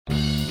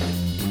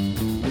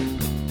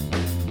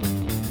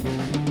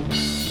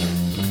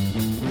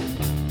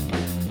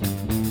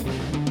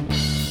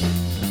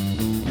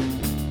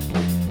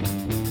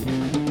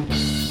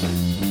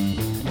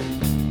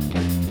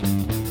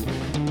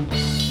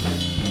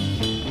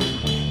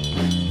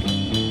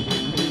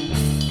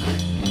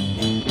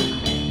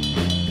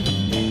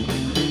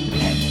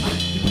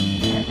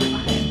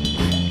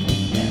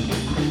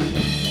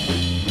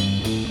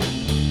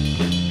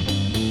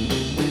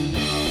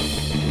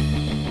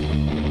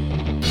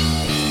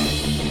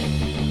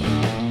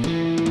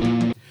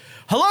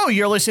Hello,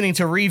 you're listening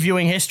to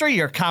Reviewing History,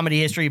 your comedy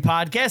history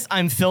podcast.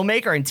 I'm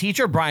filmmaker and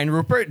teacher Brian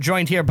Rupert,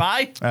 joined here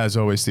by... As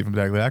always, Stephen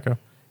Bagliacco.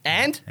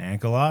 And?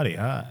 Ancelotti,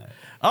 hi.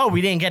 Oh,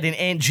 we didn't get an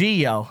Aunt G,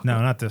 yo. No,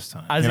 not this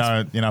time.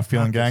 You're not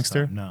feeling Not this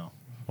gangster? time, No.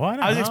 Why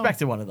not? I was No.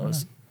 expecting one of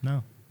those.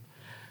 No.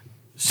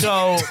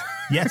 So,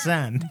 Yes,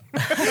 and.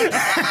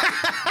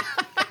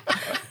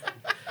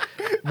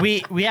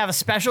 we have a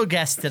special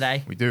guest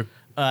today. We do.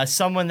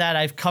 Someone that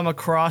I've come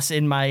across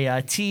in my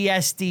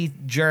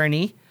TSD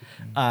journey.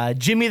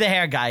 Jimmy the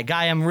Hair Guy.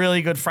 Guy I'm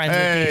really good friends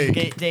with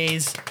these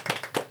days.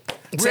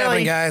 What's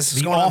happening, guys? What's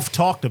The going on? off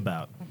talked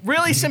about.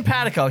 Really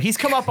simpatico. He's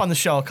come up on the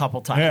show a couple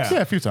times. Yeah.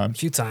 Yeah, a few times. A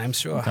few times,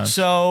 sure.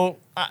 So,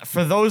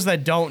 for those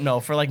that don't know,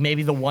 for like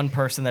maybe the one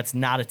person that's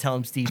not a Tell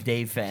 'em Steve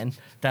Dave fan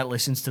that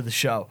listens to the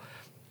show,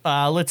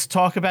 let's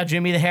talk about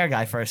Jimmy the Hair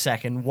Guy for a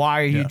second.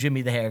 Why are you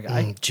Jimmy the Hair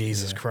Guy?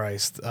 Jesus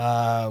Christ.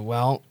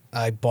 Well,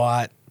 I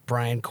bought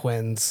Brian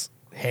Quinn's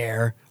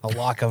hair, a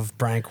lock of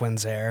Brian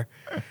Quinn's hair,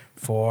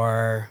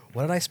 for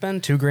what did I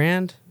spend?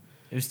 $2,000?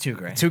 It was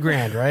 $2,000.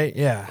 $2,000, right?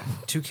 Yeah,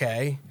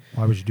 $2K.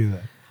 Why would you do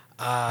that?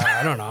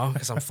 I don't know,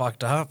 because I'm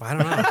fucked up. I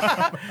don't know.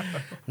 I'm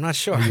not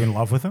sure. Are you in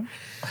love with him?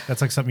 That's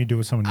like something you do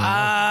with someone you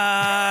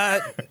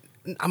love.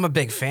 I'm a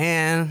big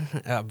fan.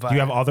 But Do you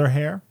have other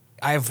hair?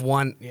 I have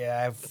one.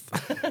 Yeah,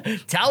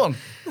 Tell him.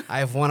 I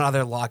have one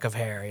other lock of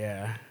hair.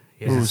 Yeah.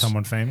 Is it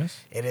someone famous?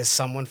 It is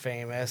someone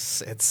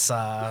famous. It's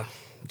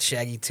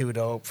Shaggy Two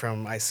Dope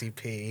from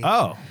ICP.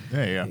 Oh.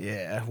 Yeah.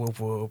 Yeah, whoop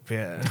whoop.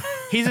 Yeah,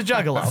 He's a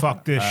juggalo.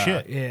 Fuck this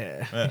shit.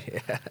 yeah.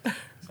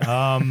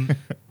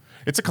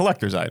 It's a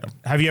collector's item.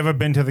 Have you ever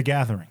been to the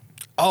gathering?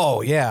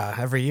 Oh yeah,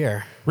 every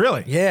year.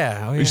 Really?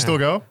 Yeah. Oh, yeah. You still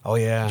go? Oh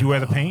yeah. Do you wear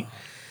the paint?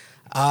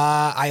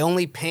 I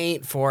only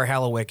paint for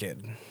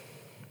Hallowicked,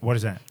 What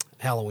is that?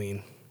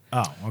 Halloween.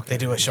 Oh, okay. They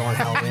do a show on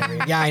Halloween. every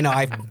year. Yeah, I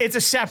know. It's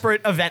a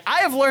separate event. I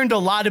have learned a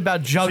lot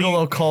about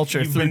juggalo culture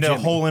You've through been to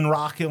Jimmy. Hole in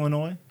Rock,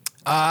 Illinois?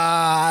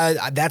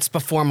 That's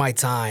before my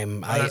time.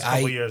 that's a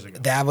couple years ago.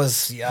 That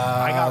was.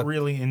 I got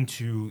really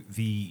into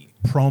the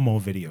promo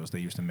videos they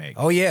used to make.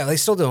 Oh yeah, they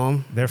still do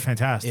them. They're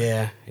fantastic.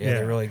 Yeah,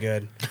 they're really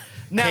good.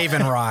 Now-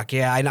 Haven Rock.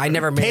 Yeah, I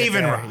never made it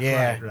Haven there. Rock.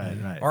 Yeah,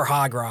 Right. or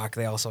Hog Rock.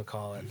 They also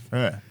call it.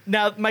 Yeah.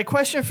 Now, my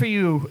question for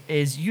you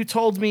is, you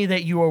told me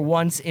that you were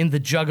once in the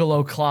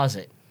juggalo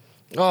closet.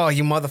 Oh,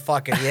 you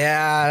motherfucker.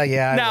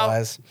 Yeah, Now- I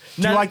was.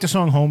 Do you like the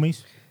song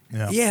Homies?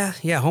 Yeah,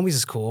 Homies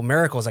is cool.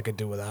 Miracles I could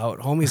do without.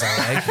 Homies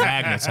I like.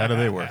 Magnets, how do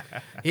they work?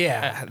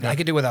 Yeah, I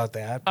could do without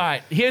that. All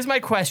right, here's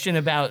my question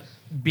about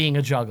being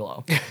a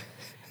juggalo.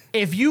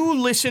 If you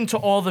listen to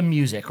all the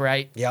music,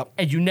 right? Yep.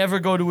 And you never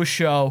go to a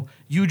show,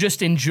 you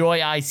just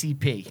enjoy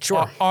ICP.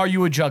 Sure. Are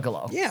you a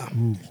juggalo? Yeah,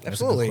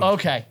 absolutely.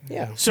 Okay.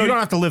 Yeah. So you don't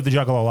have to live the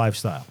Juggalo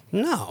lifestyle.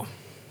 No.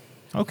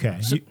 Okay.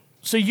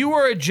 So you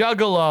were a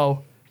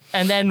juggalo,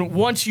 and then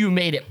once you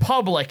made it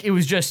public, it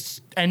was just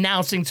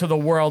announcing to the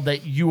world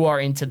that you are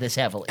into this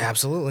heavily.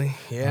 Absolutely.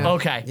 Yeah.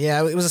 Okay.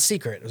 Yeah, it was a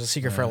secret. It was a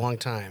secret for a long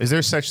time. Is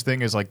there such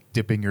thing as like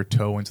dipping your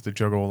toe into the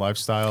juggalo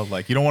lifestyle?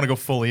 Like you don't want to go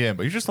fully in,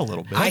 but you're just a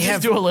little bit. I just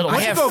have do a little. I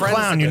Once you have go friends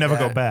clown, that you did never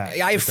that. go back.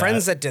 I have Did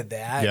friends that. that did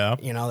that. Yeah.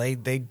 You know, they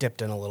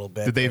dipped in a little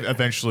bit. Did they but-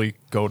 eventually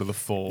go to the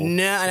full?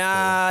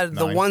 Nah,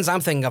 the nine? ones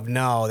I'm thinking of,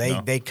 no. They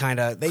No. they kind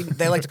of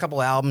they liked a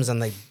couple albums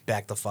and they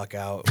backed the fuck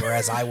out.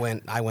 Whereas I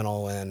went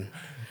all in,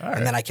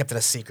 and then I kept it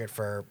a secret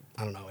for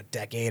I don't know a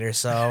decade or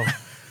so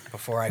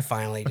before I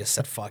finally just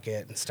said fuck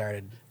it and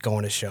started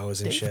going to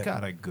shows and They've shit.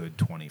 got a good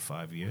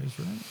 25 years,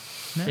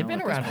 right? They've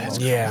been around a long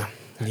time.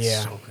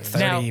 Yeah, so good. 30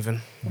 Now,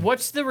 even.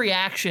 What's the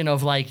reaction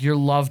of like your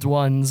loved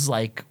ones,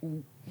 like,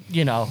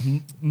 you know,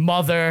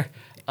 mother,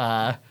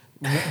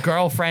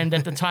 girlfriend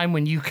at the time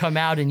when you come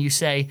out and you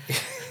say,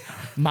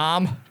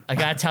 "Mom, I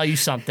gotta tell you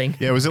something."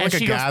 Yeah, was it And like a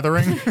she goes,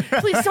 gathering?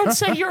 "Please don't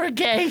say you're a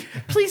gay.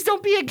 Please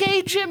don't be a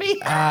gay, Jimmy."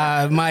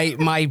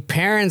 My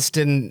parents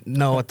didn't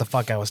know what the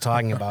fuck I was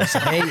talking about, so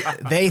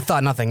they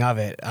thought nothing of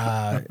it.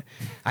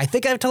 I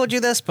think I've told you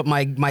this, but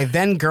my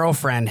then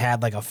girlfriend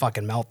had like a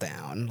fucking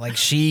meltdown. Like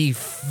she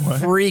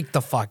freaked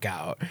the fuck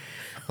out.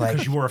 Like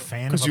Because you were a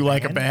fan of Because you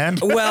like a band?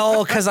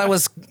 well, because I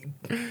was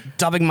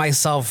dubbing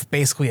myself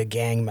basically a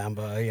gang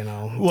member, you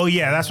know. Well,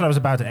 yeah, that's what I was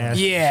about to ask.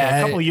 you. Yeah. So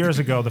a couple of years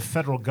ago, the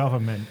federal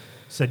government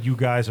said you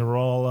guys are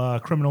all a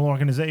criminal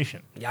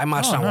organization. Yeah, I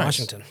marched on nice.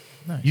 Washington.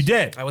 You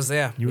did. I was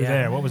there. You were Yeah.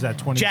 there. What was that?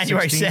 2016?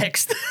 January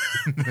 6th.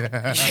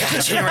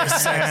 January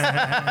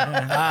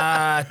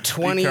 6th.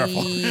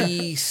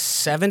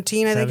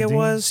 2017, I think it 17?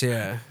 was.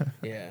 Yeah.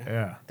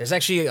 Yeah. There's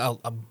actually a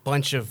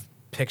bunch of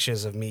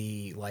pictures of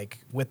me like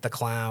with the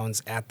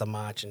clowns at the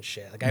march and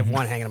shit. Like I have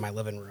one hanging in my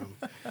living room.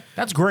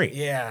 That's great.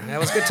 Yeah, that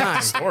was a good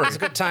time. It was a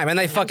good time. And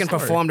they fucking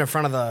performed in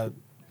front of the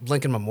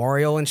Lincoln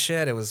Memorial and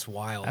shit. It was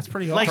wild. That's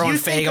pretty Like, awesome. Throwing you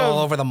think Fagel of- all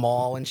over the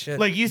mall and shit.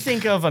 Like, you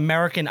think of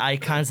American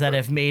icons that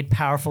have made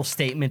powerful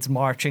statements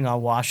marching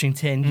on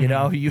Washington, you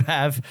know? You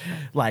have,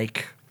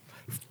 like,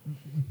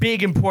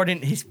 big,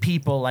 important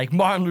people like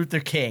Martin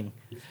Luther King,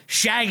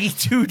 Shaggy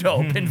Two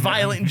Dope, and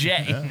Violent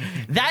J.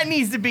 That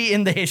needs to be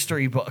in the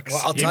history books.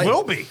 Well, I'll It tell you,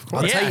 will be.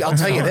 I'll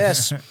tell you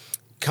this,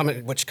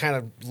 which kind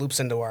of loops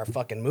into our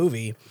fucking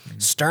movie.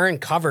 Stern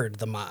covered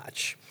the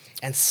march.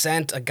 and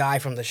sent a guy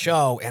from the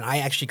show, and I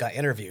actually got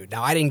interviewed.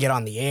 Now, I didn't get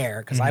on the air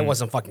because I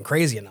wasn't fucking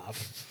crazy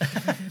enough,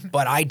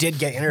 but I did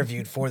get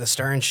interviewed for the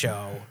Stern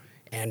Show,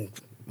 and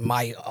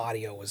my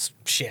audio was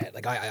shit.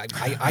 Like,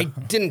 I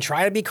didn't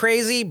try to be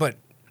crazy, but,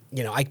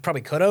 you know, I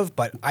probably could have,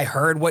 but I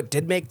heard what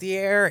did make the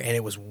air, and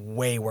it was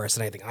way worse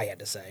than anything I had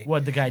to say.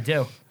 What'd the guy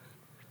do?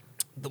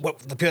 The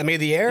people that made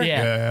the air?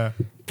 Yeah.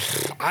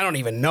 I don't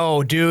even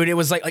know, dude. It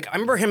was like I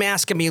remember him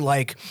asking me,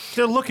 like,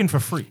 They're looking for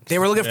freaks. they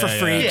were looking for Yeah,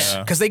 freaks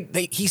yeah. because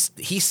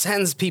he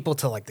sends people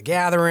to like the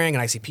Gathering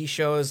and ICP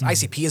shows.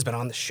 ICP has been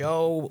on the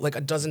show like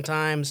a dozen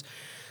times,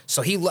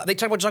 so they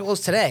talk about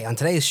Juggalos today on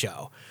today's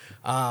show.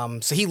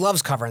 So he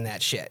loves covering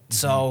that shit.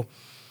 So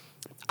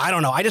I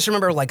don't know. I just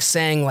remember like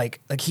saying like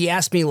he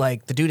asked me,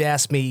 like, the dude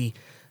asked me,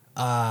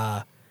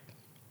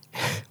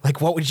 like,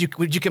 what would you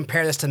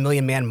compare this to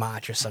Million Man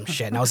March or some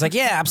shit? And I was like,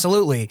 yeah,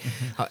 absolutely.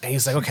 And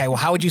he's like, okay, well,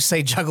 how would you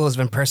say Juggalo has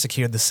been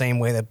persecuted the same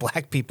way that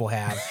black people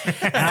have?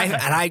 And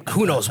I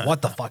who knows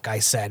what the fuck I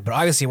said, but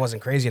obviously it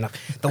wasn't crazy enough.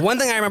 The one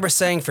thing I remember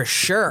saying for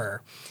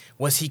sure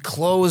was he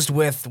closed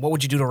with, what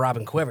would you do to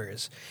Robin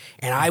Quivers?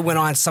 And I went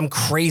on some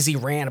crazy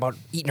rant about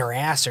eating her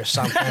ass or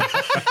something.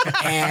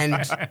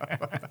 And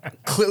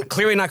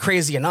clearly not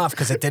crazy enough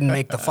because it didn't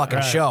make the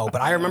fucking show.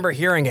 But I remember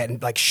hearing it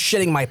and like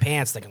shitting my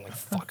pants thinking like,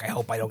 fuck, I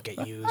hope I don't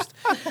get used.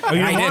 Oh,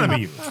 you I don't want to didn't.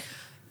 be used.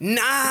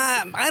 Nah,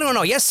 I don't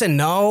know. Yes and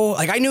no.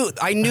 Like I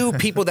knew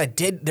people that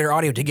did, their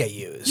audio did get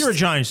used. You're a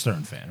Giant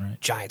Stern fan,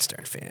 right? Giant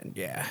Stern fan,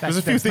 yeah. There's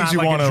a few That's things not you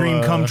like want a to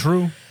dream come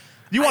true.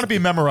 You want to be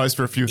memorized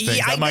for a few things.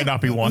 Yeah, That might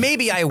not be one.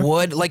 Maybe I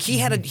would. Like he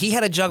had a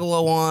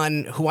Juggalo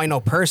on who I know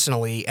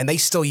personally, and they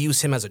still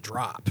use him as a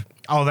drop.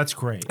 Oh, that's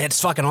great. It's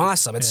fucking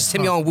awesome. It's just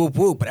him yelling whoop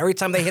whoop. But every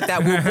time they hit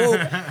that whoop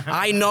whoop,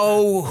 I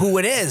know who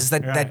it is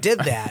that did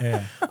that.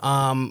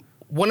 Yeah.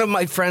 One of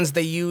my friends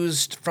they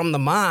used from the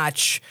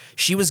match,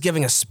 she was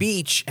giving a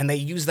speech and they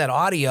used that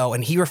audio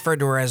and he referred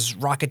to her as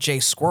Rocket J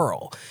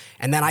Squirrel.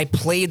 And then I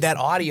played that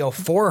audio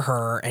for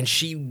her and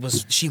she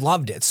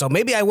loved it. So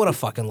maybe I would have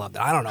fucking loved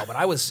it. I don't know. But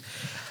I was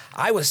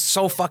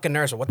so fucking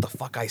nervous with what the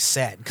fuck I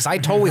said because I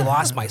totally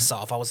lost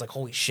myself. I was like,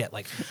 holy shit!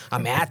 Like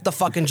I'm at the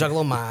fucking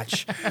Juggalo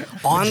match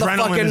on the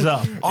Adrenaline is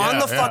up.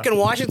 fucking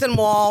Washington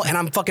Mall, and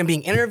I'm fucking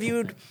being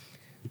interviewed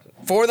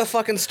for the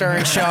fucking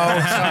Stern Show.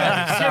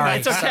 Sorry,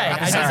 It's okay.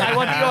 I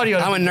want the audio.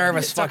 I'm a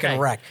nervous It's fucking okay.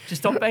 wreck.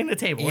 Just don't bang the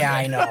table. Yeah,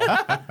 I know.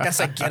 That's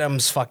like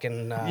Giddim's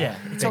fucking Yeah,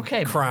 it's big okay,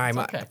 man. crime.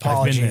 It's okay.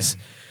 Apologies.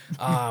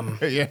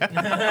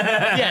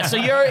 Yeah, so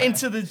you're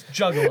into the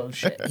Juggalo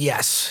shit.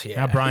 Yes. Now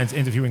Yeah. Brian's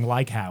interviewing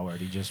like Howard.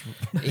 He just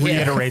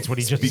reiterates what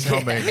he just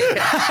said.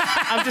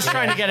 I'm just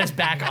trying to get us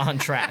back on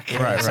track.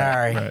 Right,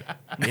 Sorry. right.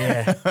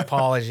 Yeah.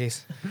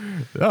 Apologies.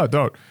 No,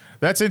 don't.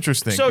 That's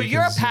interesting. So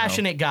you're a because, you know,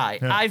 passionate guy.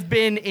 I've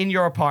been in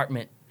your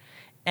apartment,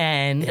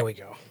 and Here we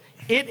go.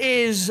 it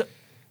is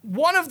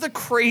one of the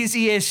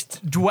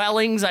craziest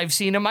dwellings I've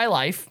seen in my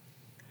life.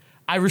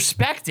 I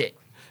respect it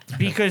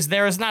because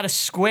there is not a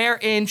square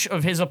inch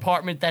of his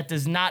apartment that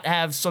does not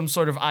have some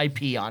sort of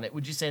IP on it.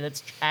 Would you say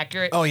that's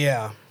accurate? Oh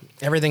yeah.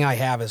 Everything I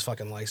have is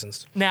fucking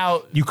licensed.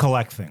 Now, You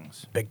collect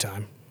things. Big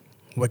time.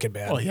 Wicked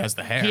bad. Well, he has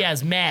the hair. he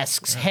has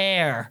masks,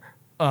 hair,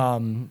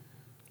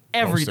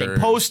 everything, Posters.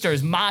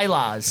 posters,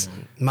 Mylas.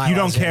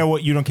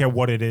 You don't care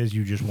what it is.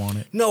 You just want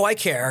it. No, I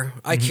care.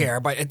 I Mm-hmm. care,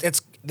 but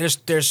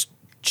there's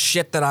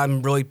shit that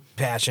I'm really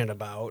passionate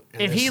about.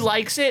 and If he there's-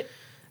 likes it,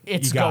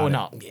 it's You got going it.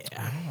 up.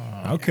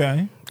 yeah,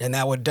 Okay. and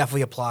that would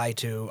definitely apply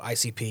to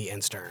ICP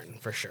and Stern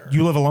for sure.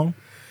 You live alone?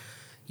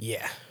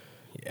 Yeah,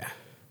 yeah.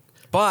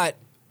 But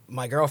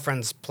my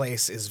girlfriend's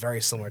place is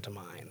very similar to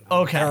mine.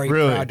 Okay. I'm very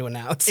Really? proud to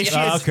announce. Is she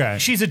Yeah. Okay.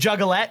 She's a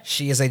juggalette?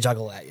 She is a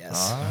juggalette,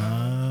 yes.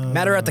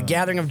 Met her at the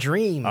Gathering of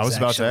Dreams. I was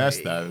about to ask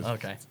actually. that.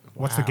 Okay.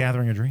 What's the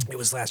Gathering of Dreams? It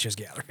was last year's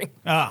Gathering.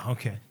 Ah,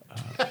 okay.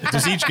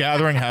 Does each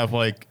gathering have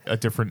like a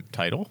different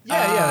title?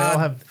 Yeah, they all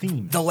have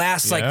themes. The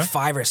last Yeah? like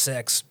 5 or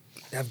 6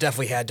 have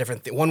definitely had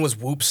different. One was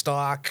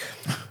Whoopstock.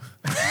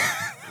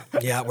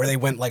 Yeah, where they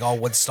went like all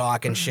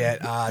Woodstock and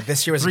shit.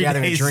 This year was 3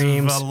 Gathering of days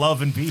Dreams.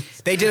 love and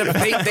peace. They did a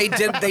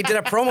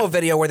promo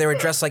video where they were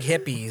dressed like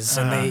hippies,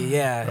 and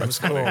it was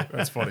cool.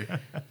 That's funny.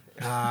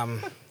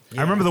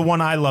 I remember the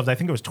one I loved. I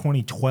think it was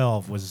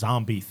 2012. Was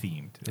zombie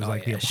themed. It was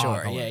like the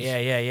apocalypse.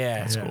 Yeah.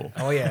 That's cool.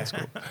 Oh yeah. That's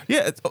cool.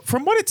 Yeah,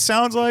 from what it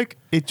sounds like,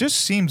 it just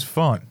seems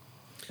fun.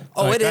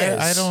 Oh, Like, it is.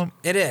 I don't.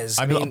 It is.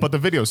 I mean, but the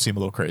videos seem a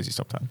little crazy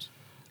sometimes.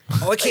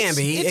 oh, it can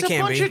be. It's It a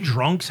can bunch be. of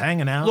drunks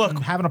hanging out Look-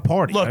 and having a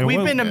party. Look, I mean, we've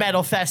what- been to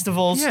metal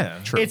festivals. Yeah,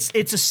 true. It's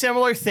a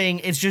similar thing.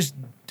 It's just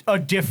a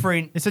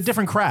different. It's a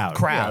different crowd.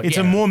 Crowd, It's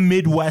yeah. a more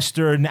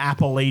Midwestern,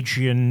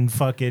 Appalachian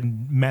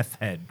fucking meth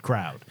head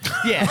crowd.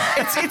 Yeah,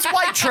 it's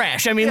white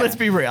trash. I mean, let's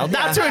be real.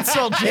 Not to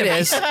insult Jimmy.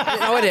 It is.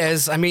 No, it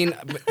is. I mean,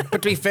 but to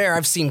be fair,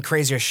 I've seen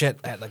crazier shit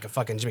at like a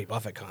fucking Jimmy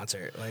Buffett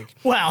concert. Like,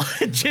 Well,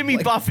 Jimmy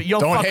Buffett, you'll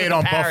don't fuck hate with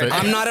on the parrot.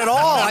 Buffett. I'm not at all.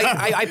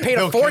 I paid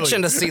He'll a kill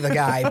fortune you. to see the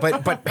guy,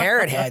 but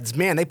parrot heads,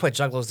 man, they put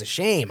juggalos to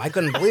shame. I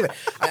couldn't believe it.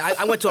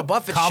 I went to a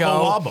Buffett Cabo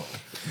show. Wabo.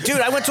 Dude,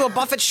 I went to a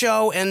Buffett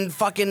show and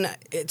fucking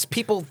it's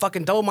people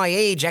fucking double my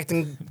age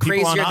acting on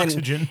crazier than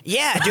oxygen.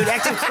 Yeah, dude,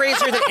 acting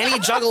crazier than any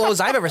juggalos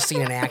I've ever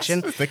seen in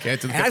action. They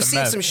can't And I've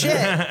seen some shit.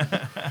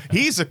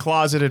 He's a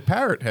closeted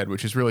parrot head,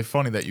 which is really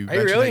funny that you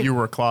mentioned really? that you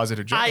were a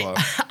closeted juggalo.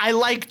 I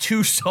like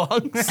 2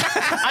 songs.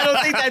 I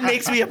don't think that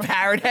makes me a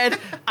parrot head.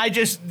 I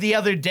just the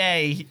other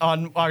day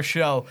on our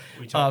show,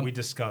 We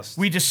discussed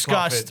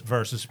Buffett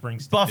versus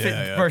Springsteen. Buffett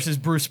Yeah. versus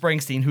Bruce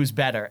Springsteen, who's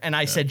better, and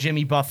I said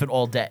Jimmy Buffett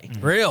all day.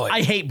 Really?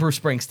 I hate Bruce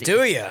Springsteen.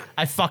 Do ya?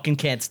 I fucking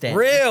can't stand.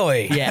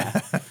 Really? Him.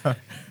 Yeah. But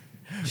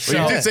you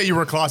did say you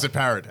were a closet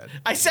parrot head.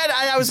 I said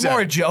I was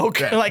more a joke.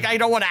 Like I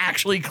don't want to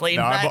actually claim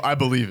No, that. I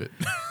believe it.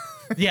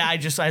 Yeah,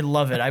 I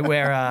love it. I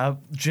wear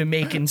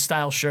Jamaican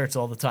style shirts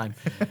all the time.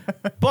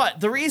 But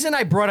the reason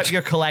I brought up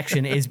your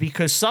collection is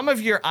because some of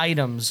your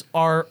items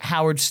are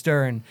Howard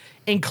Stern,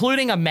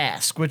 including a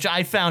mask, which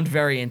I found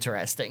very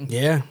interesting.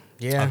 Yeah.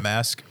 Yeah. A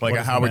mask, like What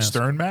a is the Howard mask?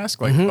 Stern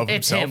mask, like of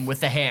It's himself. him with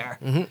the hair.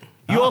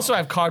 You also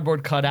have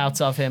cardboard cutouts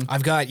of him.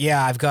 I've got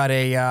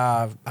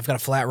a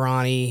Flat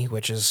Ronnie,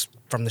 which is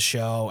from the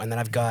show, and then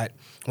I've got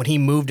when he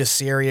moved to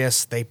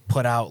Sirius, they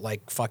put out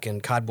like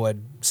fucking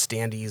cardboard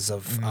standees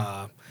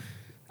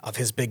of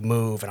his big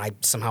move, and I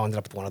somehow ended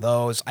up with one of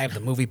those. I have the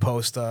movie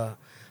poster.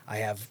 I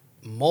have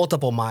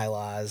multiple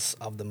Mylars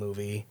of the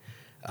movie.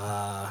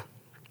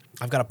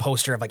 I've got a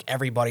poster of like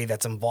everybody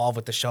that's involved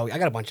with the show. I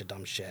got a bunch of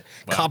dumb shit.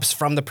 Cups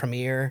from the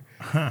premiere,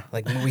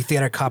 like movie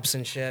theater cups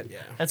and shit. Yeah,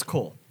 That's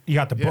cool. You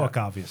got the book,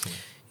 obviously.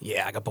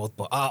 yeah, I got both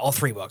books, all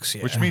 3 books.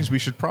 Yeah. Which means we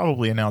should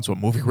probably announce what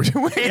movie we're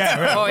doing.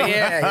 oh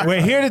yeah.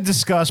 We're here to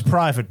discuss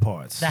Private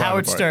Parts. The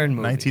Howard Stern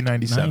movie.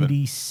 1997.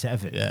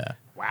 97. Yeah.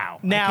 Wow.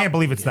 Now- I can't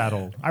believe it's that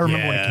old. I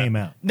remember when it Yeah. came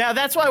out. Now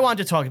that's why I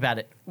wanted to talk about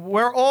it.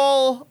 We're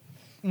all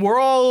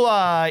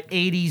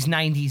 80s,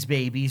 90s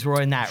babies.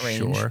 We're in that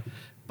range. Sure.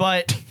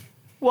 But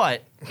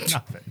what?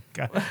 Nothing.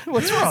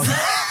 What's wrong?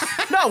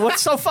 No,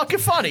 what's so fucking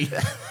funny?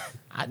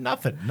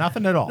 Nothing.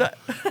 Nothing at all.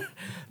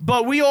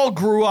 But we all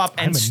grew up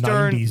and I'm a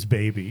Stern. 90s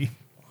baby.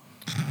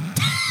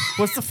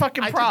 What's the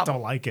fucking I just problem?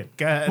 don't like it.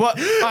 Go ahead. What?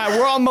 All right,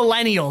 we're all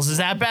millennials. Is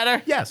that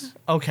better? Yes.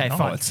 Okay, Oh,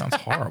 fine. it sounds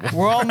horrible.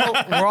 We're all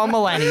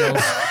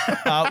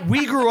millennials.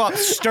 We grew up.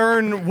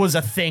 Stern was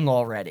a thing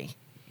already.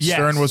 Yes.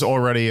 Stern was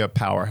already a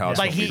powerhouse.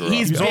 Like, when we he- grew up.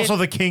 he's- He was also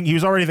the king. He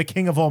was already the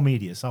king of all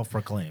media,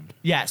 self-proclaimed.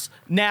 Yes.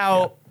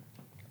 Now,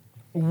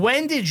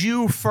 when did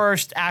you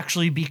first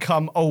actually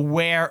become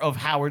aware of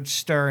Howard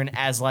Stern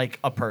as like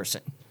a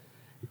person?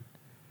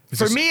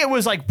 For this- me, it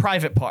was like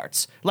Private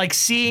Parts, like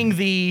seeing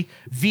the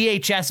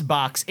VHS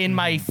box in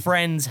my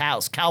friend's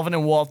house, Calvin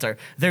and Walter.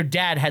 Their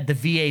dad had the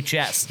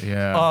VHS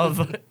Yeah.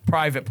 of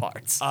Private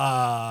Parts.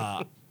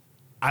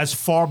 As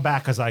far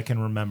back as I can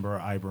remember,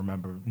 I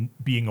remember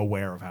being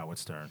aware of Howard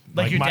Stern.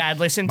 Like your dad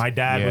listened? My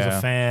dad was Yeah.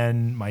 a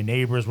fan. My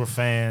neighbors were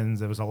fans.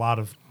 There was a lot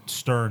of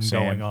Stern Same.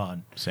 going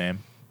on. Same.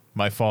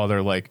 My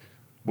father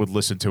would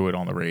listen to it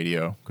on the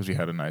radio because we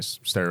had a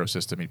nice stereo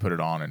system. He'd put it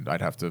on, and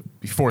I'd have to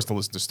be forced to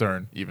listen to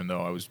Stern, even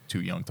though I was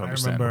too young to I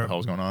understand what remember the hell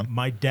was going on.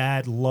 my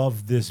dad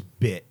loved this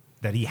bit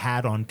that he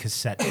had on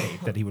cassette tape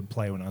that he would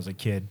play when I was a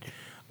kid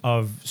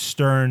of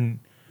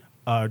Stern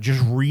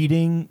just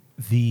reading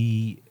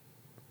the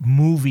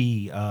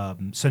movie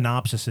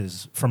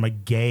synopsises from a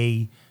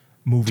gay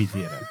movie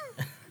theater.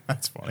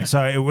 That's funny.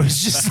 So it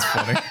was just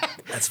Funny.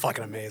 That's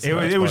fucking amazing.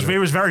 it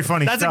was very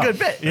funny. That's a stuff. good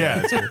bit.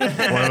 Yeah.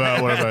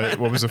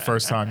 What was the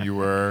first time you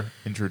were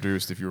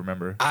introduced, if you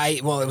remember?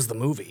 It was the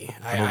movie.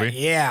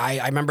 movie?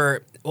 I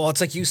remember. Well,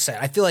 it's like you said.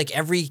 I feel like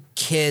every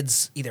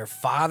kid's either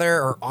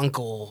father or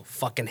uncle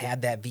fucking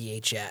had that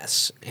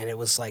VHS, and it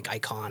was like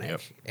iconic.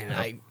 Yep.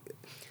 And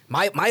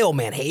my old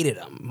man hated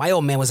him. My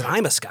old man was an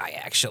Imus guy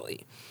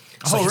actually.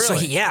 So Oh, so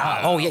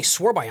really? he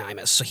swore by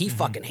Imus. So he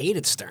fucking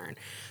hated Stern.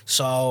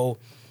 So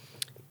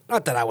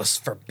not that I was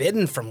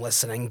forbidden from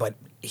listening, but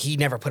he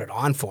never put it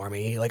on for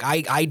me. Like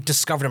I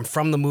discovered him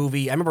from the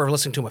movie. I remember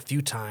listening to him a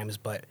few times,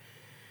 but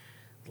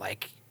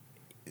like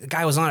the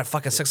guy was on at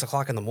fucking 6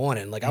 o'clock in the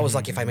morning. Like I was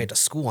lucky if I made it to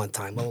school on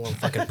time, let alone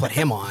fucking put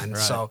him on.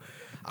 So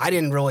I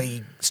didn't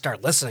really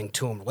start listening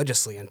to him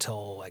religiously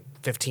until like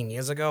 15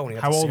 years ago when he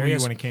got How to old were you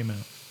Sirius. when it came out?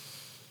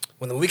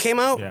 When the movie came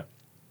out? Yeah.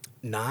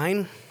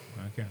 9.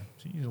 Okay.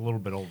 So he's a little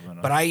bit older than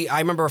us. But I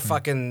remember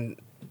fucking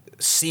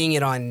seeing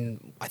it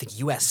on, I think,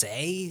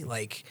 USA.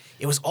 Like,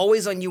 it was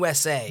always on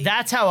USA.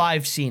 That's how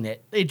I've seen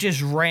it. It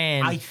just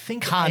ran I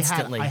think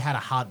constantly. I had a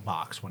hot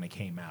box when it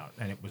came out,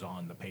 and it was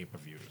on the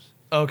pay-per-views.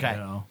 Okay. You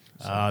know?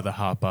 The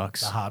hot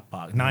box. The hot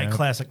box.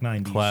 Classic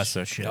 90s.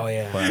 Classic. shit. Oh,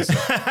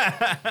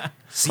 yeah.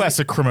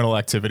 Classic criminal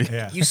activity.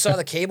 Yeah. You saw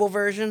the cable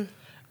version?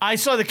 I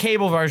saw the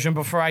cable version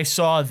before I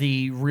saw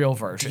the real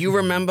version. Do you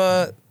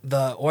remember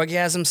the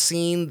orgasm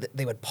scene?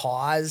 They would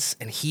pause,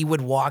 and he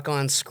would walk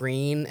on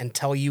screen and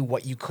tell you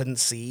what you couldn't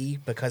see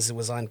because it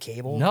was on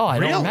cable? No, I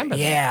Really? don't remember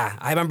that. Yeah,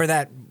 I remember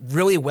that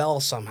really well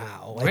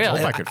somehow. Like, Really?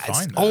 I hope I could it's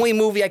find the that. only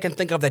movie I can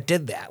think of that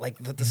did that. Like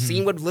the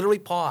scene would literally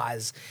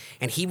pause,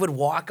 and he would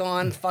walk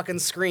on fucking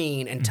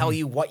screen and tell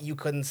you what you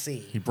couldn't see.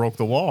 He broke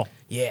the wall.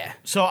 Yeah.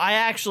 So I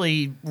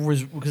actually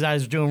was, because I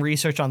was doing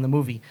research on the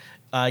movie,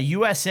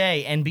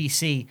 USA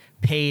NBC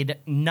paid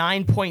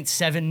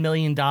 $9.7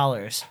 million,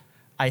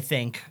 I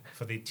think,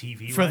 For the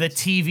TV. for the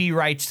TV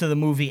rights to the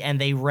movie, and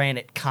they ran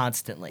it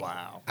constantly.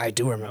 Wow. I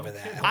do remember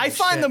that. I Holy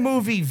find shit. the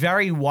movie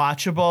very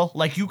watchable.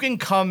 Like, you can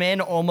come in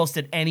almost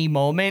at any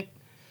moment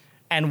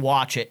and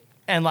watch it.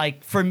 And,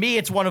 like, for me,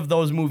 it's one of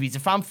those movies.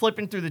 If I'm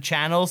flipping through the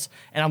channels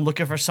and I'm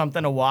looking for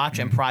something to watch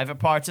and Private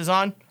Parts is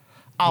on,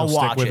 I'll You'll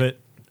watch stick with it.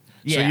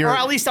 Yeah, you're- or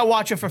at least I'll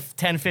watch it for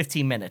 10,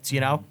 15 minutes, you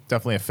know?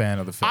 Definitely a fan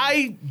of the film.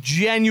 I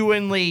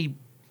genuinely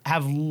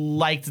have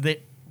liked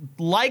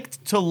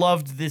to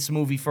loved this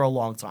movie for a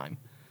long time.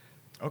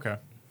 Okay.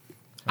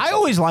 I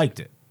always liked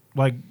it,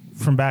 like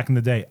from back in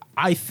the day.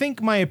 I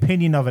think my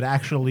opinion of it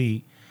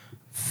actually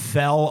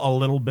fell a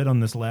little bit on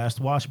this last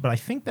watch, but I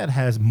think that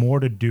has more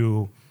to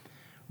do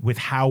with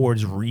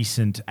Howard's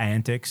recent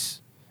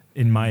antics,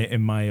 in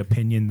my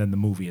opinion, than the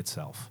movie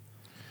itself.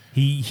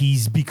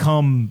 He's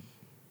become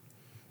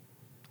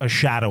a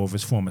shadow of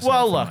his former self.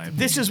 Well, in look, my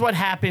this opinion. is what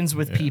happens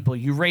with people.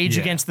 You rage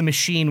Yeah. against the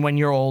machine when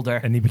you're older.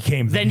 And he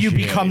became the then you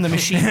machine. become the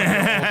machine when you're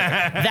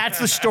older. That's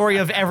the story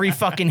of every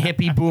fucking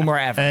hippie boomer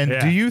ever. And Yeah.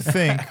 do you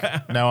think,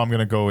 now I'm going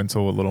to go into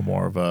a little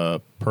more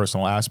of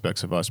personal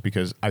aspects of us,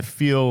 because I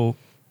feel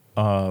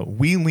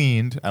we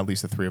leaned, at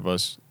least the three of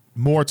us,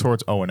 more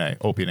towards O&A,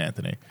 Opie and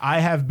Anthony. I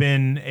have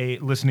been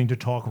listening to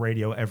talk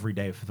radio every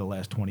day for the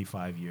last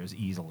 25 years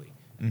easily.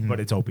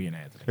 But it's Opie and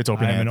Anthony. It's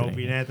Opie and I'm an Anthony.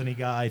 Opie and Anthony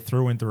guy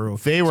through and through.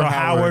 They were so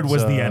Howard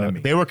was the enemy.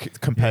 They were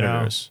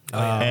competitors,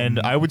 and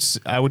I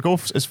would go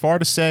as far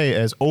to say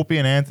as Opie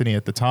and Anthony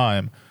at the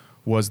time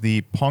was the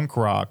punk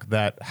rock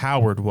that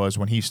Howard was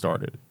when he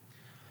started.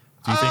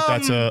 Do you think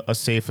that's a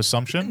safe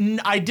assumption?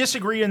 I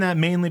disagree in that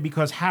mainly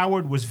because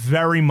Howard was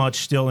very much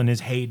still in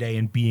his heyday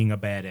and being a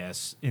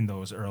badass in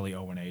those early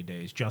O&A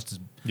days, just as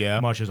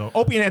much as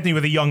Opie and Anthony were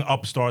the young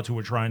upstarts who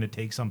were trying to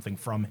take something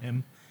from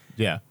him.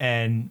 Yeah.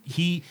 And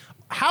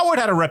Howard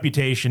had a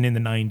reputation in the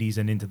 90s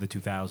and into the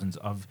 2000s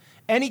of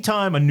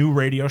anytime a new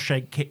radio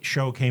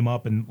show came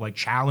up and like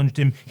challenged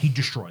him, he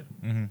destroyed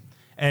them.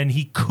 And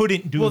he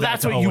couldn't do that. Well,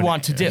 that's to what you O&A.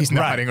 want to do. He's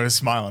nodding with a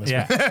smile on his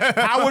face.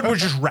 Yeah. Howard would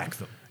just wreck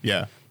them.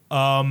 Yeah.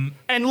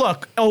 And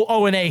look,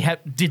 O&A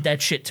did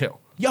that shit too.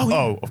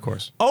 Oh, of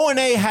course.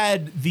 O&A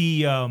had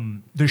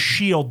the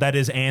shield that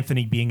is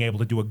Anthony being able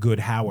to do a good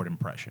Howard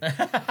impression.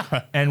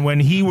 And when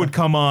he would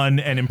come on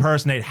and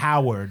impersonate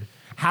Howard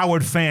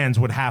fans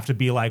would have to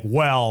be like,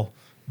 well,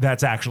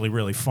 that's actually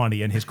really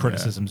funny, and his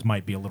criticisms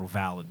might be a little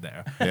valid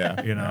there.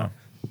 Yeah. You know?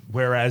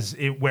 Whereas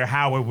where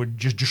Howard would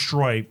just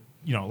destroy,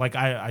 you know, like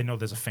I know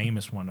there's a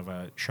famous one of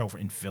a show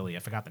in Philly. I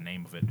forgot the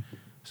name of it.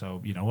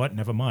 So, you know what?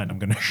 Never mind. I'm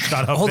going to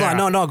shut up. Hold there.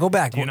 on, no, go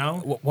back. You know?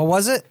 What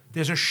was it?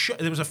 There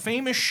was a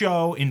famous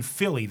show in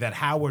Philly that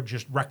Howard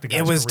just wrecked the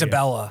guy's It was career.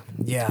 DeBella.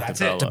 Yeah, That's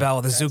it.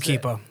 DeBella, the That's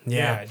zookeeper. it.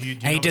 Yeah, Yeah. Do you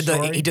and know the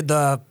story? he did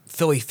the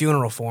Philly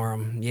funeral for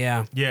him.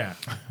 Yeah, Yeah.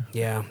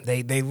 yeah.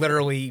 They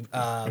literally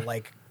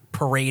like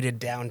paraded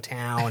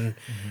downtown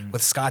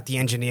with Scott the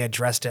engineer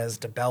dressed as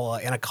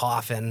DeBella in a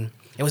coffin.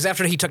 It was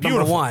after he took number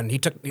Beautiful. one.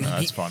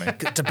 That's funny.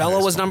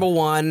 DeBella was number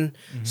one.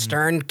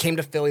 Stern came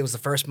to Philly. It was the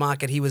first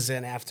market he was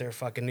in after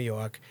fucking New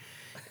York.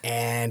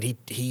 And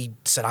he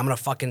said, I'm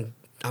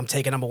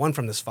taking number one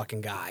from this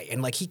fucking guy.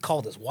 And like he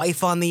called his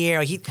wife on the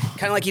air. He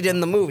kind of like he did in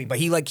the movie, but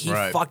he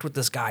Right. fucked with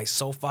this guy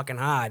so fucking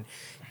hard.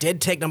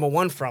 Did take number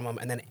one from him,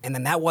 and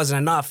then that wasn't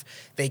enough.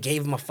 They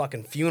gave him a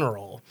fucking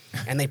funeral,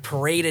 and they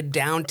paraded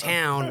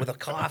downtown with a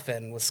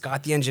coffin with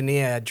Scott the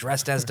engineer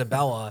dressed as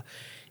DeBella.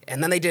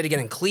 And then they did it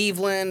again in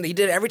Cleveland. He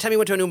did every time he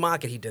went to a new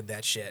market, he did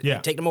that shit. Yeah.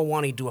 He'd take number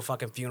one, he'd do a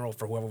fucking funeral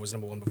for whoever was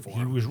number one before.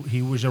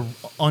 He was a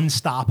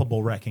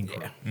unstoppable wrecking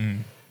crew. Yeah.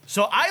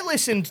 So I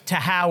listened to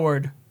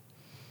Howard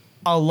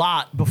a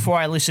lot before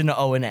I listened to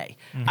O&A.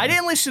 I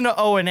didn't listen to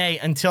O&A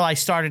until I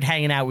started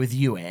hanging out with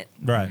you, Ant.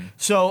 Right.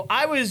 So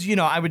I was,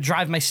 I would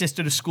drive my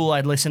sister to school.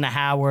 I'd listen to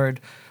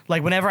Howard.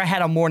 Like whenever I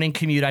had a morning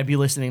commute, I'd be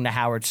listening to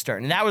Howard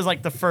Stern. And that was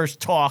like the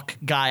first talk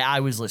guy I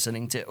was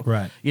listening to.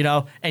 Right.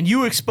 And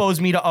you exposed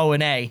me to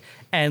O&A.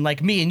 And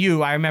like me and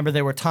you, I remember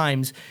there were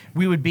times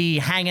we would be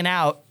hanging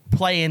out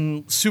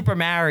playing Super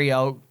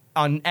Mario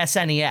on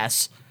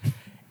SNES.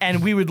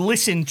 And we would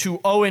listen to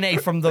O&A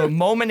from the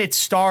moment it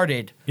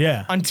started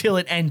until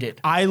it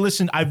ended. I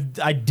listened. I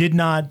did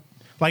not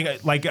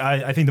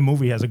I think the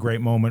movie has a great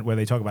moment where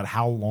they talk about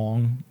how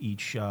long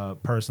each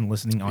person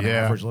listening on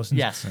average listens.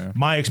 Yes. Yeah.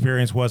 My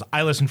experience was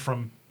I listened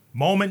from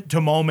moment to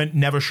moment,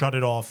 never shut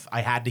it off.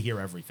 I had to hear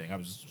everything. I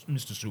was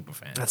Mr.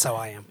 Superfan. That's how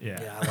I am. Yeah.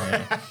 I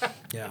love it.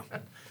 Yeah.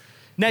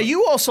 Now,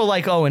 you also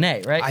like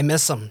O&A, right? I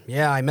miss them.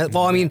 Yeah,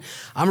 well, I mean,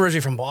 I'm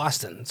originally from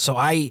Boston, so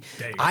I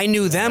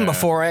knew them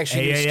before I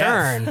actually knew AAF.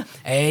 Stern.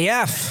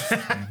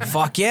 AAF.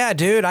 Fuck yeah,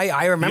 dude.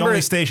 I remember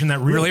only station that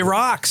really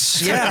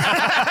rocks. Yeah.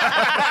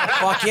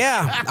 Fuck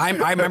yeah. I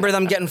remember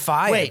them getting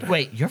fired.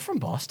 Wait, you're from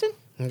Boston?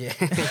 Yeah.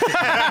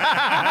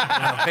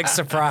 No, big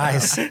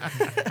surprise.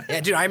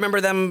 Yeah, dude, I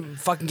remember them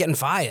fucking getting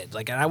fired.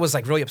 Like, and I was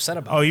like really upset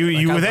about it. Oh,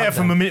 you I were there loved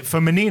them.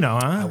 for Menino,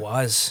 huh? I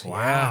was. Wow.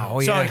 Yeah. Oh,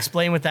 So yeah.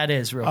 explain what that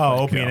is real Oh,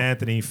 quick. Opie and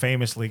Anthony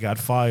famously got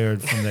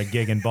fired from their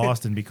gig in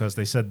Boston because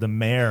they said the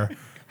mayor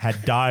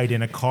had died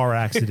in a car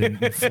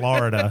accident in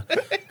Florida,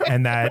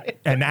 and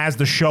as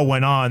the show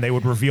went on, they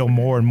would reveal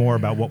more and more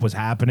about what was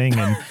happening,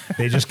 and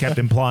they just kept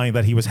implying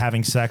that he was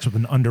having sex with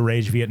an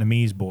underage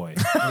Vietnamese boy.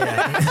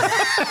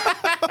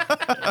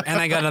 And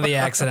I got into the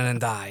accident and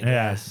died.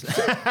 Yes.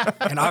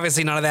 And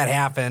obviously none of that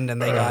happened,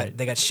 and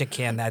they got shit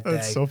canned that day.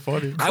 That's so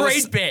funny.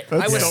 Great bit.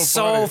 I was so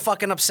so funny.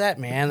 fucking upset,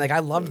 man. Like I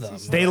loved them.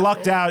 They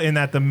lucked out in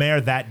that the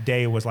mayor that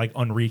day was like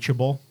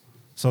unreachable,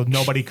 so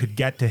nobody could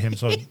get to him.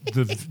 So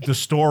the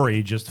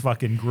story just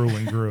fucking grew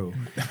and grew.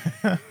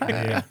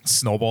 Yeah,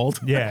 Snowballed.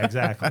 yeah,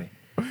 exactly.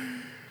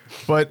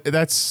 But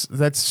that's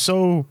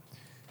so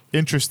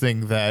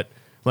interesting that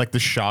like the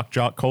shock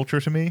jock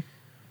culture to me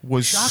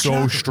was so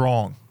jock.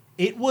 strong.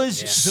 It was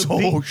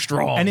So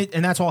strong.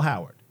 and that's all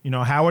Howard. You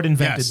know, Howard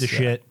invented Yes, the yeah.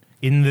 shit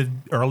in the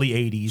early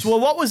 '80s. Well,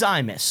 what was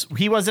Imus?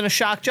 He wasn't a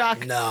shock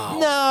jock? No.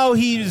 no,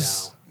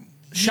 he's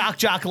Shock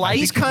jock light?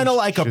 he's kind of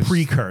like a just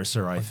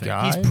precursor, I think.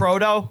 guy. He's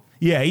proto?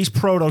 Yeah, he's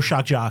proto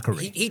shock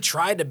jockery. He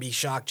tried to be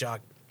shock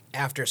jock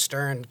after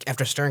Stern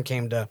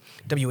came to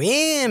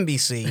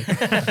WNBC.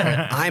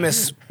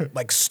 Imus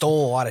like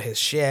stole a lot of his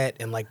shit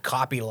and like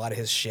copied a lot of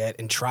his shit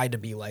and tried to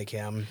be like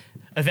him.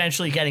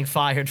 Eventually getting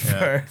fired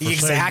for.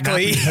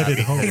 Exactly.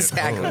 Nappy-headed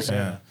Exactly.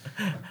 Yeah.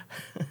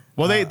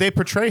 Well, they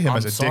portray him I'm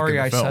as a sorry dick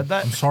in I the film. said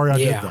that. I'm sorry I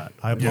Yeah. did that.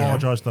 I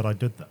apologize that I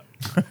did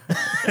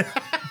that.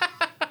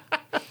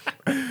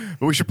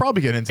 But we should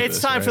probably get into It's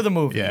this, time right? for the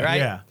movie, yeah. right?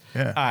 Yeah.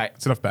 Yeah. All right.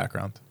 It's enough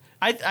background.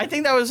 I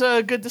think that was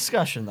a good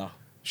discussion, though.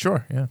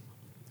 Sure, yeah.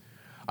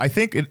 I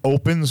think it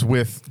opens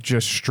with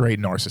just straight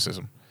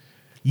narcissism.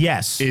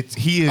 Yes.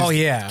 He is Oh,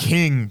 yeah.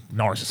 king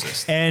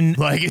narcissist. And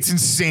like it's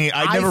insane.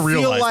 I never feel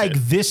realized like it.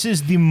 this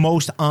is the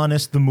most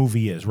honest the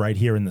movie is right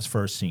here in this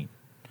first scene.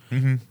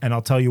 Mm-hmm. And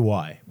I'll tell you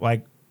why.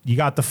 Like, you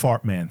got the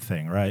fart man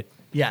thing, right?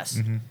 Yes.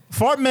 Mm-hmm.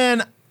 Fart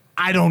man,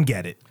 I don't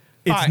get it.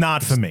 It's All right.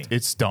 not for me.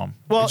 It's dumb.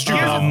 Well, It's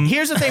juvenile.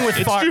 here's the thing with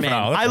It's Fartman.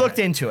 juvenile, that's I all looked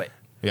into it.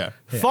 Yeah.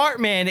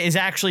 Fartman is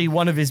actually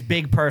one of his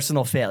big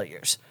personal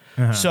failures.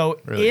 So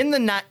Really? in the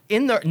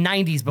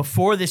 90s,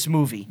 before this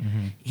movie,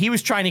 he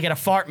was trying to get a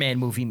Fartman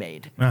movie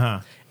made.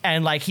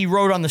 And like he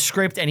wrote on the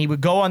script, and he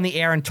would go on the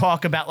air and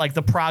talk about like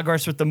the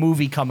progress with the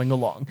movie coming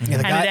along, the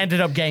and guy- it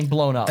ended up getting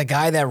blown up. The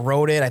guy that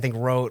wrote it, I think,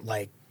 wrote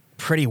like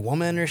Pretty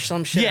Woman or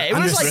some shit. Yeah, it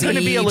Under was like going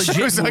to be a Siege. legit.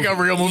 It was like a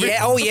real movie.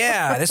 Yeah, oh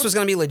yeah, this was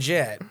gonna be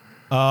legit.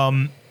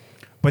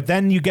 But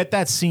then you get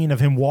that scene of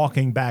him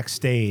walking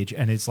backstage,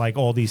 and it's like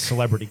all these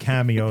celebrity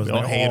cameos, and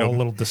all they're hate all a him.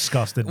 little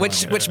disgusted. by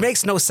Which it.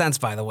 makes no sense,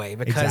 by the way,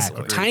 because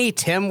Exactly. Tiny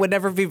Tim would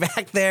never be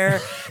back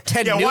there.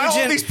 Ted Yeah, why all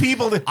Nugent. these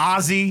people?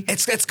 Ozzy.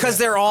 It's because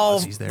they're all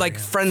Ozzy's there, like yeah.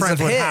 friends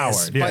Friends of with his.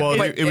 Howard, yeah. Well,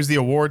 but it was the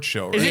award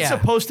show, right? Is it Yeah.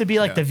 supposed to be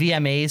like the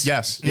VMAs?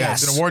 Yes. Yeah,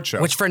 it's an award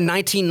show. Which for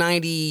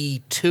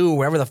 1992,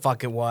 wherever the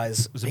fuck it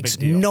was a makes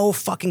big deal. no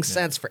fucking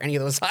sense for any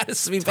of those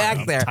artists to be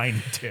back there.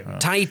 Tiny Tim.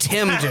 Tiny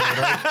Tim, dude.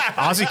 Like,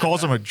 Ozzy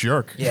calls him a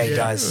jerk. Yeah, he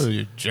does.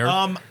 You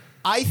jerk.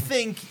 I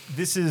think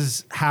this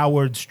is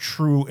Howard's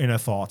true inner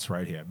thoughts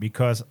right here,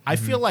 because I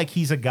feel like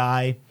he's a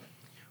guy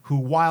who,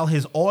 while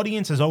his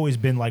audience has always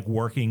been like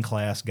working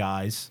class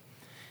guys,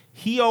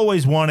 he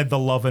always wanted the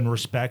love and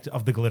respect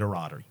of the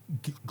glitterati.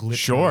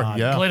 Sure,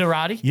 yeah.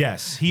 Glitterati?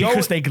 Yes, he Because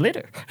always, they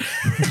glitter.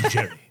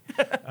 Jerry.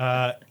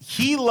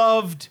 He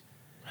loved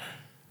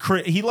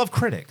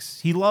critics.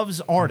 He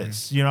loves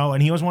artists, you know,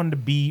 and he always wanted to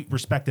be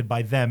respected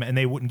by them, and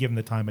they wouldn't give him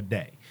the time of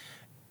day.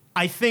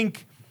 I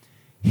think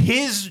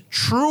his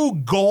true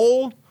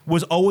goal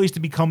was always to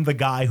become the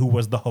guy who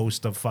was the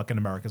host of fucking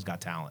America's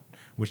Got Talent,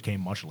 which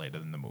came much later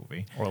than the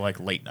movie. Or like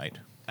late night.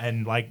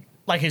 And like,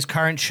 Like his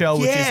current show,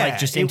 which is like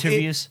just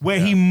interviews. where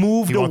he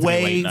moved He wanted to be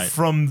away late night.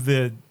 from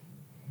the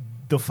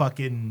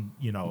fucking,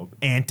 you know,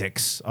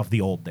 antics of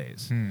the old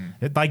days.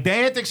 Like the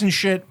antics and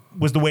shit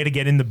was the way to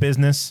get in the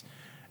business,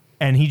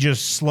 and he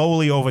just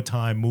slowly over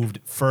time moved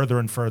further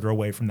and further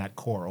away from that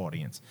core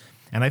audience.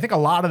 And I think a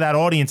lot of that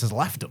audience has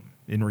left him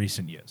in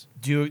recent years.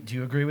 Do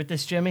you agree with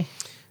this, Jimmy?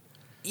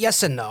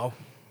 yes and no.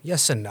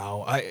 Yes and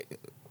no.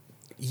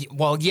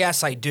 Well,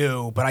 yes, I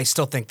do, but I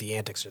still think the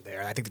antics are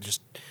there. I think they're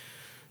just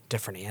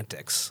different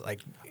antics.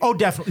 Like, Oh,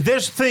 definitely.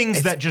 There's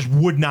things that just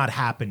would not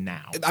happen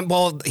now.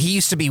 well, he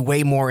used to be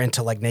way more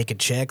into like naked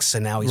chicks,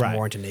 and now he's Right.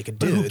 more into naked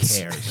But dudes.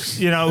 who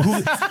cares? You know,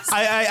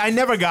 I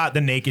never got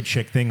the naked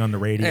chick thing on the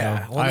radio.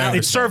 Yeah, well, now-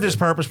 It served its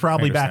purpose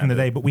probably back in the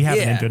understand day, but we have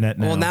an Yeah. internet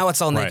now. Well, now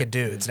it's all Right. naked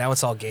dudes. Now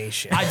it's all gay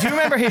shit. I do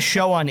remember his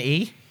show on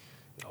E.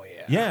 oh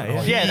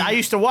yeah. yeah. Yeah, I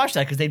used to watch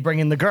that because they'd bring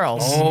in the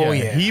girls. Oh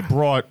yeah. He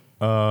brought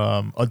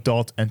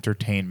adult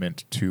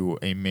entertainment to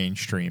a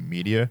mainstream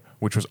media,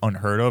 which was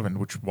unheard of, and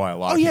which is why a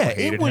lot Oh of people yeah,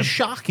 hated it was him,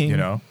 shocking. You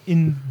know,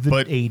 in the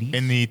but 80s.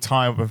 in the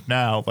time of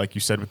now, like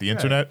you said with the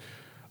internet,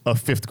 a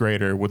fifth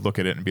grader would look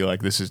at it and be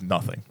like, "This is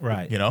nothing."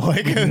 right, You know,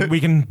 like we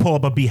can pull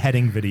up a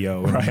beheading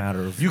video in a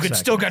matter of. You could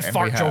still seconds. get And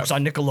fart we jokes have.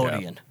 on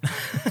Nickelodeon.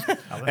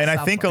 and I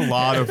think a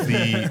lot of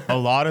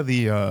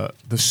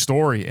the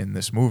story in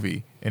this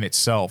movie in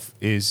itself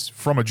is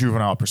from a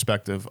juvenile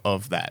perspective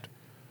of that.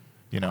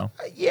 You know,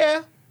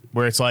 Yeah,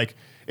 where it's like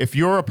if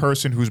you're a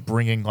person who's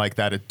bringing like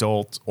that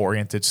adult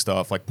oriented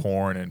stuff like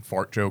porn and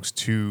fart jokes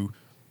to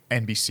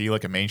NBC,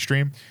 like a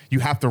mainstream, you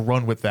have to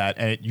run with that,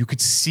 and you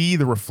could see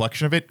the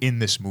reflection of it in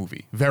this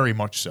movie, very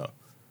much so,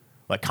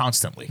 like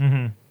constantly.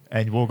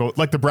 And we'll go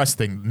like the breast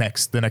thing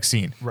the next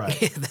scene. Right.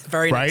 The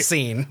very Right? next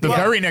scene. The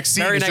very next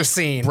scene Very is next just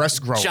scene.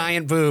 breast growing.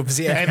 Giant boobs.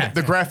 Yeah. And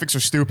the graphics are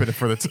stupid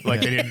for the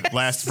like they didn't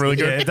last really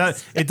Yeah, good.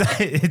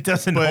 it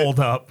doesn't But- hold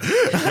up.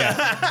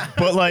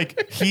 But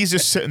like he's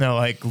just sitting there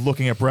like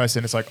looking at breasts,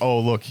 and it's like, oh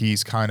look,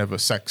 he's kind of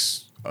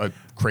a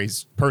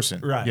crazy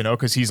person, Right. You know,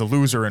 because he's a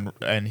loser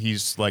and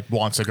he's like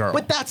wants a girl,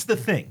 But that's the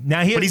thing.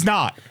 Now but he's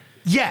not.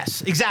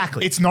 Yes,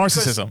 exactly. It's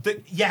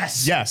narcissism.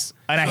 Yes. Yes,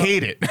 and I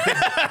hate it.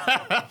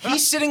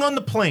 He's sitting on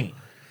the plane.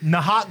 And the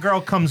hot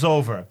girl comes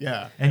over.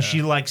 Yeah, And yeah.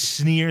 she like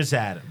sneers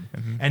at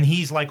him. And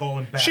he's like all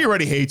embarrassed. She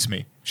already hates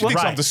me. She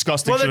thinks I'm right.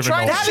 disgusting. Well, Should they're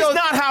have been trying known.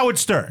 That is not Howard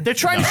Stern. They're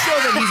trying to show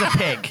that he's a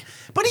pig.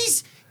 But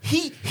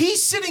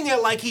he's sitting there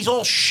like he's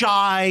all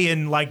shy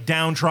and like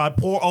downtrodden.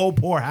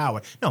 Poor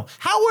Howard. No,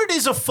 Howard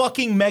is a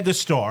fucking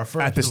megastar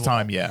for At this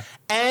time, yeah.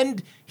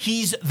 And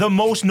he's the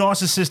most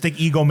narcissistic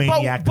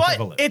egomaniac that's ever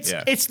But lived. it's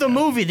Yeah. it's the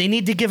movie. They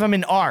need to give him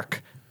an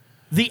arc.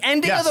 The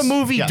ending Yes, of the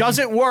movie yes.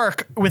 doesn't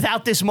work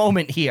without this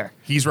moment here.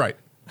 He's right.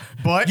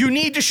 But You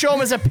need to show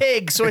him as a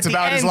pig, so It's at the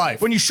about end, his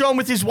life. when you show him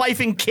with his wife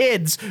and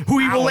kids, who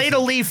he will later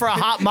leave for a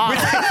hot model.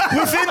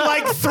 Within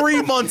like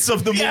 3 months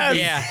of the movie.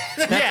 Yeah.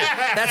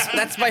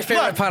 That's my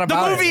favorite Look, part the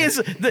about movie it. is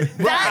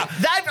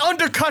that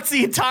undercuts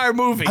the entire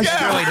movie. It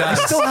really does.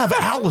 I still have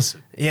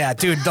Allison. Yeah,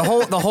 dude, the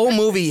whole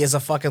movie is a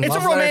fucking It's a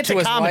love letter romantic to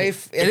his comedy.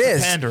 wife. It It's a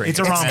is. pandering. It's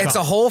a rom-com. It's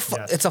a whole.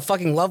 Yes. It's a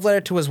fucking love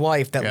letter to his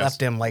wife that Yes.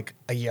 left him like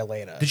a year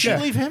later. Did she Yeah.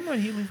 leave him or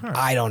did he leave her?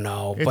 I don't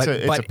know, It's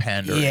but a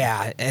pandering.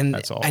 Yeah, and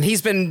That's all. and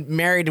he's been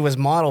married to his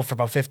model for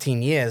about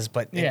 15 years,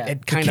 but Yeah.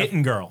 it The kind of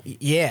kitten girl.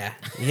 yeah.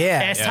 Ask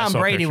Yeah, I Tom saw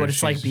Brady what pictures.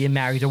 it's like She's- being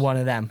married to one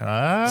of them.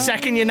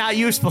 Second, you're not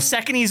useful.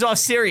 Second, he's all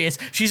serious.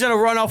 She's gonna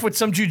run off with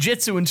some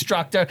jujitsu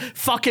instructor,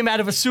 fuck him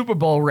out of a Super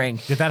Bowl ring.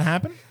 Did that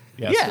happen?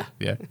 yes, Yeah.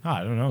 yeah. Oh,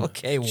 I don't know.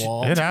 Okay,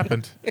 Walt. It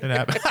happened. It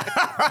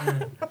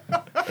happened.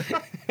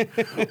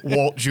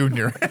 Walt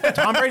Jr.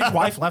 Tom Brady's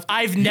wife left.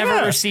 I've never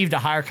Yeah. received a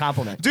higher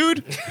compliment.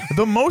 Dude,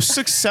 the most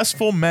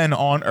successful men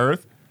on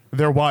earth,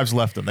 their wives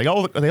left them. They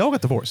all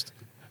got divorced.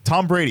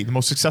 Tom Brady, the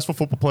most successful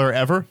football player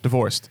ever,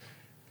 divorced.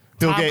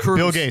 Bill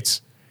Cruise.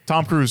 Gates,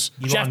 Tom Cruise,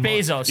 Jeff Elon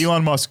Musk. Bezos.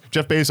 Elon Musk,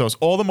 Jeff Bezos,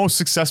 all the most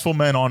successful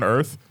men on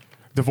earth,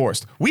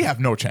 divorced. We have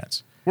no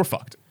chance. We're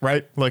fucked,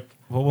 right? Like,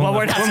 Well,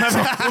 we're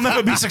not we'll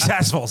never be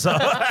successful. So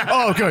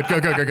oh, good.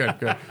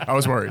 I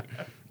was worried.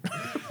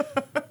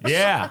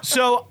 yeah.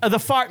 So the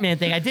fart man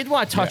thing, I did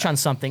want to touch on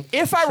something.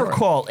 If I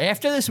recall,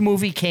 after this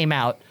movie came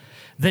out,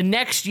 the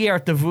next year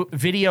at the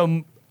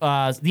the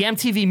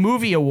MTV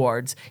Movie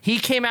Awards, he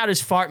came out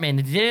as fart man.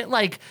 Didn't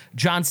like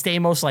John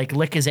Stamos like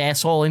lick his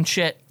asshole and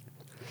shit,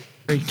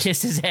 or he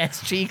kissed his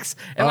ass cheeks?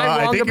 Am I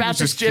wrong think it about was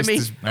this, just kissed Jimmy?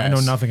 his I know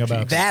ass. nothing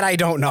about that. That I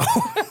don't know.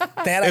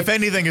 that If I,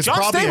 anything, it's John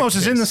probably a Stamos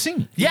is in the kiss.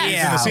 scene. Yeah,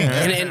 yeah, scene.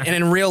 and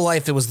in real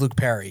life it was Luke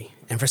Perry,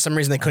 and for some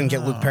reason they couldn't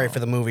get Luke Perry for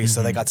the movie,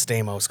 so they got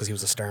Stamos because he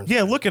was a Stern.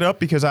 Yeah, look it up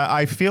because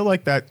I feel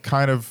like that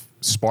kind of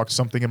sparked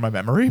something in my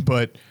memory,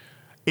 but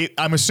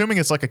I'm assuming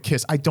it's like a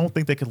kiss. I don't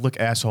think they could lick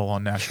asshole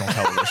on national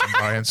television,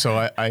 Brian.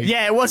 So I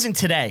Yeah, it wasn't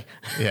today.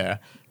 yeah.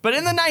 But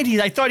in the 90s,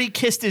 I thought he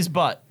kissed his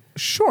butt.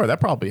 Sure, that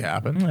probably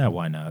happened. Yeah,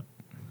 why not?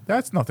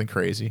 That's nothing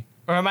crazy.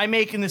 Or am I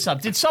making this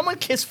up? Did someone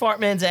kiss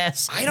Fart Man's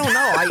ass? I don't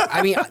know.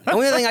 I mean, the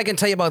only thing I can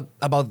tell you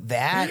about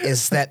that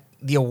is that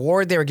the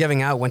award they were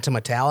giving out went to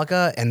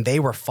Metallica, and they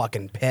were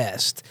fucking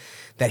pissed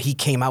that he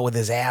came out with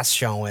his ass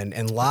showing,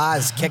 and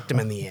Laz kicked him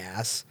in the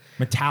ass.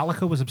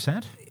 Metallica was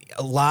upset?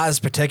 Laz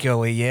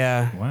particularly,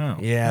 yeah. Wow.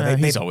 Yeah,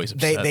 he's always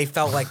upset. They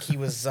felt like he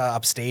was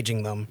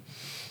upstaging them.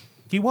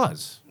 He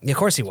was. Yeah, of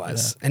course he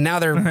was. And now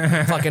they're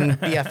fucking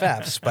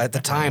BFFs, but at the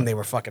time they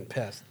were fucking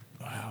pissed.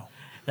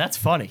 That's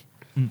funny.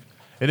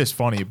 It is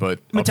funny,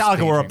 but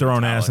Metallica were up upstaging their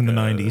own ass in the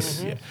Metallica,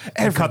 90s. Yeah.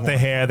 They cut their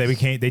hair.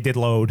 They did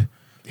Load.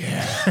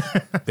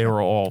 They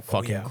were all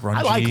fucking yeah. grungy.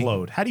 I like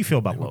Load. How do you feel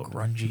about Load?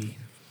 Grungy.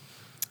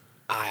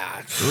 I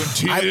Until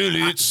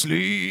it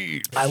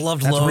sleeps.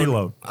 loved That's Load.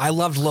 Reload. I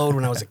loved Load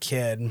when I was a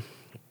kid.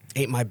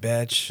 Ate My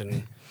Bitch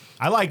and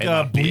I like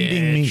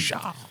Bleeding Me.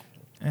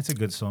 That's a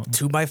good song.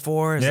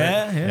 2x4. Is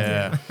that-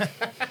 Yeah.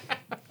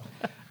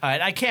 All right,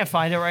 I can't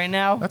find it right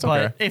now. That's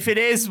but okay. if it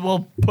is,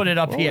 we'll put it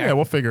up Well, here. yeah,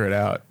 we'll figure it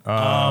out.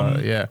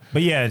 Yeah.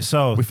 But yeah,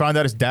 so We find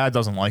out his dad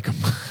doesn't like him.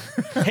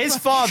 His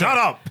father. Shut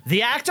up.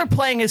 The actor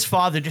playing his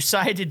father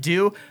decided to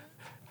do.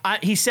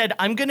 He said,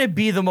 "I'm going to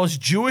be the most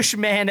Jewish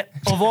man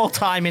of all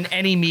time in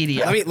any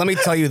media." Let me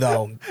tell you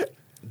though,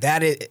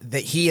 that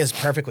he is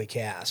perfectly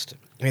cast.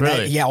 I mean,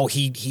 Really?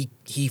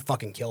 he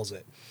fucking kills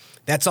it.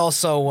 That's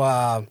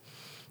also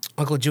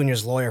Uncle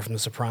Junior's lawyer from The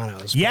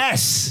Sopranos.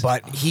 yes.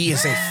 But he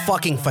is a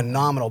fucking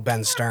phenomenal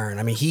Ben Stern.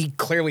 I mean, he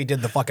clearly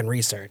did the fucking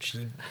research.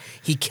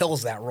 He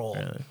kills that role.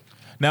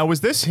 Now,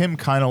 was this him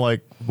kind of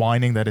like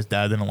whining that his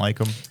dad didn't like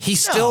him? He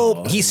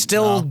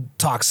still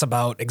talks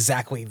about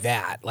exactly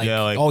that. Like,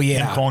 Yeah, like oh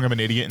yeah, him calling him an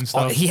idiot and Oh,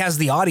 stuff. he has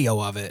the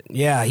audio of it.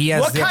 Yeah, he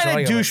has. What the kind actual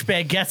of audio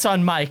douchebag gets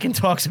on mic and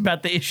talks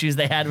about the issues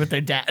they had with their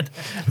dad?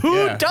 Who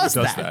Yeah, does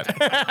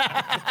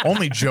that?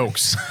 Only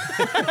jokes.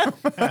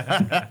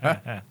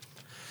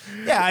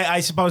 Yeah, I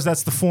suppose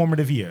that's the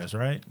formative years,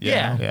 right?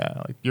 Yeah. Yeah.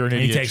 Like, you're an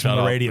And he idiot. takes shut from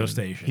the up, radio and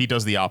station. He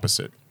does the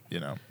opposite,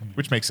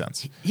 which makes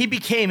sense. He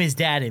became his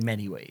dad in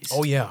many ways.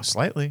 Oh yeah.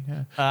 Slightly,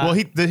 yeah. Well,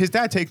 his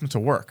dad takes him to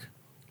work,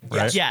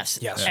 right? Yes.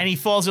 Yes. And he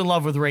falls in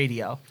love with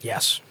radio.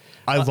 Yes.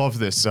 I love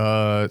this.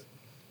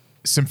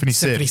 Symphony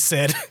Symphony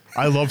Sid. Sid.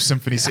 I love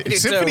Symphony Sid. do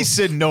Symphony too.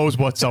 Sid knows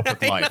what's up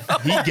with life.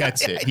 He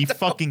gets it. He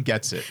fucking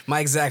gets it. My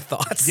exact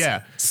thoughts.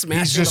 Yeah.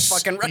 Smashing the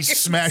fucking records. He's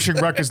smashing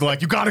records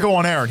like, you got to go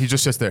on air. And he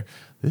just sits there.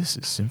 This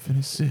is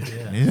Symphony Sid.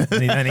 And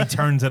then he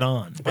turns it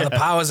on. By the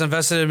powers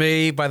invested in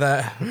me by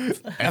the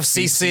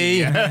FCC.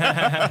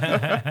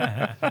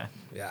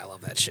 Yeah, I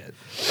love that shit.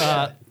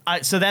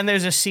 So then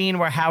there's a scene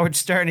where Howard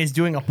Stern is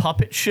doing a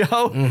puppet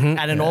show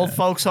at an old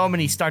folks home,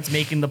 and he starts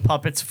making the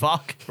puppets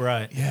fuck.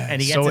 Right. Yeah,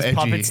 And he it's gets so his edgy.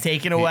 puppets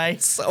taken away.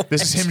 So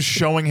This is him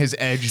showing his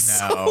edge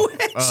now.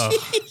 Ugh.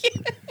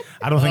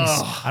 I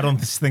don't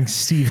think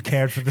Steve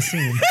cared for the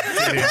scene.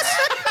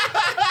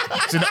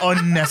 It's an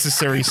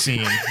unnecessary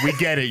scene. We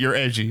get it. You're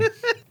edgy.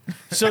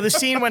 So the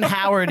scene when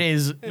Howard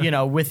is,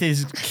 with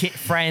his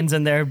friends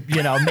and they're,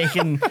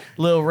 making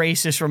little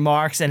racist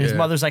remarks, and his Yeah.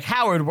 mother's like,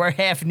 Howard, we're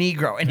half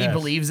Negro, and he Yes.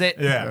 believes it.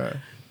 Yeah.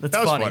 That's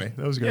That was funny. funny.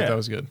 That was good. Yeah. That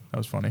was good. That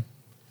was funny.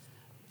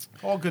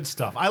 All good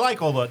stuff. I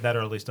like all that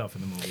early stuff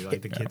in the movie,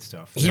 like the kid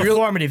stuff. The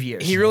formative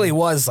years. he really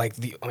was like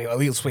at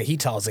least the way he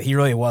tells it, he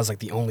really was like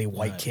the only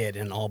white kid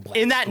in all black.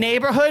 in that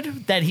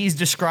neighborhood that he's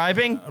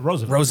describing,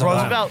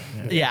 Roosevelt.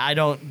 yeah, I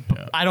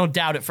don't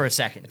doubt it for a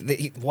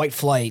second. White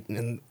flight,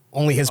 and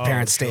only his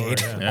parents sure,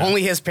 stayed. yeah.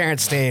 Only his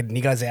parents stayed, and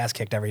he got his ass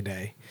kicked every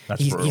day.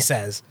 That's He brutal.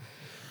 says.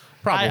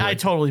 I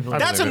totally believe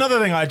That's it. another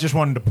thing I just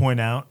wanted to point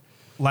out.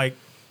 Like,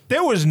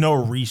 there was no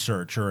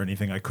research or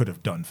anything I could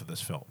have done for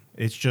this film.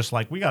 It's just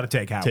like, we got to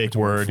take Howard. Take to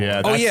word. for it.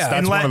 Yeah. Oh, yeah.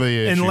 That's one of the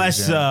issues.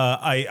 Unless yeah.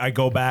 I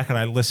go back and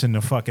I listen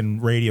to fucking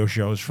radio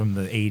shows from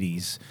the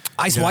 80s.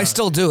 I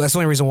still do. That's the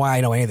only reason why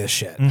I know any of this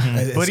shit.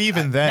 It's- But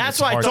even then, That's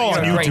it's why I hard thought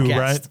to you were a tell. great YouTube,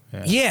 guest.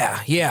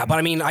 right? Yeah. But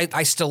I mean,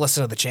 I still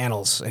listen to the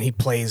channels, and they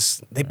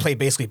play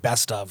basically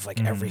best of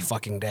like every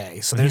fucking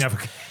day. So He there's never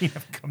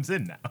comes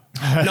in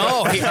now.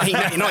 no, he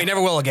never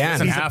will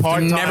again. He's a He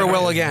part-timer. never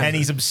will again. And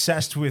he's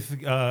obsessed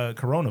with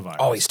coronavirus.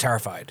 Oh, he's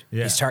terrified.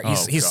 Yeah. He's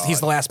Oh, he's God.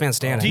 the last man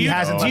standing. Do you-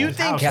 hasn't do left you his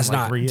think- house He has in,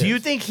 like, not. 3 years. Do you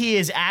think he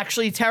is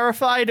actually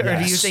terrified, or do you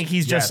Yes. think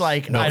he's Yes. just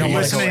like, No, I don't he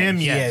want is. to Listen to him,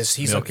 He yes. is.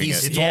 He's Milking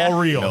it. It's Yeah. all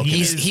real. Milking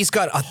He's, he's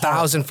got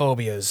 1,000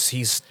 phobias.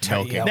 He's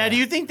Milking. Now, do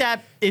you think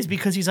that is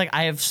because he's like,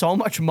 I have so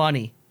much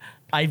money,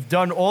 I've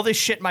done all this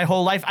shit my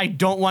whole life, I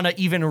don't want to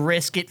even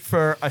risk it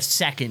for a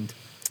second?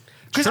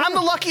 Because I'm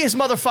the luckiest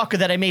motherfucker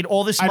that I made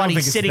all this I don't money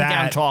think it's sitting down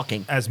that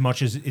talking. as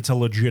much as it's a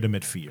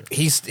legitimate fear.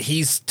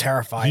 He's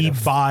terrified. He of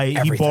he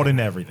everything. bought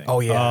into everything. Oh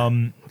yeah.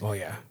 Oh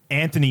yeah.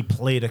 Anthony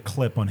played a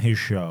clip on his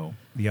show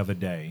the other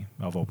day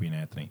of Opie and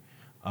Anthony,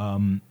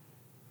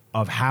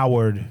 of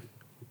Howard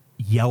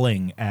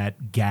yelling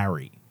at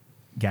Gary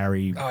Oh,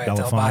 yeah,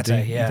 Delafonte.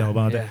 Delabate, yeah,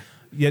 Delabate.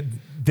 Yeah,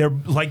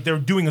 they're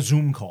doing a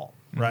Zoom call,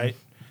 right?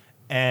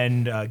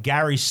 And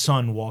Gary's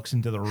son walks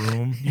into the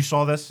room. You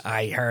saw this?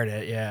 I heard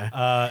it.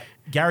 Yeah.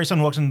 Gary's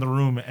son walks into the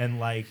room and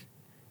like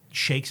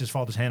shakes his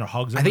father's hand or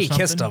hugs him. I think or he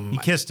kissed something. him. He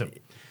kissed him,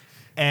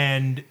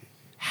 and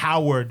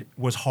Howard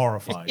was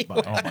horrified by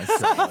it. Oh my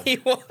god! he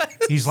was.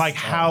 He's like,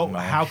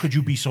 how could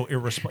you be so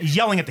irresponsible? He's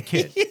yelling at the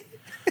kid.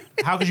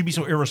 How could you be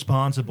so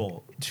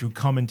irresponsible to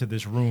come into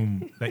this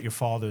room that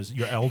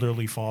your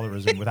elderly father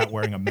is in without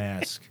wearing a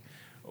mask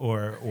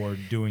or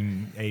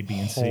doing A, B,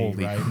 and C?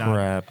 Holy right?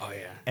 crap. Oh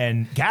yeah.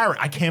 And Gary,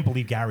 I can't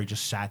believe Gary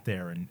just sat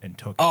there and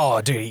took it. Oh,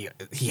 dude,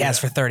 he has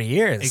for 30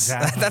 years.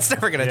 Exactly. That's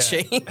never gonna Yeah.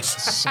 change.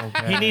 So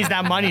bad. He needs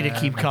that money to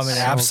keep coming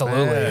out.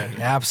 Absolutely.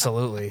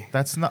 Absolutely.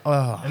 That's not.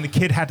 And the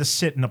kid had to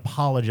sit and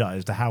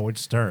apologize to Howard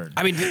Stern.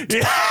 I mean, Do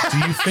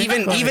you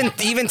think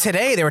even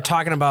today they were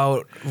talking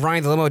about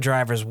Ryan the limo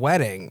driver's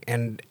wedding,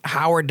 and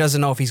Howard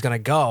doesn't know if he's gonna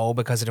go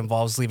because it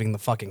involves leaving the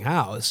fucking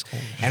house.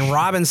 And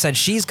Robin said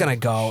she's gonna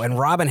go, and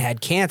Robin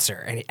had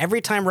cancer. And every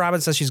time Robin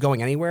says she's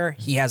going anywhere,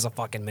 he has a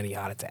fucking mini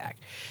heart attack.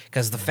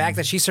 Because the fact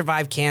that she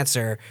survived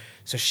cancer,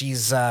 so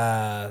she's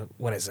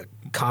what is it,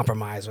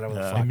 compromised, whatever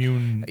the fuck.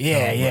 Immune.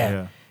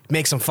 Yeah.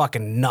 Makes him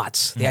fucking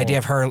nuts. The idea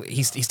of her,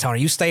 he's telling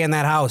her, you stay in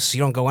that house, you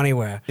don't go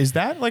anywhere. Is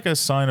that like a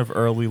sign of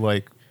early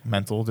like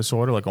mental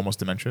disorder, like almost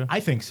dementia?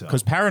 I think so.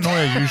 Because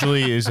paranoia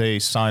usually is a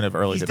sign of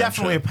early He's dementia.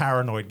 definitely a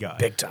paranoid guy.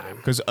 Big time.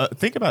 Because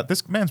think about it,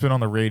 this man's been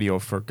on the radio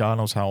for God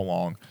knows how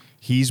long.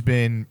 He's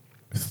been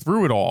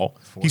through it all.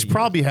 He's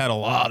probably had a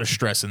lot of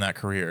stress in that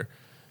career.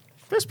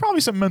 There's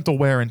probably some mental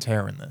wear and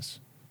tear in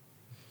this.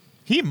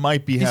 He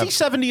might be. Is he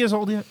 70 years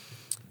old yet?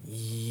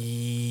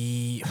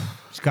 He's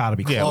He's got to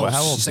be close. Yeah, well,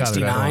 how old is that?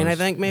 69, I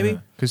think, maybe.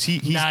 Because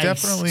he's Nice.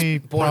 definitely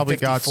Born probably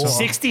got 54. some.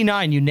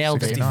 69, you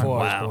nailed it. 69. 54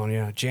 Wow. was born,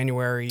 yeah.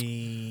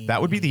 January.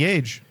 That would be the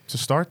age to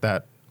start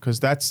that. because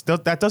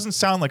that doesn't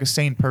sound like a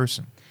sane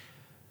person.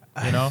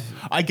 You know,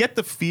 I get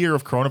the fear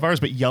of coronavirus,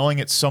 but yelling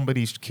at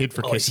somebody's kid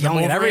for Oh, he's kissing them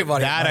yelling at over it,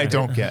 everybody. that I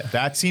don't get.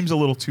 That seems a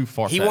little too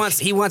far. He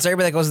wants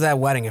everybody that goes to that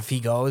wedding, if he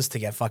goes, to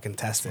get fucking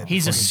tested.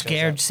 He's a before he shows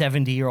scared up.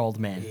 70-year-old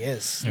man. He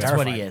is. That's Terrified.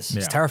 what he is.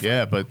 He's Yeah. terrified.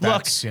 Yeah, but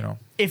that's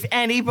If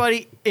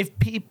anybody,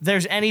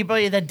 there's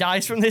anybody that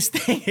dies from this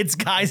thing, it's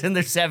guys in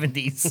their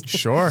 70s.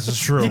 sure. This is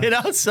true. You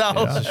know,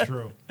 so This is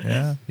true.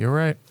 Yeah, you're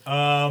right.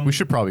 We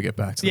should probably get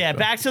back to yeah, the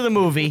film. back to the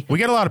movie. We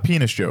get a lot of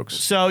penis jokes.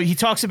 So he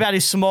talks about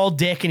his small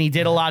dick and he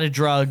did a lot of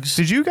drugs.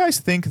 Did you guys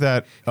think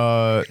that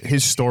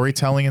his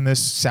storytelling in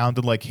this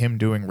sounded like him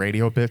doing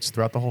radio bits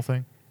throughout the whole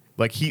thing?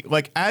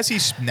 Like as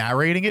he's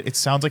narrating it, it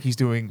sounds like he's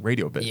doing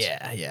radio bits.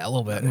 Yeah, a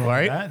little bit.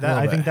 Right?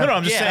 I think that No,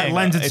 I'm just Yeah. saying.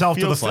 lends it itself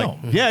to the feels like-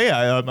 film.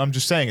 Yeah. I'm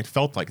just saying it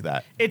felt like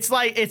that. It's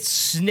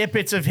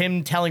snippets of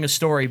him telling a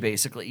story,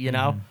 basically, you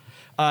know?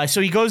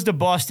 So he goes to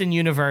Boston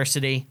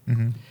University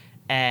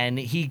and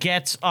he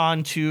gets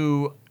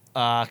onto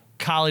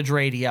college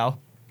radio.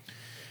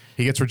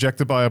 He gets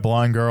rejected by a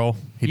blind girl.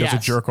 He does a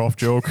Yes. jerk off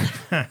joke.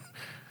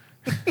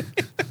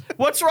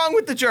 What's wrong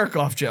with the jerk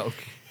off joke?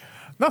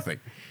 Nothing.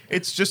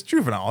 It's just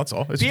juvenile. That's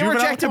all. It's Being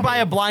juvenile rejected comedy. by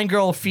a blind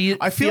girl I feel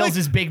feels like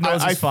his big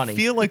nose I is funny. I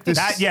feel like this.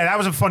 that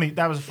was a funny.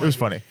 That was It was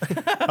funny.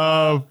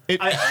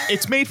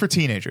 It's made for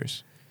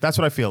teenagers. That's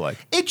what I feel like.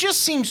 It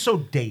just seems so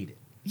dated.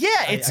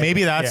 yeah, it's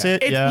Maybe that's yeah.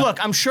 it. Yeah.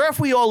 Look, I'm sure if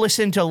we all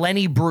listened to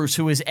Lenny Bruce,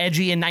 who was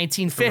edgy in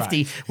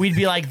 1950, we'd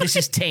be like, this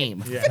is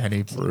tame.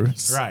 Penny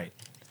Bruce. Right.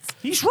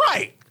 He's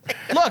right.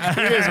 Look,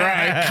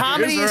 right.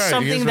 comedy He is is right.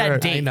 something He is that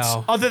right. dates, I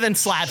know. other than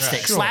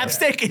slapstick. Sure.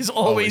 Slapstick is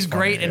always Always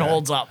great funny, and yeah.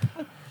 holds up.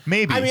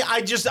 Maybe. I mean,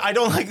 I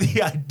don't like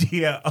the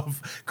idea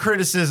of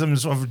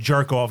criticisms of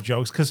jerk off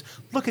jokes because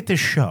look at this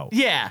show.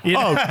 Yeah. Oh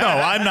no,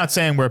 I'm not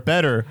saying we're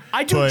better.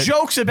 I do but-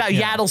 jokes about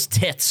Yaddle's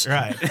tits.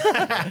 Right.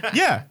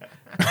 Yeah.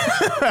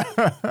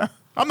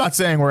 I'm not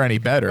saying we're any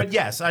better. But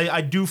yes,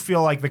 I do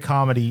feel like the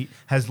comedy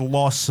has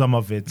lost some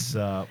of its.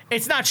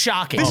 It's not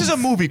shocking. This is a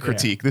movie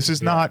critique. This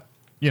is not,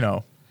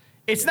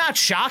 It's not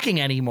shocking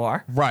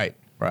anymore, right.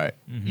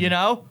 you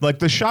know? Like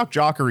the shock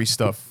jockery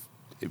stuff,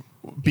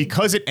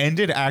 because it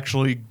ended,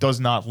 actually does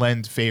not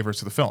lend favor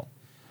to the film.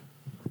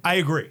 I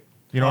agree.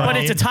 You know what But I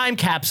mean? it's a time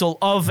capsule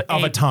of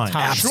a time.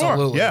 Sure.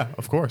 Absolutely. Yeah,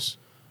 of course.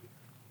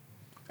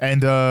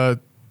 And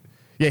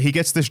he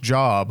gets this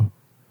job,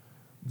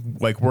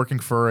 like working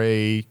for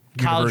a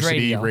College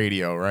university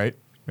radio. right?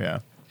 Yeah.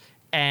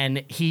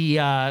 And he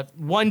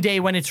one day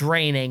when it's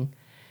raining,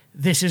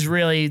 this is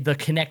really the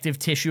connective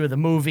tissue of the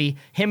movie.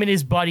 Him and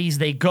his buddies,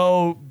 they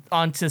go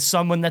onto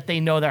someone that they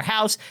know their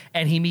house,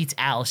 and he meets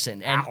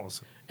Allison. And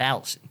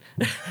Allison.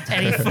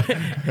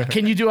 And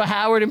can you do a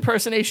Howard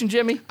impersonation,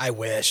 Jimmy? I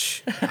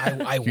wish.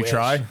 I You wish.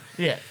 try?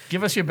 Yeah,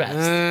 give us your best.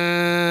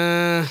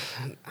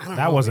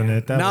 That wasn't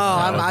it. That No,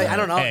 was I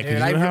don't know, Hey, can dude.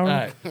 you I, do Howard? All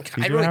right.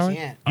 I really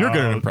can't. You're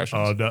good at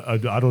impressions.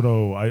 I don't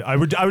know. I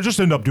would just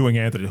end up doing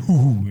Anthony.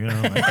 You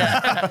know,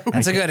 like,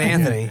 That's a good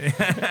Anthony.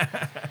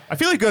 I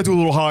feel like you gotta do a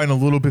little high and a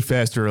little bit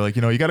faster. Like,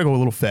 you gotta go a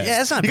little fast. Yeah,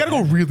 that's not You gotta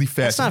bad. go really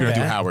fast That's if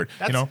you're not gonna do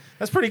bad. Howard.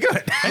 that's pretty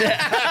good.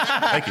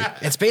 Thank you.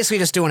 It's basically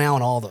just doing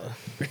Alan Alda.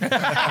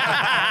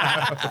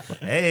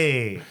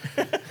 Hey,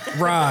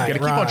 Right. You gotta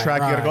keep on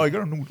track. You gotta go. You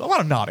gotta do a lot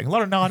of nodding, a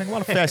lot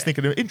of fast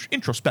thinking,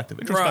 introspective.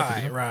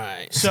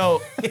 Right.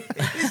 So,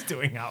 he's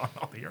doing Alan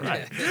Alda. You're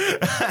right.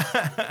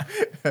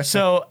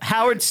 so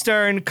Howard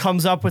Stern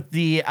comes up with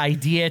the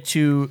idea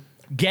to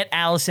get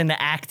Allison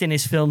to act in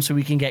his film so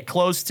we can get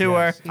close to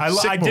her.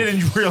 I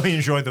did really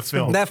enjoy the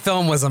film. That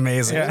film was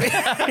amazing.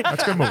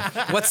 That's a good move.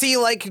 What's he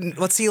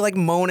like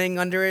moaning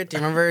under it? Do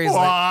you remember? He's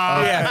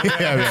like,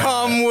 Yeah.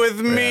 "Come with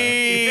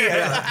me,"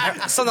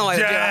 something like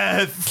that.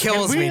 Death.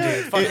 Kills me,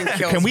 dude. Fucking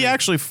kills Can we me.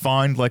 actually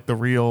find like the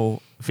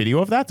real video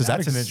of that? Does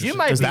That's an that exist? You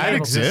might Does be that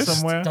able to exist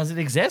somewhere? Does it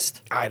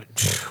exist?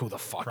 Who the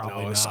fuck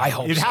Probably knows? not. I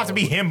hope It'd have so. to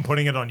be him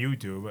putting it on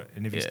YouTube,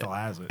 and if he still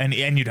has it, And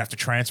you'd have to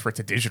transfer it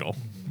to digital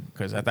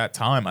because at that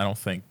time I don't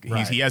think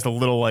Right. he has the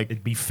little like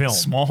it'd be film.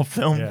 small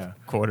film Yeah.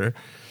 quarter.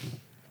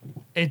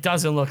 It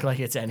doesn't look like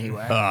it's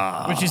anywhere,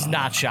 which is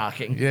not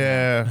shocking.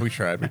 Yeah, we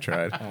tried.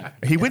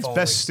 He wins all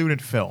best right.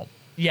 student film,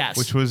 Yes.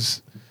 which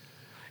was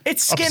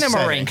It's upsetting.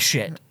 Skinamarink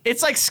shit.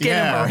 It's like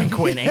Yeah. Skinamarink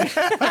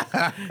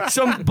winning.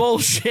 Some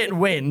bullshit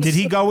wins. Did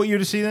he go with you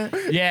to see that?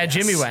 Yeah,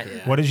 Jimmy went.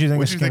 What did you think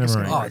What'd of you think of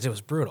Skinamarink? Oh, it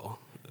was brutal.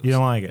 You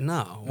don't like it?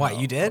 No. What,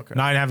 you did?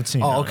 No, I haven't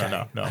seen it. Oh, okay.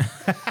 no.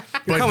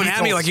 You're coming he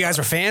at me told- like you guys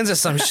were fans of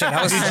some shit.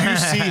 I was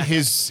Did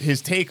you see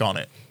his take on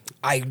it?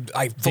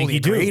 I fully you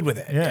do? agreed with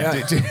it. Yeah.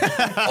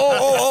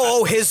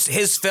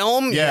 His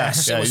film? Yeah,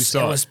 Yes, yeah, it you was,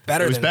 saw it was it.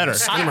 better It was than better.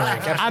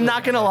 Skinamarink. I'm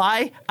not gonna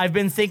lie. I've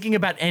been thinking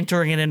about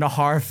entering it into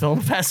horror film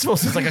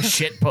festivals as like a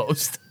shit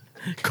post,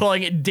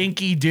 calling it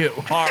Dinky Doo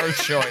horror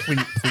short.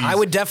 I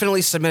would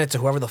definitely submit it to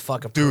whoever the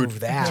fuck approved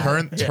Dude, that.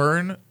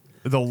 turn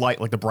the light,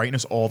 like the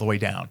brightness, all the way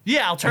down.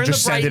 Yeah, I'll turn And the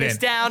just send it brightness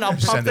in. down. I'll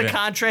Just pump send the it in.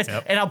 contrast,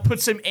 Yep. and I'll put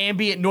some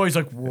ambient noise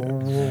like. Whoa,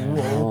 whoa,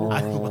 whoa.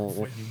 I love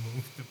when you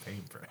move the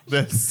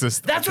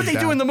paintbrush. That's what they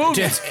do in the movie.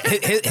 Just,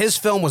 his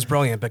film was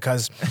brilliant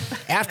because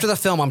after the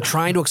film, I'm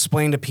trying to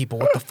explain to people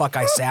what the fuck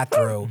I sat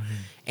through.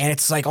 and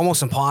it's like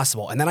almost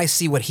impossible. And then I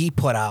see what he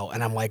put out,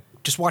 and I'm like,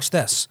 just watch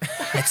this.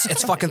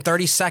 It's fucking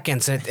 30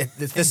 seconds. And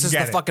this is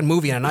the fucking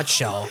movie in a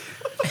nutshell.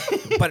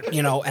 But,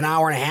 you know, an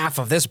hour and a half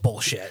of this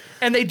bullshit.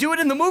 And they do it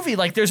in the movie.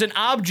 Like, there's an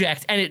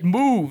object and it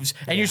moves,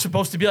 and you're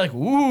supposed to be like,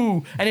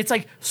 ooh. And it's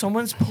like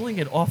someone's pulling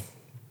it off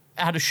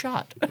out of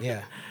shot.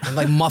 Yeah. And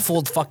like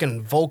muffled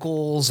fucking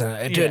vocals.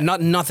 And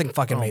nothing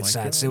fucking made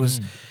sense. It was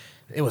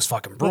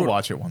fucking brutal. We'll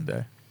watch it one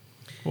day.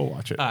 We'll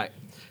watch it. All right.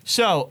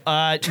 So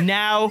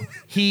now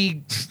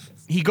he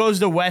goes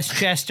to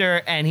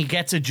Westchester and he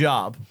gets a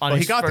job on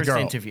his he got the first girl.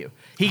 interview.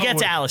 He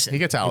gets Allison. He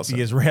gets Allison.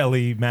 The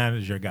Israeli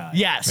manager guy.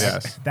 Yes.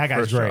 Yes. That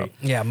guy's First great.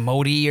 Yeah,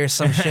 Modi or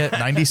some shit.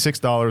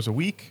 $96 a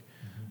week.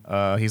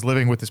 He's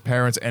living with his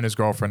parents and his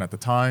girlfriend at the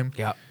time.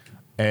 Yeah.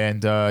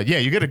 And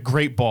you get a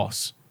great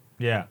boss.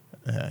 Yeah.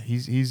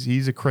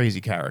 He's a crazy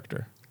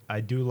character.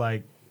 I do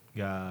like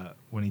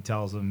when he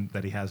tells him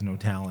that he has no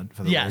talent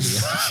for the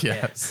Yes.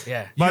 radio. Yes.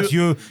 Yeah. But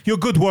you're a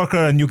good worker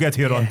and you get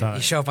here on You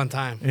time. show up on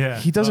time. Yeah.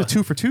 He does a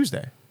 2 for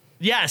Tuesday.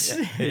 Yes.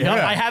 Yep,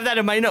 I have that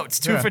in my notes.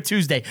 2 Yeah. for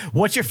Tuesday.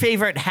 What's your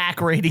favorite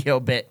hack radio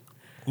bit?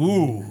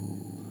 Ooh.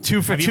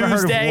 2 for Have you Tuesday.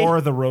 ever heard of War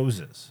of the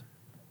Roses?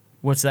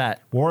 What's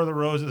that? War of the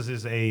Roses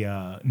is a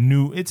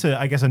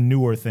I guess a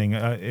newer thing.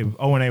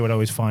 O&A would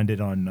always find it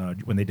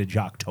on when they did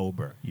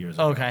Jocktober years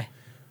ago. Okay.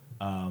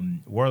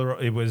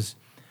 It was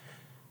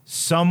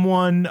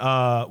someone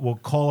will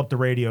call up the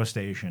radio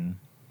station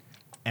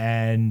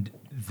and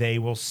they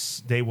will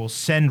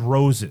send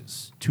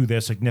roses to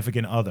their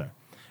significant other.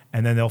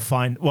 And then they'll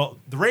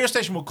the radio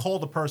station will call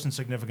the person's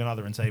significant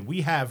other and say,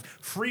 we have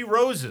free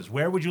roses.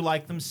 Where would you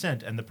like them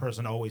sent? And the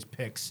person always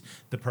picks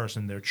the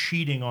person they're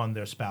cheating on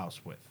their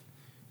spouse with.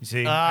 You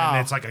see?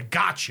 And it's like a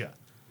gotcha.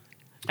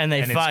 And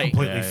they And fight. it's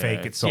completely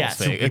fake. It's all Yes.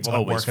 two people It's that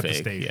always work at the fake.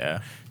 station. Yeah.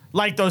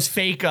 Like those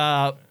fake,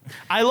 I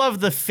love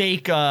the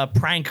fake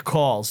prank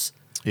calls.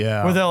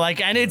 Yeah. Where they're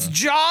like, and it's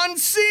John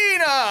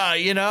Cena,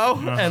 you know?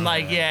 And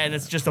like, and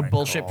it's just a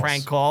bullshit calls.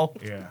 prank call.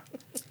 Yeah.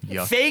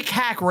 Yuck. Fake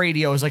hack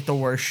radio is like the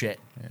worst shit.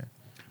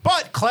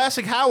 But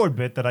classic Howard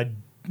bit that I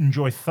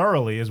enjoy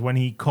thoroughly is when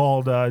he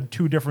called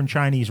 2 different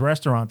Chinese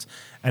restaurants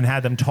and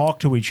had them talk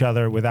to each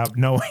other without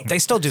knowing. They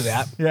still do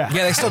that. Yeah.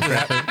 they still do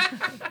that.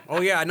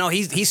 Oh yeah, no,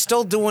 he's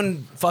still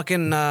doing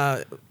fucking. He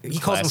calls them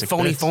Classic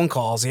phony bits. phone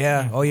calls.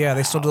 Yeah. Oh yeah,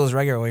 they still do those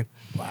regularly.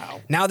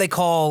 Wow. Now they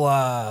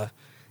call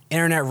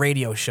internet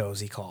radio shows.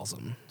 He calls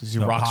them Does he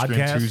The rock Stream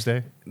podcast?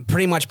 Tuesday?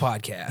 pretty much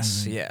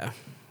podcasts. Yeah.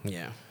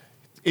 Yeah.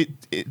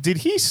 Did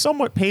he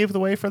somewhat pave the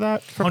way for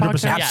that? For 100%.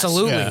 podcasts? Yes.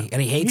 Absolutely, Yeah.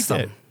 and he hates He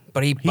them. did.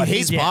 But he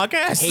hates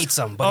podcasts? Hates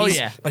them. But Oh, he's,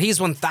 yeah. But he's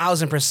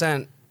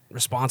 1,000%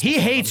 responsible. He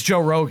for hates them. Joe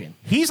Rogan.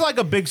 He's like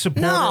a big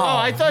supporter. No, Oh,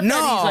 I thought that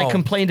he's like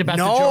complained about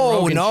the Joe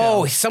Rogan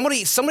no.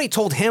 show. Somebody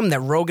told him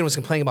that Rogan was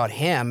complaining about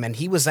him, and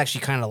he was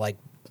actually kind of like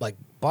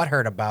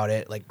butthurt about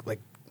it, like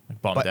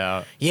Bummed but-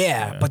 out.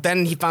 Yeah, but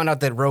then he found out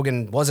that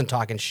Rogan wasn't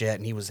talking shit,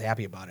 and he was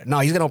happy about it. No,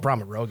 he's got no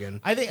problem with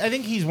Rogan. I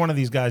think he's one of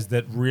these guys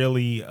that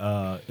really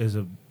is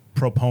a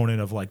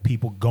proponent of like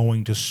people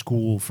going to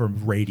school for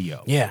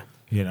radio. Yeah,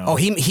 You know. Oh,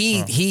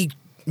 he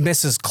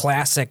misses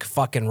classic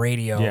fucking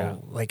radio, Yeah.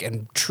 like,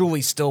 and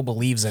truly still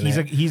believes in He's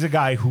it. he's a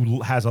guy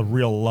who has a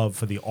real love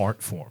for the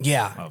art form.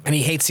 Yeah, of it. and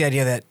he hates the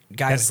idea that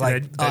guys That-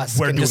 like that us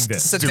we're can doing just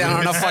this. sit down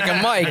on a fucking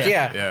mic.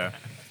 Yeah. Yeah.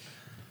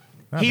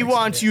 He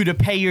wants you to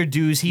pay your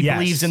dues. He Yes.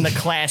 believes in the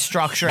class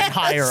structure and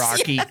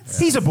hierarchy.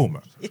 He's a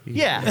boomer.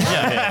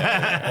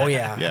 Yeah. Oh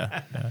yeah.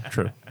 Yeah.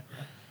 True.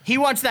 He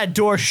wants that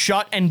door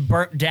shut and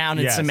burnt down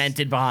and Yes.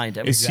 cemented behind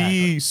him. Is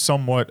he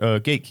somewhat a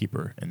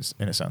gatekeeper in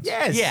a sense?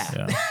 Yes.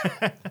 Yeah.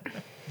 Yeah.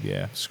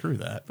 Yeah. Screw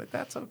that. But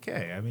that's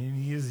okay. I mean,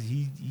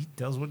 he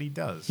does what he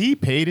does. He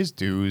paid his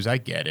dues. I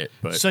get it.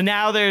 But So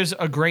now there's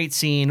a great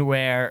scene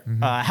where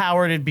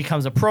Howard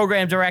becomes a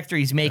program director.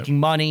 He's making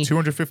money.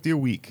 $250 a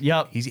week.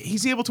 Yep.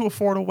 He's able to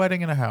afford a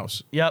wedding and a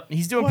house Yep,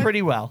 he's doing What?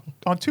 pretty well.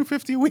 on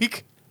 $250 a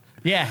week.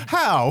 Yeah,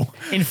 How?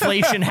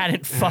 inflation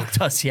hadn't fucked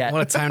us yet.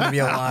 What a time to be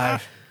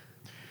alive.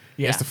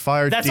 Yeah. has to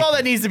fire That's Dick- all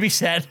that needs to be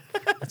said.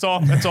 That's all.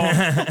 That's all.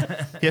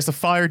 He has to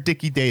fire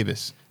Dickie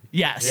Davis.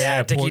 Yes.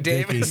 Yeah, Dickie poor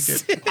Dickie.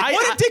 Davis.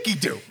 What did Dickie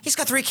do? He's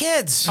got 3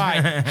 kids. All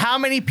right. How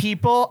many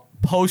people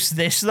post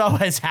this though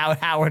as how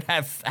Howard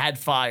had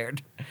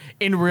fired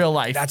in real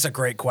life? That's a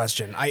great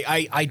question.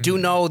 I do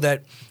know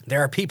that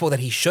there are people that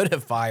he should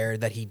have fired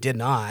that he did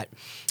not.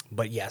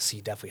 But yes,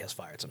 he definitely has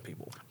fired some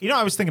people. You know,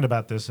 I was thinking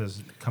about this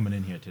as coming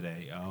in here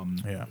today.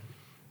 Yeah.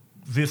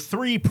 The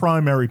 3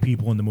 primary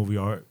people in the movie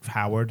are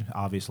Howard,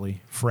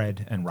 obviously,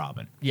 Fred, and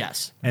Robin.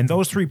 yes. And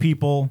those 3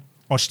 people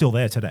are still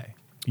there today.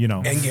 You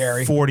know, And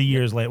Gary. 40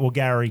 years later. Well,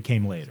 Gary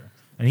came later.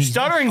 And he's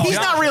Stuttering John-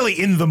 not really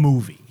in the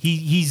movie.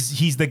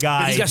 He's the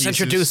guy. He just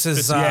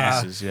introduces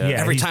yeah.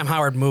 every time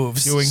Howard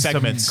moves. doing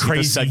Segments. some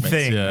crazy Segments,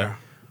 thing. yeah.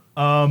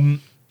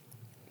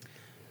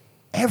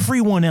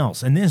 Everyone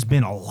else, and there's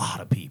been a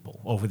lot of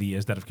people over the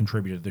years that have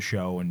contributed to the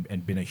show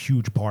and been a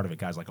huge part of it.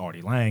 Guys like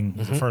Artie Lang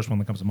was the first one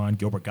that comes to mind.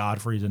 Gilbert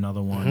Godfrey's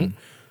another one.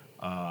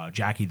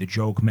 Jackie the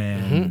Joke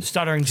Man.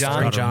 Stuttering John.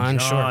 Stuttering John,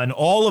 sure. And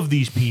all of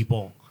these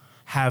people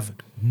have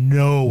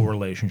no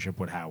relationship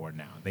with Howard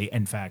now. They,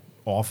 in fact,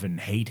 often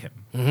hate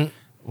him.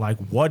 Like,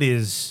 what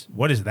is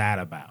that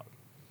about?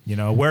 You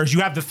know, whereas you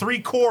have the three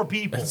core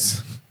people.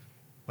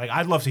 Like,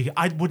 I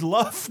would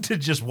love to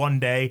just one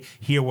day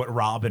hear what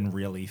Robin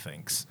really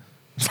thinks.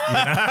 Look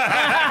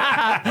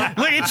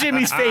at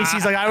Jimmy's face.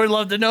 He's like, I would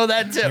love to know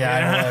that too.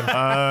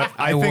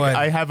 I think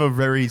I have a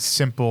very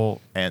simple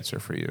answer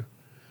for you.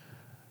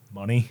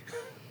 Money.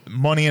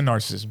 Money and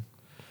narcissism.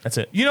 That's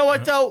it. You know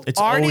what though? It's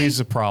Artie, always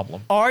a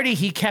problem. Artie,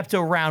 he kept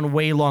around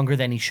way longer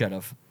than he should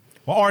have.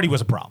 Well, Artie was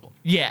a problem.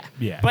 Yeah.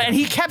 Yeah. But and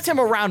he kept him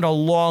around a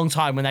long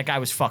time when that guy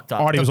was fucked up.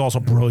 Artie was also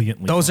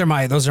brilliantly. Those are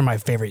my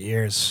favorite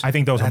years. I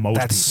think those are most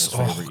that's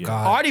people's favorite years.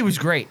 God. Artie was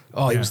great.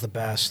 Oh, he was the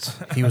best.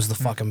 He was the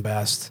fucking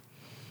best.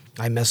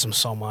 I miss him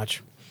so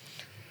much.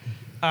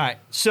 All right.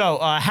 So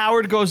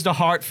Howard goes to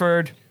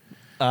Hartford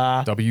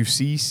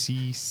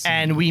WCCC.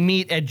 and we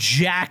meet a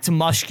jacked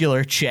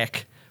muscular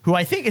chick who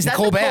I think is that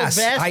Nicole Nicole Bass.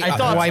 I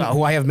thought so.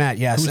 who I have met,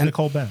 yes. Who's And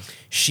Nicole Bass?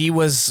 she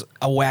was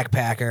a whack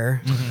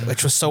packer,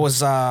 which was so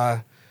was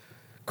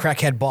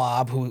Crackhead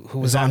Bob, who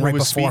was on right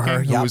before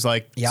her. Who was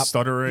like Yep.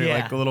 stuttering Yeah.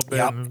 like a little bit.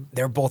 Yep,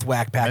 they're both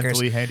whack packers.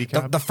 Mentally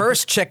handicapped. The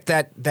first chick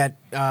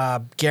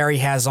that Gary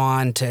has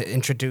on to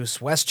introduce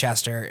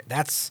Westchester,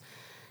 that's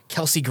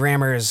Kelsey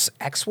Grammer's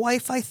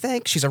ex-wife, I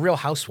think. She's a real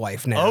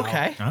housewife now.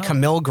 Okay. Oh.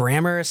 Camille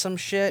Grammer or some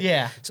shit.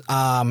 Yeah.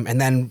 And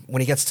then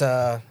when he gets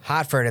to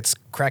Hartford, it's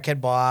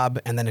Crackhead Bob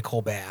and then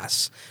Nicole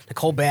Bass.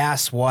 Nicole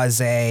Bass was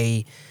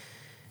a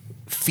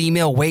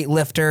female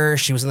weightlifter.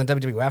 She was in the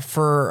WWF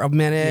for a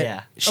minute.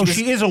 Yeah.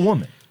 She is a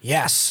woman.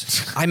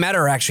 Yes. I met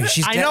her actually.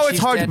 She's I dead. know it's She's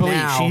hard to dead believe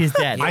now. she is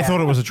dead. I thought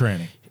it was a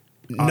tranny.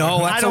 No,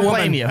 that's I don't a woman.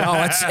 blame you.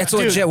 No, it's a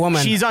Dude, legit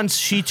woman.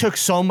 She took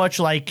so much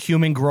like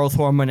human growth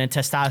hormone and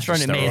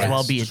testosterone. It may as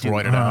well be a Just dude.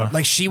 write it out.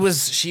 Like she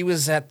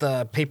was at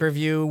the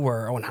pay-per-view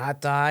where Owen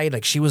Hart died.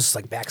 Like she was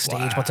like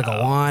backstage about to go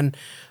on.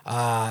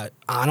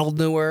 Arnold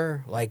knew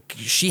her. Like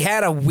she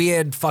had a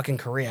weird fucking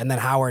career, and then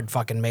Howard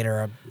fucking made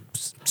her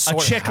A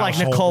chick like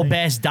household Nicole name.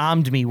 Bass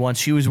domed me once.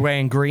 She was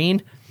wearing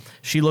green.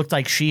 She looked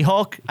like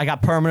She-Hulk. I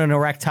got permanent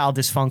erectile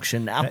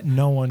dysfunction now. That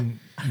no one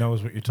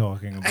knows what you're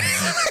talking about.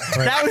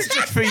 That was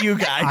just for you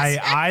guys.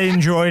 I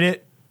enjoyed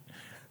it,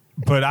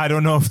 but I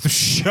don't know if the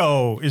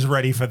show is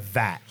ready for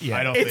that yet.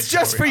 I don't It's think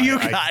just so. for you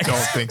I guys.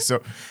 don't think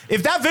so.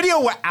 If that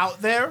video were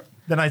out there,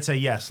 then I'd say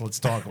yes, let's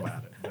talk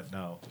about it. But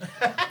no,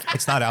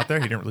 It's not out there.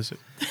 He didn't release it.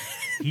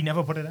 he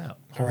never put it out.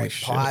 All right,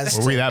 Shit. pause.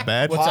 Were we that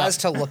bad? Pause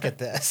to look at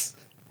this.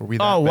 Were we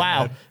that Oh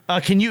bad? wow!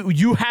 Can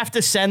you have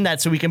to send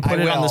that so we can put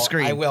I it on the will,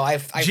 screen? I will.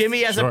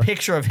 Jimmy has a Sure.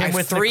 picture of I him have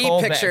with 3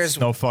 Nicole pictures.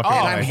 No fucking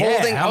and way. I'm Yeah,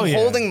 holding. hell I'm yeah.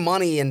 holding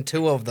money in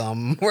 2 of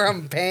them where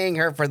I'm paying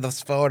her for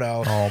this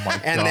photo. Oh my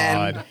and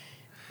God.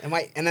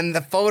 And then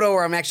the photo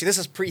where I'm actually. This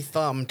is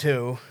pre-thumb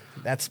too.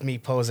 That's me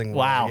posing.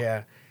 Wow.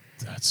 Yeah.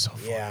 That's so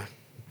funny. Yeah.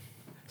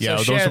 Yeah,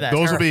 So share that.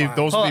 those will be Terrifying.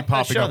 those will Hold be on,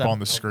 let's popping show up them. on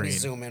the Let me screen.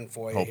 zoom in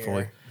for you.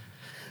 Hopefully. Here.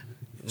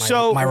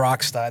 So my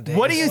rock star days.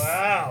 What do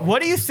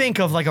you think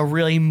of like a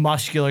really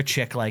muscular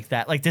chick like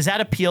that? Like, does that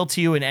appeal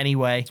to you in any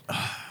way?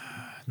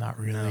 Not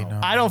really. No.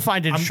 I don't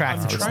find it I'm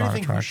attractive. trying to not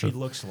think who she attractive.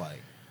 looks like.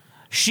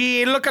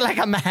 She looking like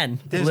a man.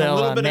 There's a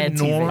little bit Mad of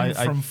TV. Norm I-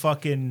 from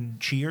fucking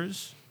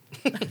Cheers.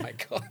 Oh my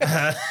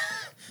god.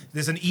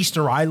 There's an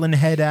Easter Island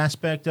head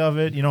aspect of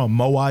it. You know, a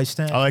Moai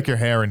stand. I like your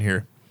hair in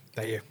here.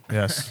 Thank you.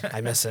 Yes.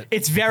 I miss it.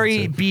 It's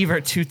very Beaver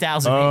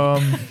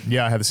 2008.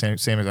 Yeah, I had the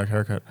same exact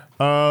haircut.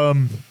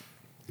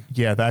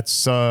 Yeah,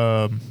 that's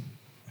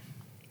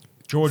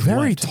George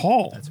very Wendt.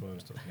 tall. That's what I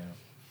was talking about.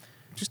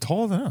 Just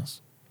taller than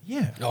us.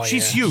 Yeah. Oh,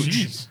 She's yeah. huge.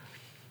 Jeez.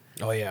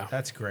 Oh yeah.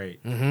 That's great.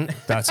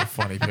 That's a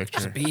funny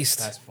picture. Beast.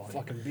 That's funny.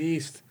 Fucking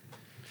beast.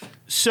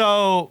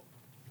 So,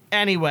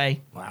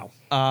 anyway, Wow.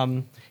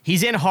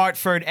 he's in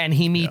Hartford and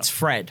he meets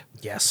Fred.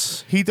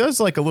 Yes. He does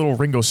like a little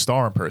Ringo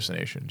Starr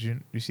impersonation. Do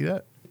you see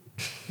that?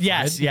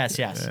 Yes.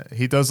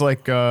 He does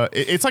like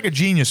it's like a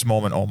genius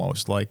moment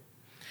almost. Like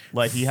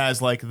he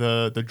has like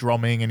the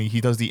drumming and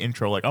he does the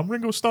intro like I'm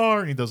Ringo Starr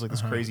and he does like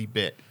this crazy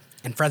bit.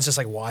 And Fred's just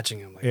like watching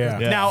him. Like, Yeah. what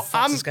the Now,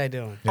 fuck's this guy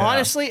doing?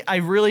 honestly, I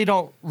really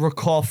don't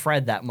recall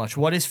Fred that much.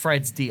 What is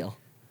Fred's deal?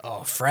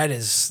 Oh, Fred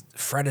is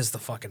the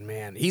fucking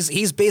man.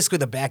 He's basically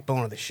the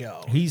backbone of the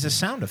show. He's a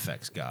sound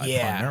effects guy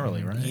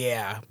primarily, right?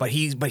 Yeah, but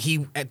he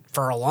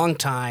for a long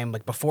time,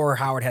 like before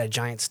Howard had a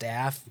giant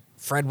staff,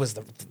 Fred was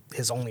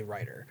his only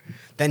writer.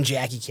 Then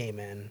Jackie came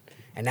in,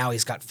 and now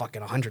he's got fucking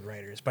 100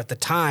 writers. But at the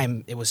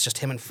time, it was just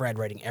him and Fred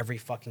writing every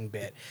fucking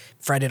bit.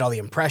 Fred did all the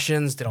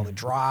impressions, did all the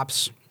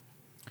drops.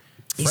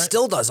 He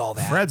still does all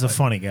that. Fred's a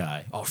funny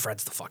guy. Oh,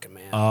 Fred's the fucking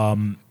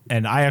man.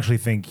 And I actually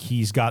think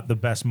he's got the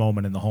best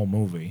moment in the whole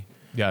movie.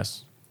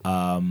 Yes.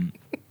 The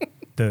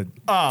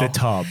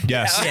tub.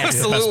 Yes. Yeah, It's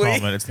the absolutely.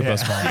 best moment. It's the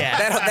best moment. Yeah.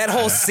 that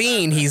whole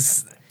scene,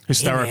 he's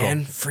Hysterical. Hey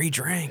man, free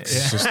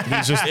drinks.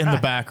 He's just in the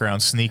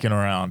background sneaking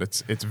around.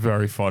 It's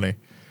very funny.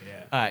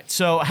 All right.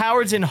 So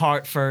Howard's in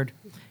Hartford,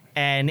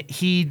 and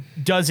he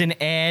does an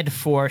ad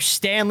for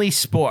Stanley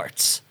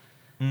Sports.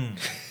 Yeah,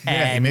 he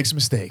And makes a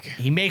mistake.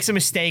 he makes a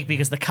mistake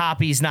because the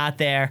copy's not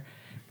there.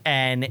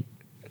 And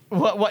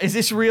what is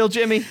this real,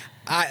 Jimmy?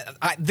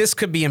 This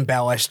could be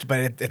embellished, but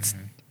it's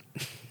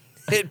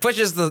it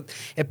pushes the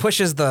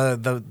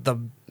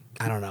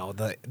I don't know,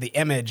 the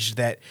image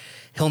that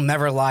he'll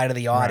never lie to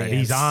the audience. Right,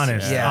 he's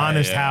honest. Yeah.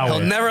 Honest Howard.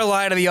 He'll never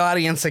lie to the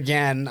audience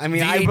again. I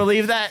mean, Do you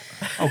believe that?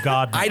 Oh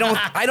God. I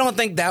don't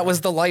think that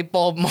was the light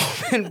bulb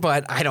moment,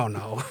 but I don't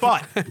know.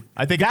 But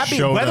I think That it be-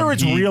 showed whether him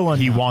it's he, real or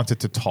he not. wanted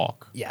to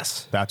talk.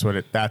 Yes. That's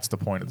the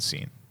point of the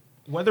scene.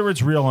 whether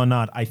it's real or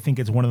not, I think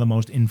it's one of the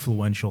most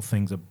influential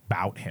things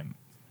about him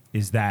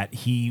is that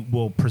he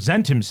will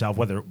present himself,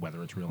 whether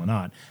it's real or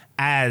not,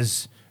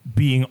 as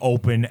being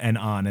open and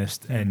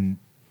honest, and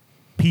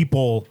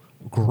people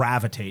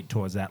gravitate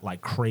towards that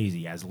like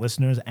crazy as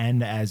listeners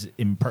and as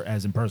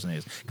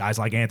impersonators. Guys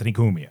like Anthony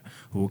Cumia,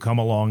 who will come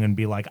along and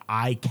be like,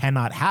 I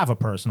cannot have a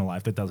personal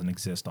life that doesn't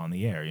exist on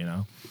the air, you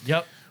know?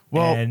 Yep.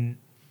 Well, And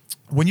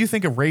when you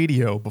think of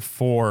radio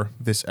before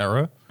this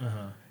era,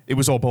 it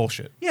was all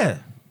bullshit. yeah,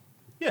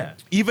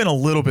 Even a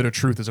little bit of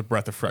truth is a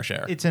breath of fresh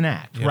air. it's an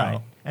act, You right?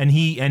 know?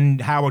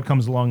 And Howard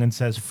comes along and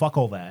says, "Fuck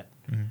all that.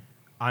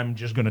 I'm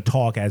just going to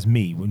talk as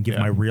me and give Yeah.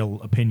 my real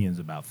opinions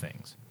about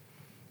things."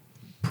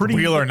 Pretty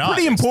Real or not,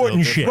 pretty it's still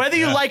important different. shit. Whether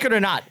you like it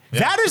or not.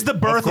 That is the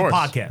birth of course.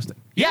 podcasting.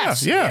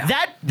 Yes. Yeah.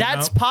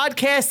 That's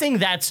podcasting.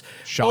 That's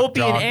Shock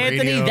Opie and jock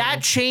Anthony. radio.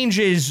 That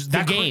changes the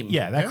That cre- game. that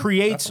Yeah,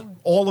 creates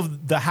all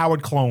of the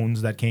Howard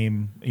clones that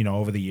came,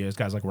 over the years.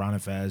 Guys like Ron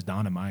and Fez,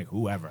 Don and Mike,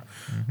 whoever.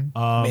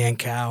 Man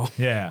cow.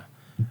 Yeah,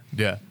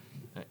 Yeah.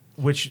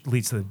 which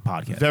leads to the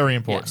podcast. Very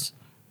important. Yes.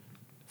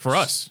 For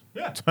us.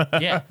 Yeah.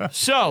 Yeah.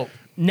 So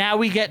now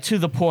we get to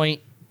the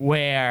point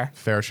where,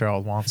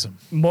 Fairchild wants him.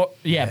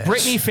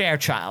 Brittany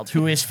Fairchild,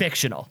 who is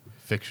fictional.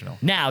 Fictional.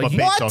 Now, but you-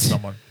 based What? off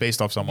someone.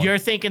 Based off someone. You're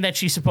thinking that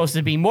she's supposed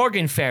to be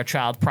Morgan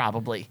Fairchild,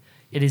 probably.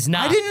 It is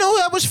not. I didn't know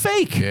that was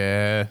fake.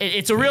 yeah.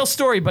 It's a real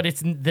story, but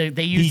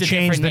they used He a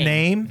changed different the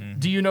name.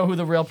 Do you know who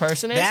the real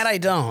person is? That I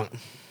don't.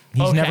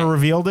 He's Okay. never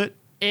revealed it.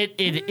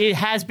 It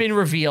has been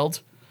revealed.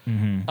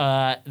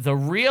 The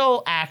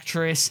real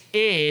actress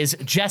is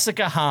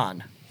Jessica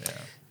Hahn.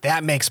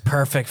 That makes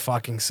perfect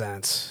fucking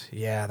sense.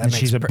 Yeah, that And makes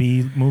she's a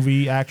B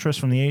movie actress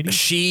from the 80s.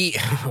 She,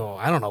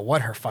 I don't know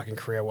what her fucking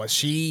career was.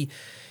 She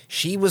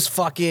was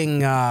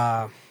fucking,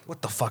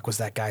 what the fuck was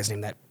that guy's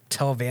name? That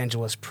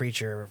televangelist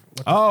preacher. What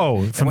the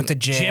Oh, that went to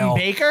jail. Jim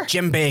Baker?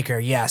 Jim Baker,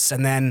 yes.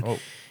 And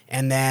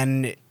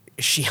then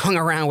she hung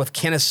around with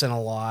Kinnison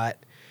a lot.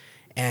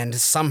 And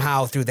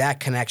somehow through that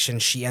connection,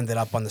 she ended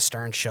up on the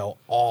Stern Show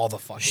all the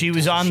fucking She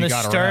was time. on She the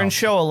got Stern around.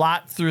 Show a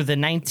lot through the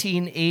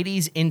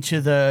 1980s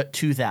into the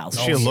 2000s. Is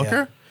she a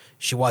looker?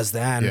 She was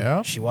then.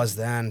 Yeah? She was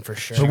then, for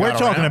sure. So we're got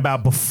talking around.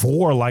 about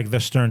before like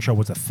the Stern Show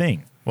was a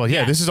thing. Well,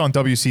 yeah, Yeah. this is on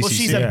WCCC. Well,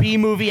 she's Yeah. a B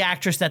movie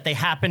actress that they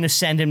happen to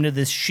send him to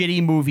this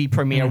shitty movie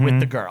premiere with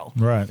the girl.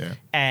 Right. Yeah.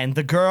 And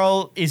the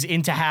girl is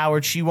into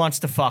Howard. She wants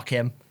to fuck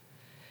him.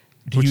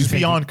 Which is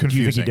beyond Do you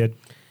think he confusing. did?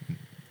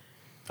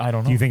 I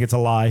don't know. Do you think it's a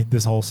lie,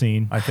 this whole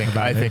scene? I think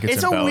It's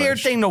it's a weird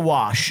embellished. thing to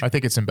wash. I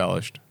think it's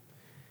embellished.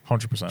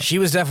 100%. She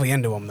was definitely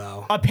into him,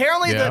 though.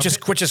 Apparently, Yeah.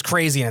 Which is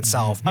crazy in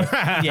itself.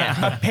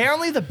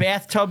 apparently the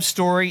bathtub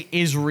story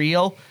is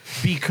real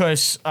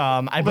because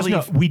I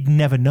believe we'd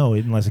never know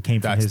it unless it came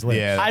from That's- his lips.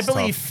 yeah. I that's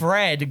believe tough.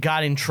 Fred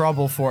got in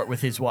trouble for it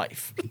with his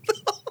wife.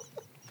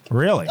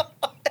 Really?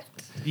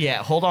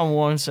 Yeah, hold on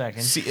one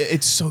second. See,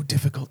 it's so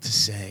difficult to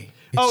say.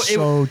 It's Oh,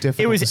 so difficult.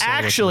 it was to say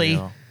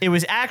what's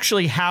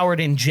actually real. Howard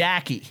and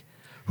Jackie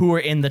who were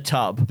in the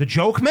tub. The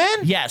Joke Man?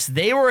 Yes,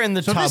 they were in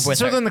the So, tub with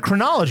her. then the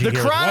chronology the here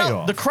is way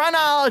off. the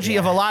chronology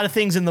of a lot of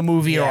things in the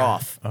movie are Yeah.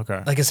 off.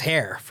 Okay. Like his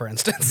hair, for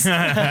instance.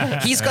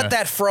 He's got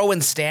that fro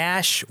and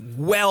stash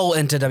well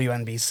into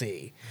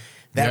WNBC.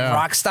 That Yeah.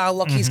 rock style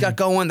look he's got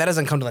going, that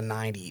doesn't come to the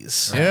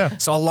 90s. Yeah.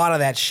 So a lot of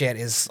that shit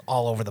is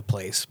all over the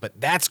place.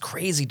 But that's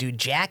crazy, dude.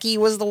 Jackie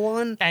was the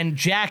one? And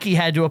Jackie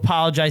had to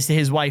apologize to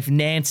his wife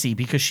Nancy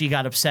because she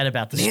got upset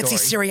about the Nancy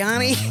story.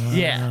 Sirianni?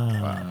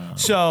 Yeah.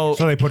 So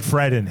So they put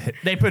Fred in it.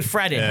 they put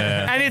Fred in,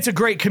 and it's a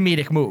great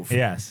comedic move.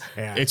 Yes.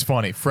 Yeah. It's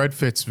funny. Fred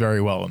fits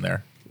very well in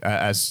there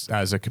as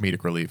a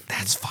comedic relief.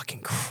 That's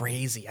fucking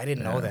crazy. I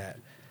didn't know that.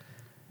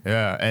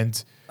 Yeah,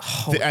 and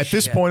Holy at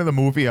this shit. point in the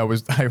movie, I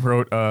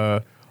wrote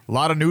a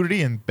lot of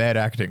nudity and bad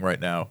acting right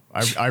now.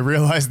 I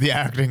realized the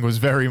acting was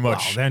very Well,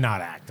 much they're not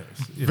actors.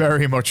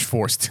 very much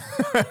forced.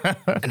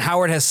 And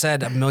Howard has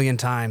said a million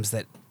times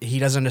that he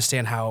doesn't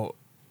understand how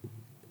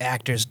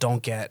actors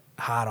don't get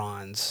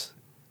hot-ons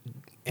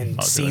in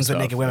doing scenes with stuff,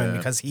 naked women yeah.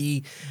 because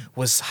he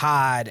was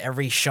hot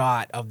every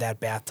shot of that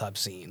bathtub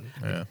scene.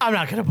 I'm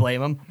not gonna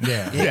blame him.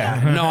 Yeah.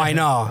 Yeah. No, I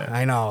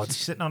know. It's,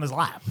 Sitting on his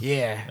lap.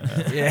 yeah.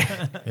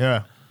 Yeah.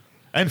 Yeah,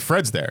 and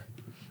Fred's there.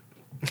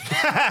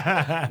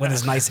 With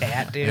his nice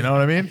hat, dude. You know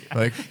what I mean?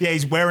 Like, Yeah,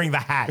 he's wearing the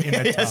hat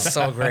in the tub.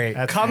 So great.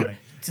 That's Come funny.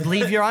 to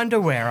leave your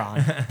underwear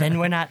on. Then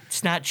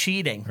it's not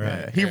cheating.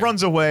 he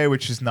runs away,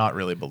 which is not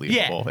really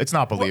believable. Yeah. It's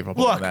not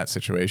believable Look, in that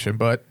situation,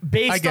 but I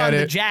Based get on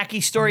the it.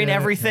 Jackie story and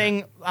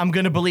everything, I'm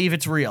gonna believe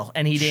it's real,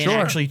 and he didn't Sure.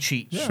 actually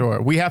cheat.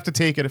 Sure, we have to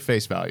take it at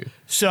face value.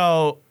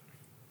 So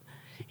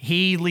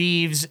He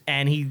leaves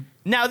and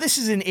now this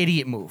is an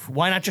idiot move.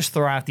 Why not just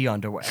throw out the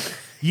underwear?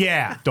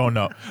 Yeah. Don't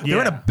know.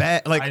 They're in a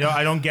bed. Like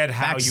I don't get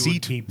how back you seat.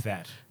 would keep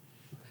that.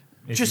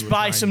 If Just you were buy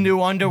trying some to-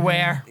 new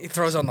underwear. He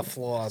throws it on the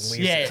floor and leaves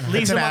Yeah, it. leaves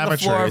It's them an on the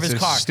amateur. floor of It's his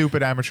a car.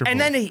 stupid amateur. And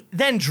move.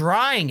 then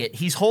drying it,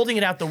 he's holding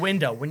it out the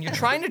window. When you're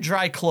trying to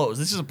dry clothes,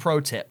 this is a pro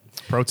tip.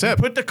 Pro tip.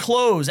 Put the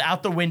clothes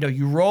out the window.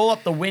 You roll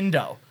up the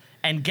window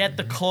and get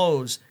the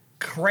clothes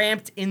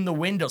cramped in the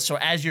window so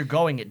as you're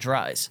going, it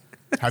dries.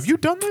 Have you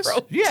done this?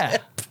 Yeah.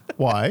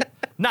 Why?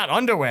 Not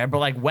underwear, but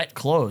like wet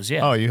clothes.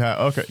 Yeah. Oh, you have.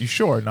 Okay, you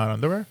sure? Not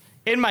underwear?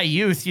 In my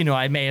youth,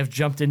 I may have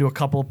jumped into a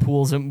couple of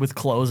pools with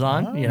clothes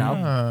on,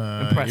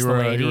 impress you the were,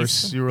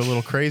 ladies. you were a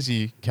little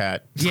crazy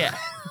cat. Yeah.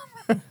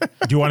 Do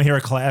you want to hear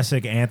a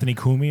classic Anthony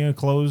Cumia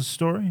clothes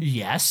story?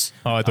 Yes.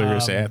 Oh, I thought you were going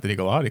to say Anthony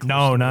Galati.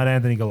 No, not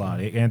Anthony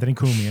Galati. Anthony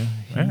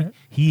Cumia.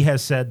 He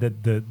has said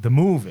that the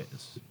move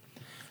is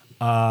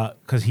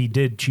because he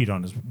did cheat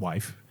on his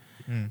wife,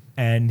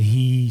 and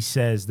he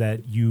says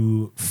that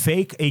you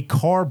fake a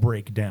car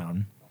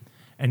breakdown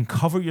and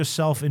cover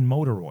yourself in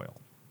motor oil,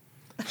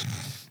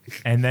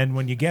 and then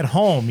when you get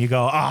home, you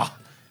go,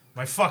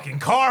 my fucking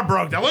car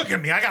broke down. Look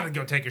at me. I got to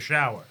go take a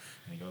shower.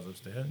 And he goes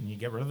upstairs, and you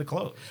get rid of the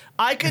clothes.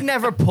 I could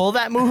never pull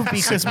that move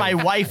because my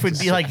wife would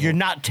be like, "You're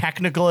not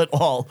technical at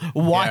all.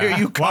 Why Yeah. are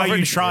you Why covered?" are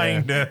you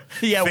trying to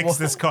Yeah, fix well-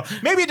 this car?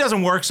 Maybe it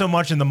doesn't work so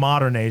much in the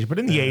modern age, but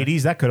in the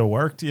 80s, that could have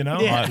worked, you know?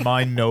 Yeah.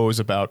 Mine knows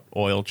about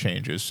oil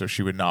changes, so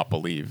she would not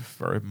believe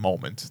for a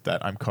moment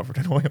that I'm covered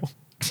in oil.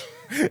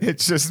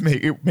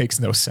 It makes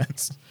no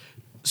sense.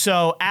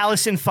 So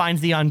Allison finds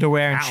the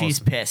underwear and she's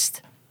Allison.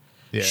 pissed.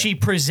 Yeah. She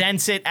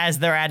presents it as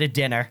they're at a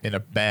dinner. in a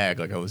bag,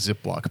 like a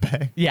Ziploc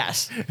bag.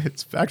 Yes.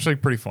 It's actually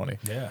pretty funny.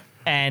 Yeah.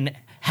 And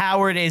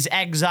Howard is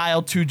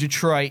exiled to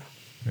Detroit,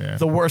 Yeah.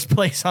 the worst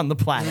place on the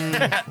planet.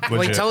 Well, he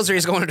Legit. tells her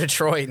he's going to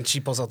Detroit, and she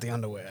pulls out the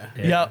underwear.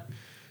 Yep.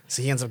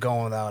 So he ends up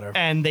going without her.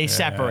 And they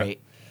separate.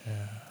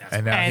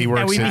 And now And, he works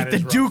and we at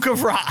meet the Duke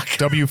of Rock.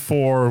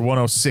 W4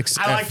 106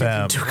 I like the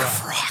FM. Duke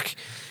of Rock.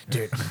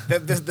 Dude,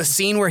 the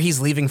scene where he's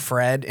leaving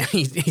Fred, and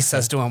he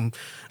says to him,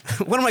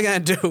 "What am I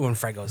going to do?" And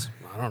Fred goes,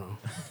 "I don't know."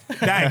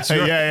 Thanks. Yeah,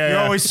 You're, yeah, you're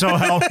yeah. always so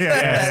helpful.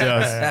 Yes,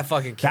 yes. That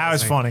fucking kills That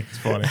was me. funny.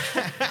 Funny.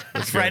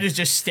 Fred is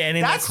just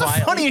standing That's there the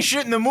quietly. funniest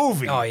shit in the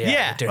movie. Oh, yeah.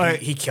 Yeah. Dude, Like-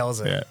 he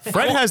kills it. Yeah.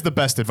 Fred has the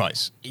best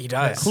advice. He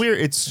does. Clear.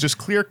 It's just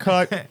clear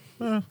cut.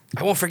 I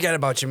won't forget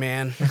about you,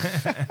 man.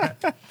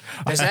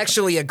 There's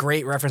actually a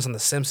great reference on The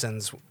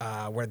Simpsons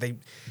where there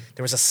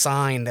was a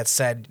sign that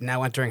said,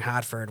 "Now entering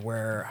Hartford,"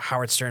 where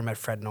Howard Stern met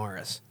Fred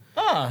Norris.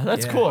 Oh,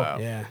 that's Yeah, cool.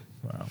 Yeah.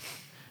 Wow.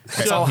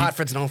 That's all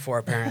Hartford's known for,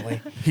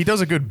 apparently. He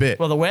does a good bit.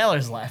 Well, the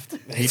Whalers left.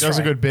 He does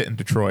a good bit in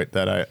Detroit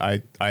that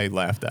I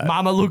laughed at.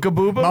 Mama Luca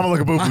Boo Boo. Mama Look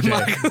a Boo Boo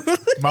Day.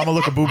 Mama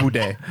Look a Boo Boo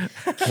Day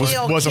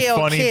was a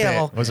funny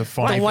bit. Was a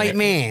funny The white bit.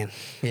 man.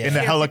 Yeah. In the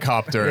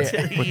helicopter with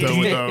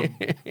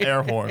the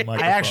air horn. I microphone.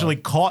 actually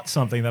caught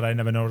something that I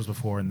never noticed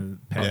before in the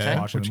past Yeah?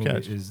 watching the What'd you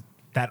movie. catch? Is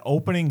that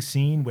opening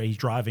scene where he's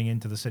driving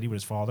into the city with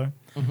his father?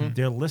 Mm-hmm.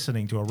 They're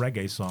listening to a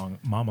reggae song,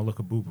 "Mama Look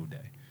a Boo Boo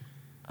Day."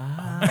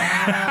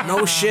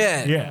 No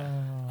shit. Yeah.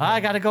 I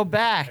got to go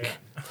back.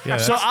 Yeah,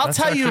 So that's- I'll that's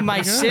tell you, actually my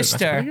pretty good. That's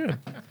sister, pretty good.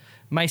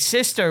 my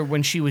sister,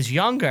 when she was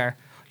younger,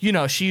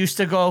 she used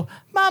to go,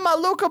 "Mama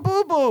Luca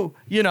Boo Boo,"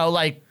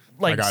 like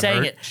got saying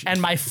hurt. it.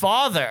 And my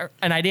father,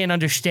 and I didn't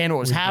understand what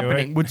was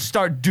happening, it? would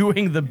start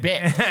doing the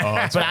bit,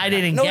 but I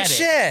didn't No get it.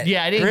 shit.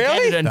 Yeah, I didn't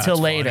Really? get it until That's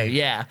later. funny.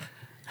 Yeah,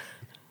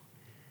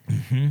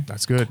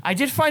 That's good. I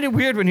did find it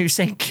weird when he was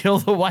saying, "Kill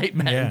the white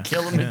man, Yeah.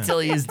 kill him until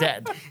he is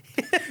dead."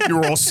 You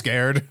were all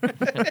scared.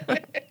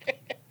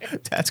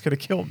 Dad's gonna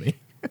kill me.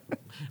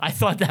 I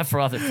thought that for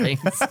other things.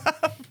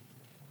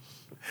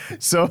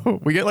 So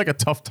we get like a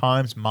tough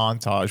times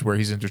montage where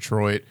he's in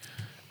Detroit,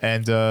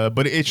 and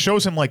but it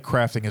shows him like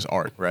crafting his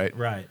art, right?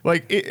 Right.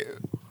 Like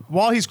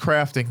while he's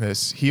crafting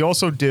this, he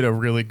also did a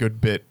really good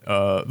bit,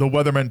 the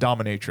Weatherman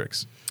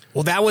Dominatrix.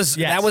 Well,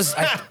 Yes.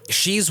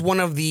 she's one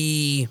of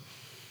the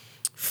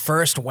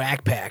first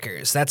whack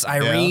packers. That's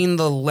Irene,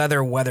 the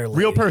leather weather lady.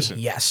 Real person.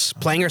 Yes,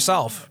 playing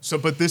herself. So,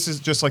 but this is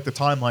just like the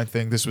timeline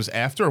thing. This was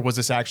after, or was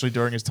this actually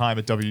during his time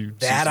at WCCC?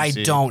 That I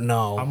don't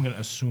know. I'm gonna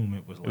assume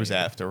it was. It was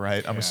after,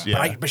 right? I'm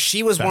Yeah. But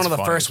she was one That's of the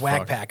funny first as whack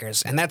fuck.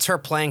 packers, and that's her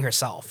playing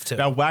herself too.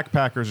 Now, Whack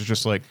Packers are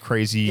just like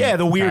crazy. Yeah,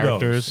 the weirdos.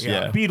 characters.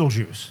 Yeah.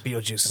 Beetlejuice.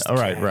 Beetlejuice is All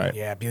right, king. right.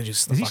 Yeah, Beetlejuice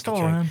is the Is he fucking still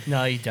king. around?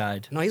 No, he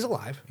died. No, he's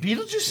alive.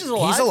 Beetlejuice is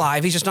alive. He's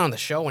alive. He's just not on the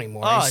show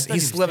anymore. Oh, I he's thought he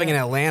he's was living in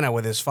dead. Atlanta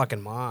with his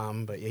fucking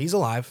mom, but yeah, he's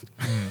alive.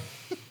 Hmm.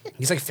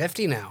 He's like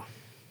 50 now.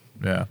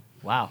 Yeah.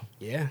 Wow.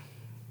 Yeah.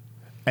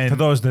 For And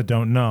those that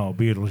don't know,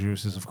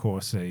 Beetlejuice is of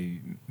course a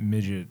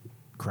midget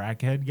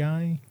crackhead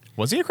guy.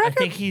 was he a I crackhead?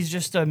 think he's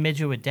just a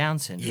midget with Down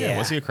syndrome. Yeah.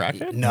 Was he a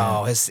crackhead?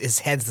 No, his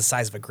head's the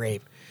size of a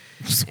grape.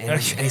 And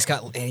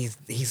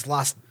he's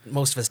lost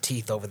most of his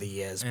teeth over the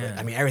years. But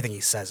I mean, everything he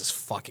says is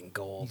fucking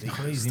gold. He's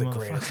crazy the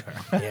greatest.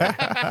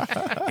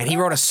 Yeah. And he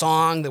wrote a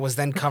song that was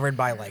then covered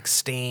by like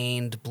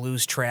Stained,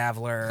 Blues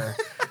Traveler.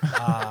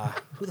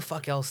 Who the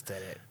fuck else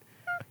did it?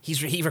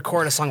 He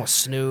recorded a song with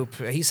Snoop.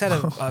 He's had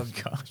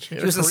gosh. he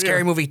was in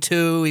Scary Movie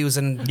 2. He was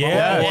in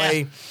Yeah.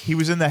 Boy. He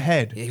was in the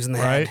head. He was in the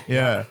right? head.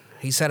 Yeah.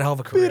 He's had a hell of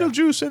a career.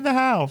 Beetlejuice in the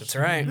house. That's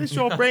right. It's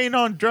your brain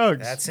on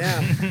drugs. That's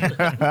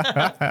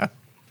him.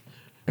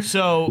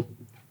 So,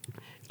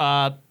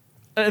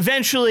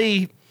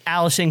 eventually,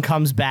 Allison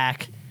comes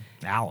back,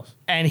 Alice.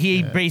 and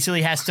he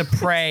basically has to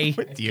pray.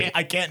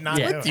 I can't not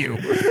Yeah. with you.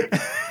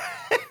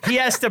 He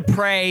has to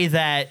pray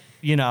that,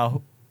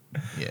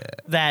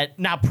 that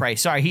not pray.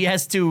 Sorry, he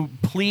has to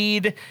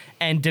plead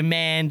and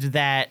demand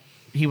that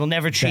he will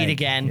never cheat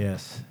again,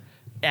 Yes.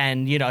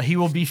 and he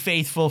will be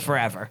faithful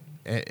forever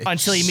It's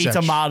until he meets a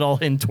such- model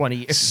in 20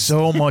 years.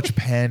 So much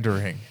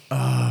pandering.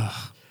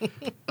 You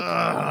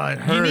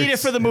need it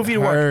for the movie to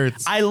work.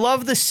 Hurts. I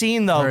love the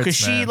scene though, Hurts, because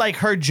she man.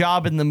 her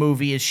job in the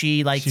movie is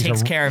she She's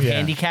takes a- care of yeah.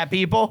 handicapped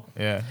people.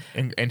 Yeah,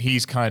 and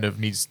he's kind of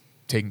needs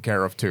taken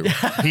care of too.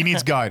 He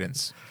needs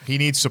guidance. He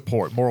needs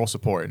support, moral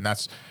support, and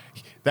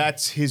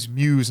that's his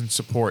muse and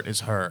support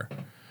is her.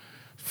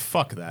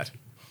 Fuck that.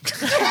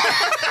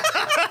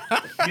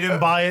 You didn't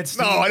buy it,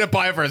 Steve? No, I didn't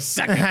buy it for a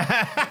second.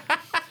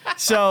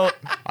 So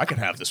I can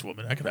have this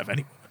woman. I can have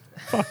any.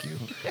 Fuck you.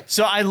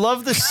 So I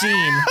love the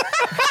scene.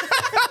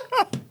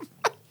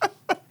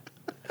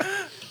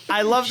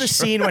 I love the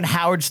scene when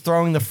Howard's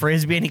throwing the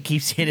frisbee and he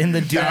keeps hitting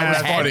the dude on That the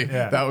was head. funny.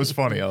 Yeah. That was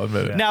funny. I'll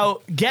admit it. Now,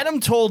 Get 'em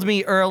told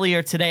me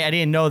earlier today, I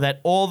didn't know that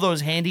all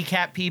those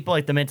handicapped people,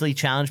 like the mentally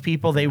challenged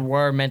people, they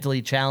were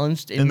mentally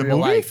challenged in the real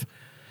movie? life.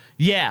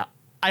 Yeah.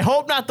 I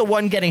hope not the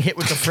one getting hit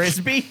with the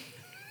frisbee,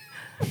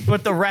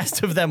 but the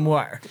rest of them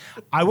were.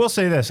 I will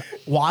say this: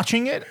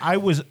 watching it, I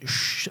was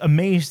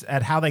amazed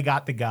at how they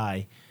got the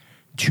guy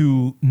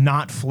to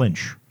not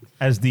flinch.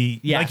 As Yes.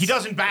 like he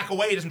doesn't back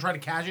away, he doesn't try to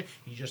catch it.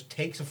 He just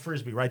takes a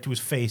frisbee right to his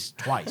face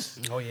twice.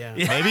 Oh yeah.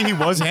 Maybe he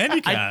was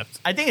handicapped.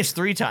 I think it's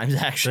 3 times,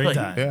 actually.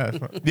 3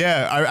 times.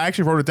 Yeah. I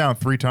actually wrote it down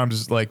 3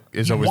 times.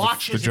 Is He always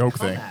watches the joke it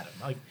come thing. at him.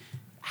 Like,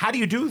 how do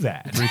you do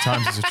that? 3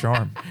 times is a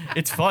charm.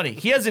 It's funny.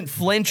 He doesn't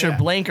flinch or Yeah.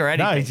 blink or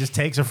anything. No, he just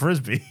takes a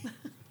frisbee.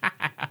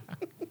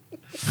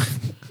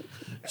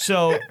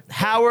 So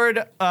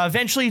Howard,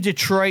 eventually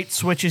Detroit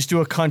switches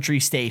to a country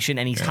station,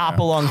 and he's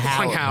Hopalong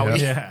Howard, Howard.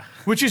 Yeah.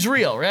 which is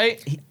real,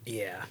 right?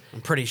 Yeah,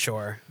 I'm pretty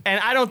sure. And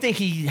I don't think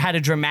he had a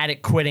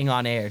dramatic quitting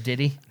on air, did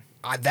he?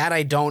 That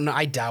I don't know.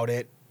 I doubt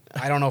it.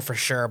 I don't know for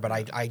sure, but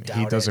I doubt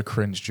He does it. a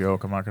cringe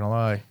joke. I'm not gonna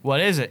lie. What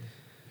is it?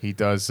 He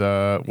does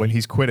when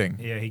he's quitting.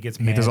 Yeah, he gets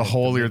He mad does a at the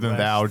holier than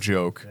thou Midwest.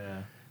 joke. Yeah.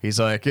 He's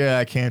like, yeah,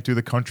 I can't do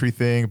the country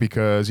thing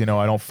because I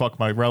don't fuck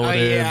my Oh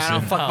relatives. yeah, I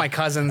don't and, fuck my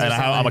cousins. Or and I'm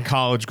a something.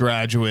 college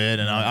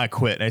graduate and I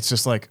quit. And it's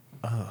just like,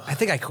 I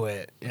think I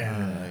quit.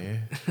 Yeah.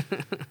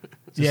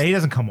 Yeah, he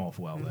doesn't come off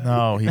well. Then.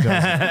 no, he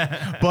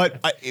doesn't.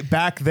 But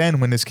back then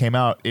when this came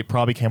out, it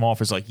probably came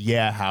off as like,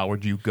 yeah,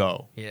 Howard, you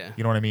go. Yeah.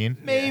 You know what I mean?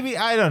 Maybe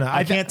I don't know.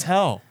 I can't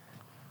tell.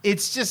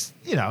 It's just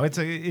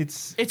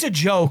it's It's a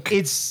joke.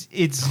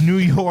 it's New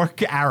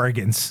York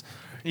arrogance.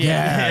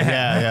 Yeah.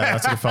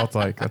 That's what it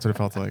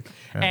felt like.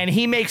 Yeah. And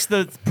he makes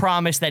the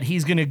promise that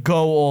he's going to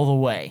go all the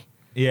way.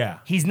 Yeah,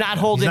 He's not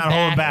holding he's not back.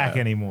 holding back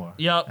anymore.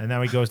 Yup. And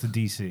now he goes to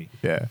DC.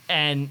 Yeah.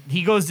 And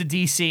he goes to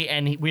D.C.,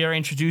 and we are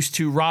introduced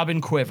to Robin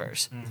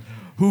Quivers,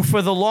 who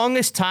for the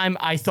longest time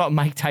I thought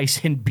Mike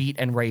Tyson beat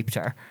and raped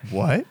her.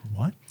 What?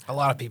 What? A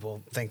lot of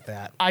people think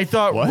that. I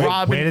thought What?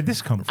 Robin... Where did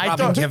this come from? I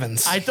Robin thought,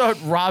 Givens. I thought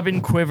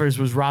Robin Quivers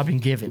was Robin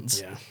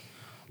Givens. Yeah.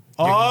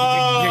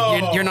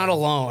 Oh, You're not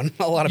alone.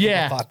 A lot of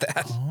Yeah. people thought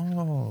that.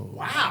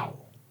 wow!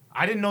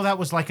 I didn't know that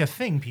was like a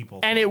thing. People.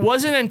 And it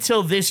wasn't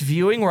until this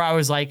viewing where I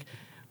was like,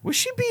 was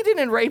she beaten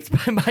and raped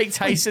by Mike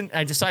Tyson?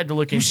 I decided to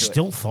look You into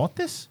still it. thought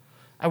this?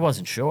 I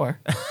wasn't sure.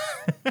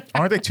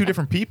 Aren't they 2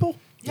 different people?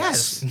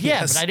 Yes.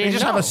 Yeah, but I They didn't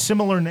just know. have a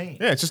similar name.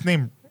 Yeah, it's just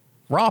named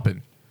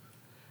Robin.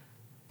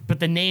 But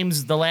the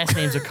last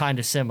names are kind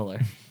of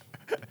similar.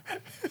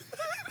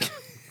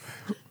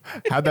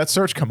 How'd that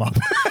search come up?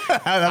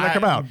 How'd that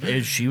come out?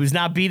 She was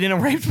not beaten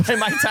and raped by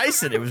Mike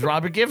Tyson. It was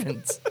Robert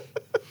Givens.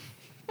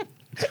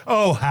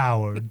 Oh,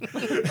 Howard.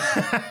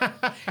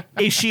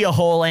 Is she a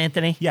hole,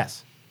 Anthony?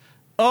 Yes.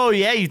 Oh,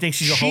 yeah, you think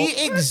she's a hole?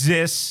 She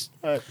exists.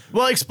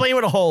 Well, explain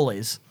what a hole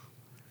is.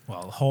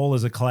 Well, hole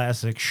is a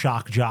classic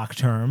shock jock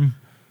term.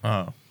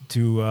 Oh.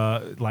 To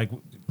like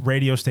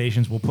radio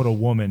stations will put a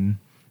woman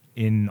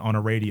on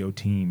a radio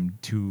team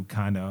to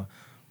kind of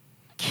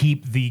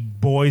keep the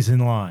boys in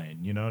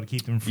line, to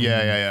keep them from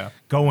Yeah.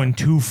 going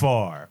too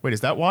far. Wait,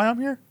 is that why I'm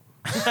here?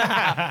 You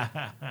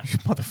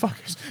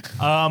motherfuckers.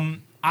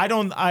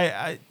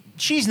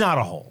 She's not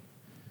a hole,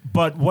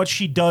 but what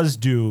she does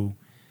do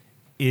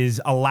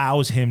is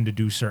allows him to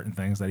do certain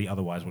things that he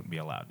otherwise wouldn't be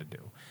allowed to do.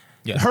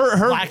 Yeah.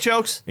 Her Black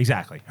jokes?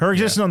 exactly. Her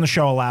existence on the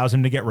show allows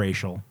him to get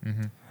racial.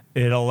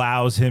 It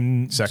allows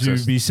him Sexist.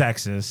 to be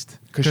sexist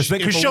 'Cause if a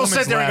because she'll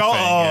sit woman's there and go,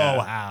 laughing, "Oh,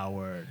 yeah.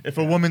 Howard." If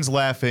a woman's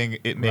laughing,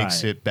 it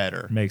makes Right. it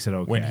better. Makes it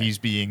okay. When he's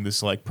being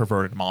this like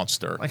perverted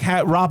monster. Like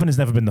Robin has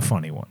never been the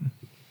funny one,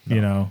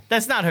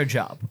 That's not her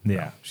job.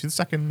 Yeah, She's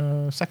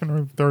the second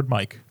or third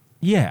mic.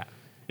 yeah.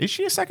 Is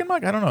she a second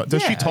mic? I don't know.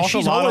 Does Yeah, she talk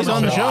she's a lot always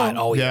on the on the show?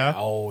 show. Oh yeah. Yeah.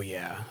 Oh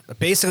yeah.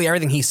 Basically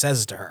everything he says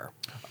is to her.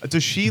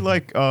 Does she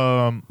like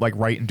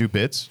write and do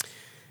bits,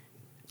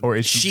 or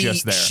is she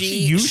just there? She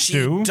used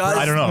to. Does,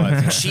 I don't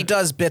know. She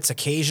does bits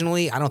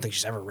occasionally. I don't think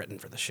she's ever written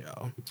for the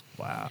show.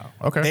 Wow.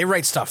 Okay. They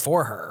write stuff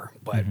for her,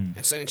 but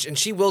and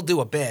she will do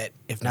a bit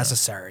if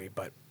necessary.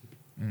 But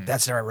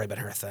that's never really been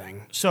her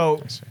thing.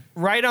 So,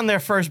 right on their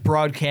first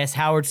broadcast,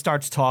 Howard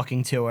starts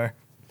talking to her,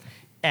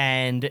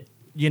 and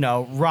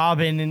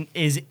Robin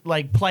is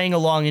like playing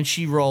along, and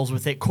she rolls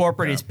with it.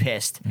 Corporate is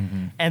pissed,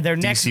 and their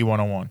next DC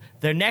 101.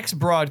 their next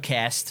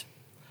broadcast,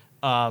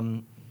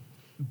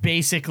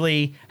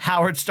 basically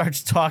Howard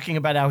starts talking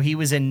about how he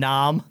was in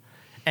Nam.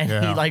 And he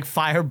Yeah. like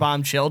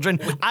firebombed children.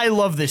 I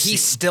love this. He scene.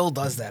 still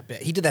does that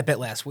bit. He did that bit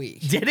last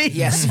week. Did he?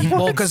 Yes.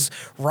 Well, because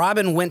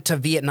Robin went to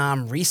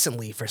Vietnam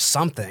recently for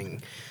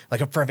something,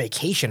 like for a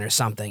vacation or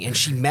something, and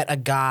she met a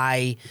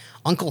guy,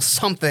 Uncle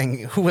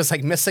something, who was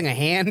like missing a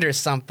hand or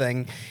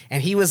something,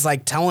 and he was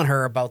like telling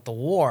her about the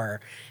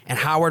war, and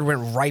Howard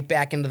went right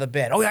back into the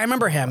bit. Oh, yeah, I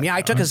remember him. Yeah,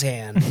 I took his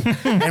hand,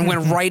 and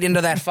went right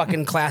into that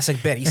fucking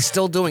classic bit. He's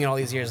still doing it all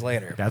these years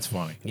later. That's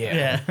funny.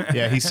 Yeah.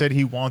 Yeah, he said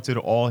he wanted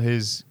all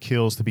his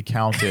kills to be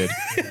counted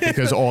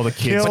because all the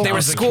kids. But they were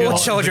was a school kill.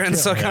 children,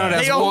 so counted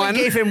as They only one.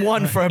 gave him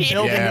one for a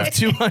building Yeah. of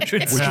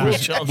 200 school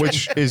children.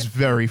 which is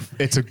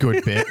it's a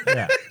good bit.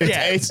 Yeah.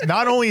 It's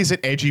not only is it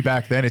edgy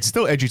back then, it's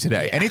still edgy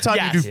today. Anytime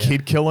Yes. you do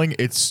kid killing,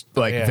 it's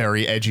like Yeah.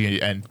 very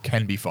edgy and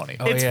can be funny.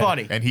 It's yeah.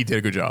 funny. And he did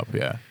a good job.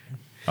 Yeah,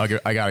 I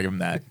gotta give him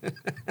that.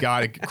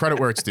 Credit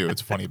where it's due.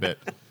 It's a funny bit.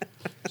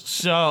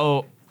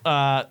 So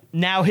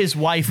now his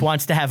wife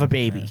wants to have a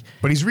baby.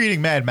 But he's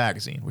reading Mad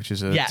Magazine, which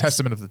is a Yes.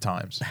 testament of the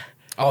times.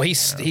 Oh, he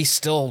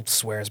still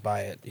swears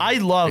by it. I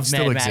love It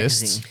still Mad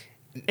exists. Magazine.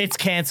 It's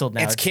canceled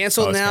now. It's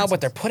canceled it's now, canceled.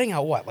 but they're putting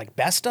out what, like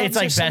best ofs? It's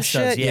like or some best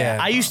shit? ofs, yeah.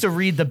 I used to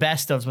read the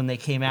best ofs when they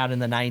came out in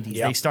the 90s.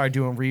 Yep. They started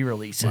doing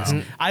re-releases.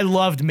 I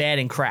loved Mad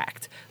and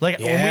Cracked. Like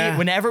Yeah,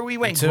 whenever we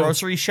went too.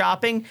 grocery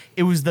shopping,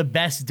 it was the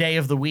best day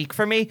of the week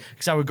for me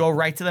because I would go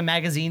right to the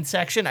magazine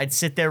section. I'd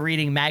sit there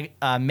reading Mad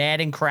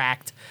and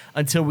Cracked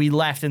until we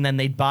left, and then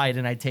they'd buy it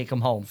and I'd take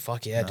them home.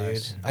 Fuck yeah,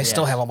 dude. I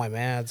still have all my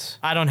Mads.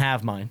 I don't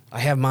have mine. I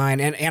have mine,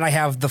 and I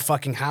have the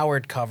fucking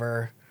Howard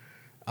cover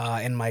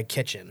in my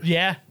kitchen.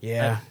 Yeah?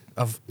 Yeah.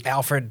 Of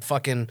Alfred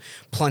fucking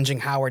plunging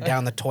Howard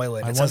down the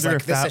toilet. I It says, wonder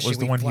like, if this that issue was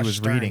the we one he flushed was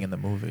Stern. reading in the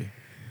movie.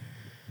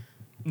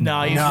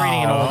 No, he was No.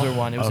 reading an older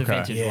one. It was a Okay.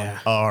 vintage one. Yeah.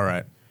 Oh, all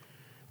right.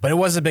 But it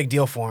was a big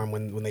deal for him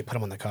when they put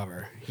him on the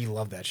cover. He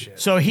loved that shit.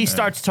 So he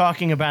starts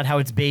talking about how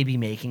it's baby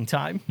making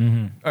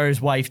time, or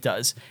his wife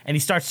does, and he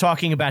starts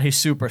talking about his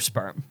super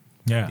sperm.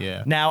 Yeah.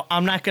 Yeah. Now,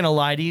 I'm not going to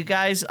lie to you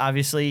guys.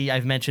 Obviously,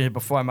 I've mentioned it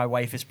before. My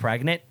wife is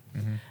pregnant.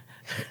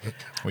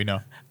 We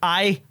know.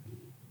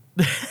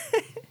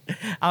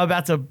 I'm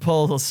about to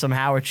pull some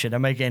Howard shit. I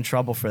might get in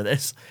trouble for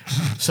this.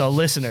 So,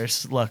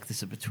 listeners, look,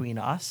 this is between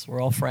us.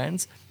 We're all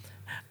friends.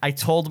 I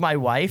told my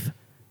wife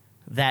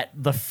that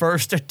the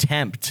first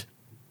attempt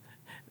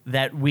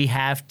that we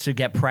have to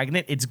get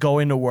pregnant, it's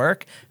going to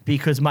work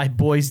because my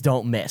boys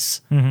don't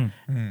miss. And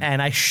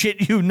I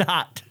shit you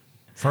not.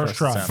 First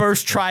try. attempt.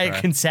 First try try.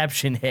 at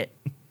conception hit.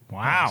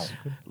 Wow.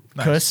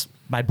 Because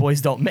my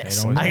boys don't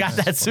miss. don't I got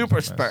miss. that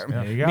super sperm.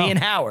 There you go. Me and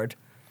Howard.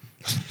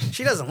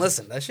 She doesn't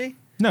listen, does she?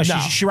 No, No.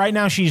 she right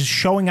now she's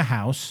showing a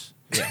house.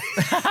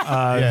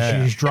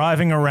 Yeah. She's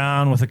driving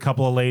around with a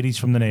couple of ladies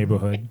from the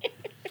neighborhood.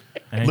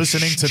 And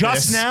Listening to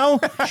just this. now,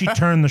 she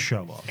turned the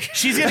show off.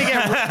 She's gonna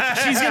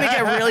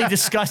get really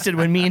disgusted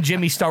when me and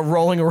Jimmy start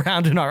rolling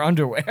around in our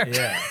underwear.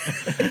 Yeah.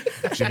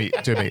 Jimmy,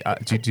 do you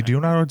know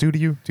what I would do to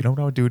you? Do you know what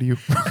I would do to you?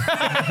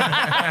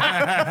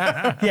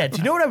 Yeah. Do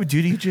you know what I would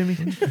do to you, Jimmy?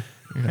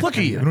 Look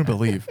at You you. don't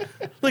believe.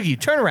 Look at you.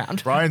 Turn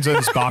around. Brian's in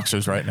his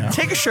boxers right now.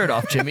 Take a shirt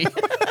off, Jimmy.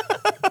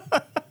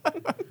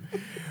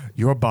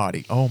 Your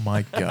body. Oh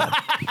my God.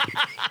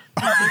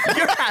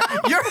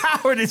 Your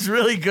Howard is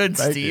really good,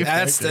 Thank Steve. you.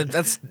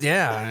 That's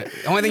yeah.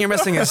 The only thing you're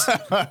missing is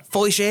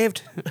fully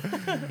shaved.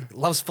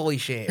 Loves fully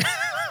shaved.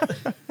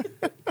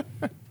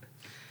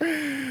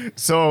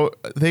 So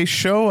they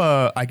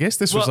show. I guess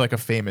this was Well, like a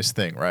famous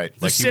thing, right?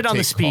 Like he sit would on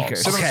the take calls.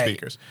 speakers. Sit on the Okay.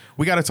 speakers.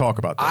 We got to talk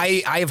about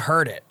this. I've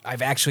heard it.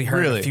 I've actually heard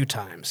it Really? a few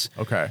times.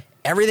 Okay.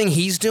 Everything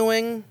he's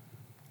doing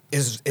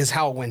is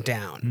how it went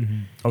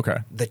down. Okay.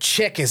 The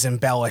chick is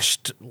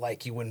embellished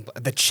like you wouldn't.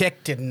 The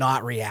chick did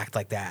not react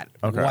like that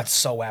Okay.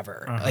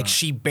 whatsoever. Like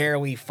she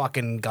barely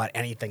fucking got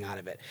anything out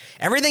of it.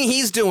 Everything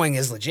he's doing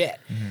is legit.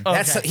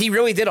 That's Okay. he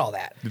really did all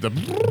that. The-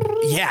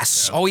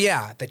 Yes. Oh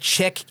yeah. The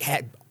chick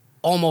had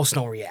almost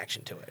no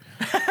reaction to it.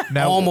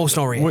 Now, Almost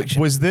no w-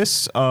 reaction. Was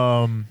this?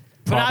 Probably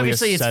a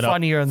obviously it's setup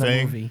funnier in the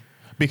thing? movie.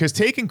 Because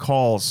taking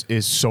calls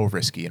is so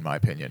risky, in my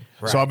opinion.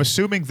 Right. So I'm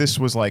assuming this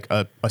was like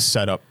a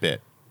setup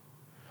bit.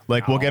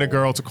 Like we'll get a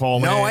girl to call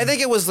in. No, I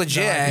think it was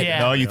legit. Yeah.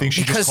 No, you think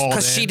she just called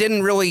because she in?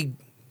 didn't really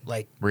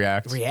like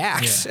react.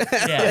 react.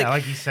 Yeah,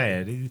 like you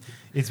said,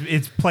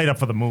 it's played up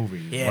for the movie.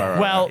 Yeah.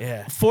 Well,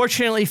 Yeah.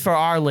 fortunately for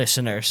our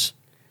listeners,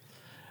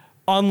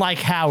 unlike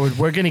Howard,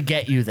 we're going to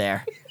get you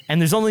there. And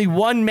there's only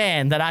one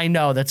man that I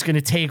know that's going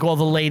to take all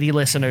the lady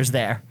listeners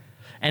there.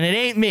 And it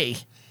ain't me.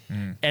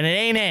 And it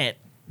ain't Ant.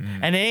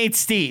 And it ain't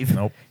Steve.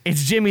 Nope.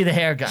 It's Jimmy the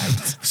hair guy.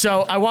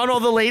 So I want all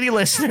the lady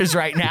listeners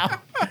right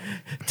now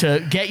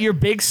to get your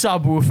big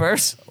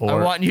subwoofers. I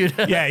Or- want you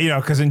to Yeah,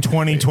 because in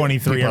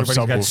 2023, People have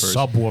everybody's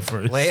got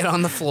subwoofers. Lay it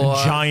on the floor.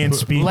 Giant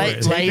speakers. Lay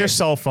Take your- your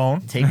cell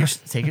phone. take your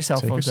cell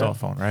Take phone. your cell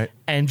phone, right?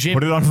 And Jim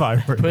Put it on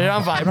vibrate. put it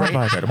on Put it on vibrate.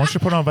 vibrate. I want you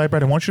to put it on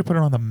vibrate. I want you to put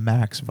it on the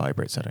max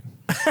vibrate setting.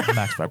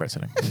 Max vibrate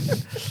setting.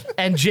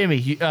 And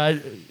Jimmy,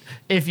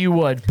 if you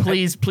would,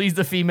 please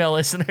the female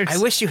listeners. I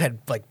wish you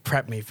had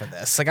prepped me for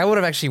this. I would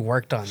have actually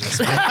worked on this.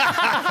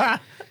 man.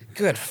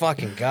 Good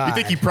fucking god. You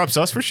think he preps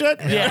us for shit?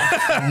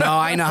 Yeah. No,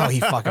 I know how he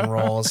fucking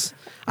rolls.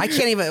 I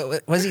can't even.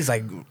 Was he's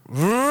like?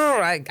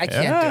 I can't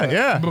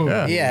Yeah, do it.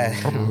 yeah.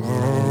 Yeah.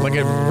 Like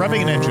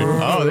revving an engine.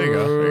 Oh, there you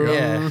go. There you go.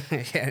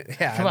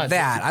 Yeah. Come on.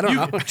 That. I don't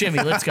know. Jimmy,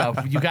 let's go.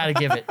 You got to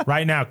give it.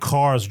 Right now,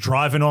 cars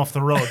driving off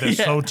the road, they're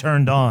so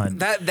turned on.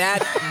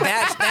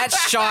 That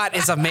shot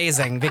is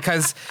amazing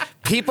because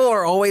people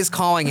are always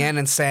calling in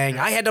and saying,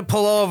 I had to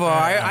pull over.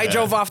 I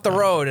drove off the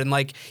road. And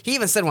he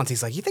even said once,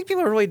 he's like, you think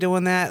people are really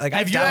doing that?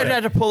 Have you ever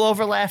had to pull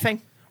over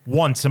laughing?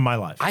 Once in my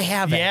life. I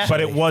haven't. Yeah. But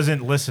it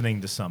wasn't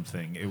listening to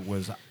something. It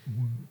was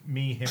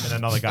me, him, and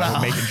another guy were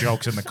making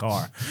jokes in the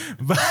car.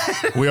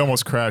 We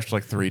almost crashed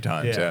like 3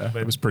 times. Yeah,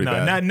 but it was pretty no,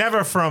 bad.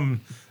 Never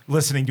from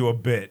listening to a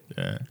bit.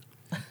 Yeah.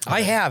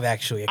 I have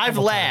actually. I've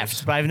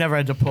laughed, but I've never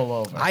had to pull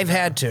over. I've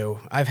had to.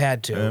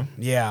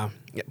 Yeah.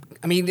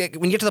 I mean,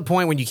 when you get to the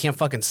point when you can't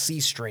fucking see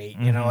straight,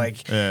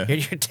 Yeah.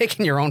 you're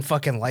taking your own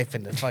fucking life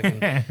into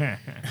fucking,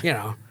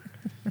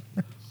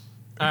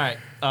 All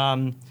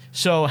right.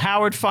 So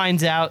Howard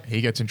finds out.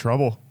 He gets in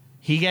trouble.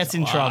 He gets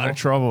in Out trouble. of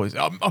trouble. He's,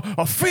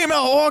 a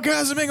female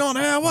orgasming on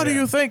air. What are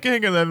you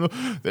thinking? And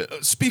then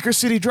Speaker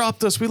City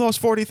dropped us. We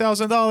lost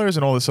 $40,000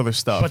 and all this other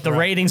stuff. But the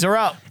ratings are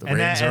up. The And,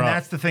 ratings are up.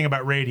 that's the thing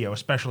about radio,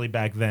 especially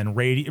back then.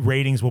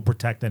 Ratings will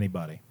protect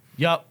anybody.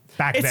 Yup.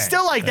 Back It's then.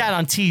 still like that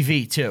on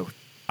TV too.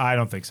 I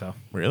don't think so.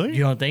 Really?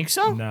 You don't think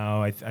so?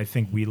 No, I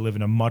think we live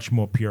in a much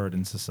more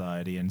Puritan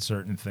society, and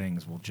certain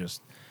things will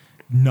just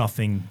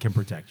nothing can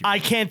protect you. I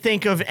can't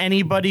think of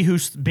anybody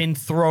who's been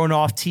thrown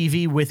off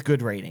TV with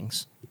good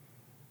ratings.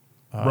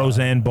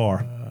 Roseanne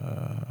Barr.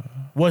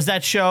 Was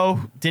that show?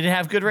 Did it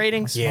have good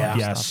ratings? yeah.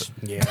 Yes.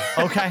 Yeah.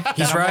 Okay.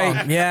 He's Then I'm right.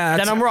 wrong. Yeah.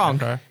 Then I'm wrong.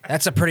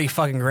 That's a pretty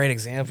fucking great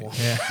example.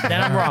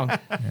 Then I'm wrong.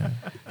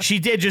 She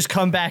did just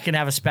come back and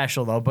have a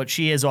special though, but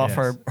she is off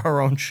Yes.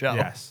 her own show.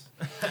 Yes.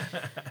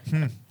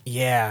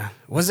 Yeah.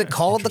 Was it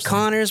called The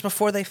Connors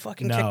before they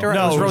fucking No. kicked her out?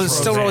 No, it it was was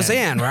still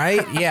Roseanne.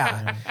 Roseanne, right?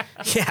 Yeah.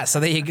 Yeah. So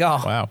there you go.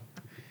 Wow.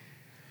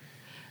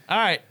 All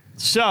right.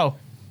 So,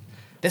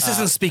 This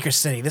isn't Speaker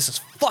City. This is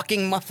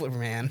fucking Muffler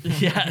Man.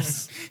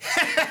 yes.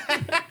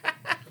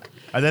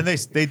 And then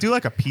they do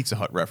like a Pizza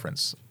Hut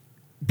reference.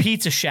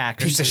 Pizza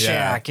Shack. or Pizza something.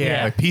 Shack.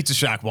 Yeah. Like Pizza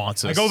Shack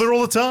wants us. I go there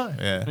all the time.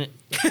 Yeah.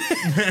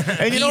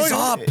 And you know Ease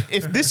what? up.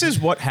 If this is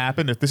what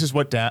happened, if this is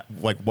what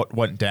what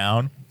went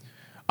down,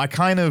 I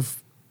kind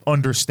of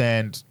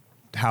understand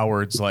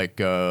Howard's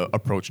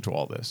approach to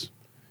all this.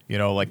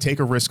 Take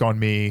a risk on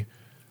me.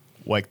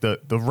 Like the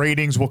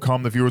ratings will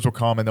come, the viewers will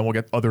come, and then we'll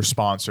get other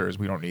sponsors.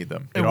 We don't need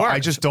them. It I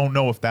worked. just don't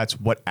know if that's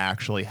what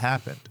actually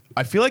happened.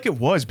 I feel like it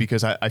was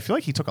because I feel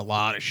like he took a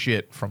lot of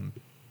shit from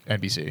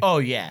NBC. Oh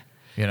yeah.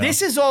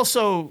 This is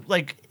also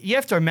you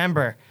have to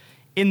remember,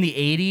 in the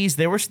 80s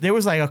there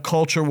was like a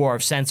culture war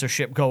of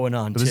censorship going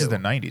on But this too. is the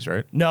 90s,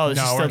 right? No, this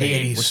is No, still we're the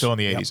in the 80s. We're still in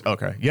the 80s.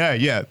 Okay.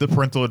 Yeah. The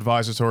parental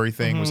advisory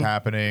thing was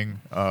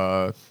happening.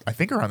 I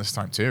think around this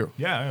time too.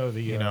 Yeah.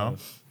 You know?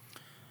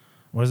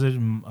 Was it?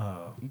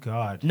 Oh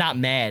God. Not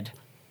mad.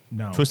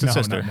 No. Twisted no,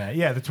 Sister. not that.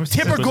 Yeah, the Twisted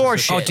Tipper Sister. Gore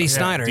shit. Oh, D.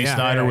 Snyder. D. Yeah.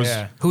 Snyder was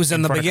yeah. Who's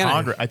in the front of beginning?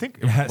 Congress. I think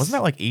Yes. wasn't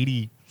that like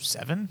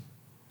 87,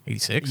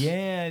 86?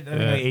 Yeah, I think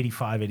like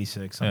 85,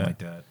 86, something Yeah. like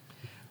that.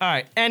 All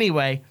right.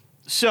 Anyway,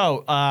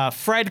 so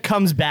Fred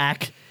comes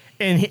back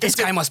and This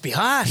guy must be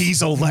hot.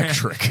 He's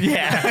electric.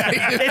 yeah,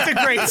 it's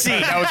a great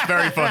scene. That was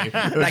very funny.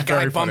 that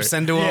guy bumps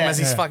into him Yeah. as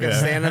he's fucking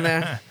standing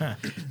there.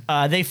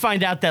 They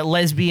find out that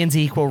lesbians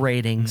equal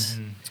ratings,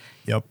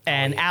 Yep.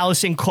 and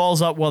Allison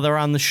calls up while they're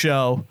on the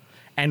show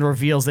and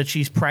reveals that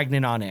she's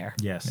pregnant on air.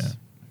 Yes.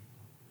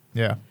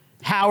 Yeah.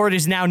 Howard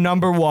is now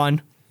number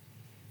one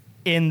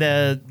in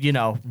the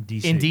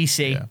DC. in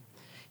DC. Yeah.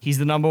 He's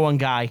the number one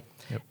guy,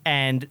 Yep.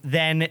 and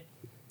then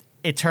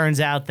it turns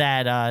out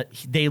that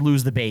they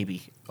lose the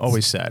baby.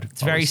 Always sad.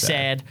 It's very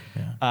sad.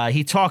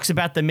 He talks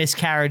about the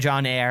miscarriage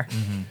on air,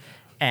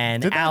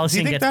 and Did that,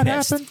 Allison do you think gets that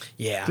pissed. happened?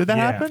 Yeah. Did that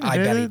Yeah. happen?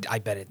 I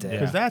bet it did.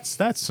 Because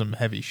that's some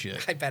heavy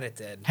shit. I bet it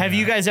did. Have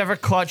you guys ever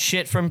caught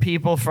shit from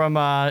people from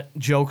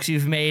jokes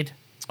you've made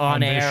on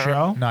this air?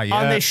 show? Not yet.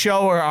 On this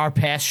show or our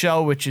past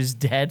show, which is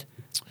dead?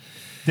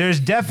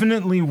 There's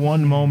definitely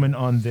one moment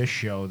on this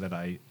show that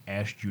I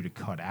asked you to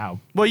cut out.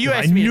 Well, you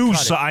 'Cause asked me to knew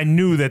cut it. I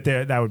knew that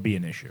that would be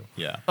an issue.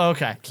 Yeah.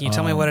 Okay. Can you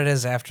tell me what it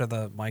is after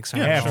the mics are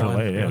Yeah, After sure.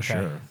 later, yeah, Okay.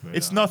 sure.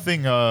 It's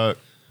nothing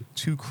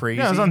too crazy.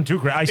 Yeah, it was nothing too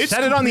crazy. I It's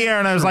said it on the air,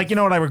 and I was like, you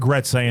know what? I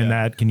regret saying Yeah.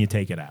 that. Can you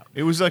take it out?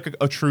 It was like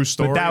a true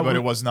story, but, that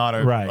it was not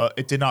a. right.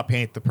 It did not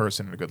paint the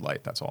person in a good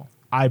light. That's all.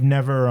 I've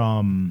never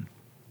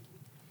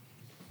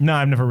No,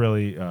 I've never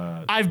really.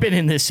 I've been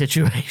in this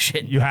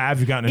situation. You have?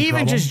 You gotten in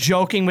Even trouble? just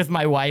joking with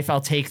my wife,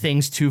 I'll take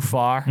things too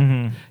far.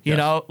 You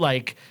know,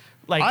 like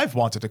I've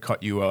wanted to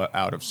cut you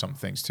out of some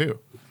things too.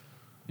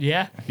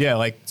 yeah. Yeah,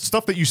 like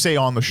stuff that you say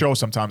on the show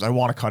sometimes I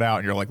want to cut out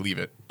and you're like, leave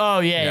it. Oh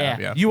yeah, Yeah, yeah,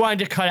 yeah. You wanted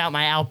to cut out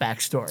my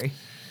Outback story.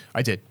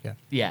 I did, yeah.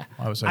 Yeah.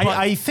 I was like,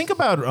 I think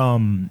about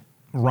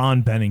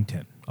Ron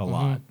Bennington a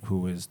lot,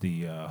 who is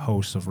the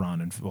host of Ron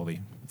and the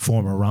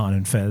former Ron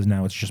and Fez.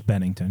 Now it's just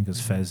Bennington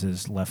because Fez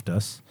has left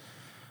us.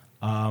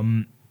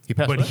 he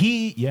passed But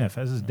away?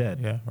 Fez is dead.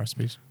 Yeah,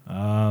 recipes.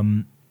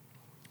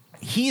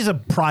 He's a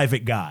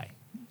private guy.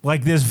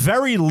 Like there's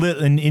very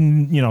little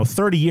in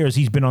 30 years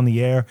he's been on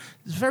the air.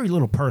 There's very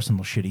little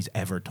personal shit he's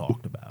ever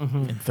talked about.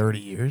 In 30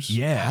 years?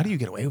 Yeah. How do you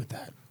get away with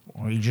that?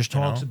 Or he just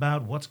talks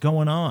about what's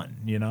going on.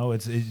 You know,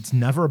 it's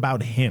never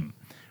about him.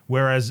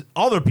 Whereas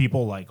other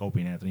people like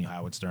Opie and Anthony,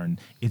 Howard Stern,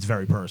 it's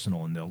very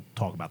personal and they'll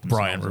talk about themselves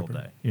Brian all Rupert.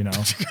 day. You know,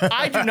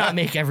 I do not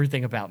make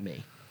everything about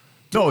me.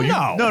 No,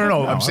 No. no.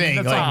 No, I I'm mean, saying,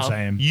 that's like, all I'm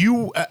saying.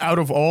 you, out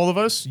of all of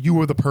us, you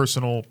were the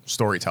personal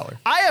storyteller.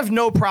 I have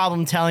no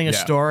problem telling a Yeah.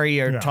 story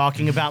or Yeah.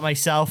 talking about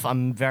myself.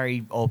 I'm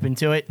very open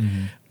to it.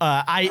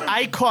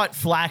 I caught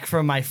flack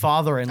from my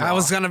father-in-law. I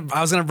was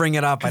gonna bring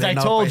it up. I 'Cause I didn't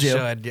know told if I you.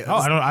 should. Yeah. oh,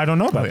 I don't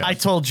know about yeah. that. I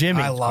told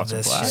Jimmy. I love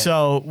this. Black. Shit.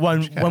 So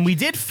when we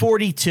did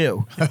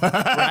 42,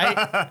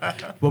 right?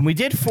 When we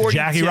did 42,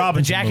 Jackie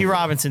Robinson the Jackie movie.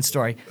 Robinson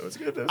story,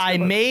 I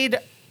made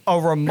a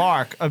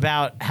remark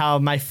about how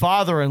my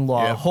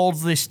father-in-law Yep.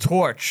 holds this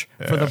torch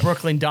for the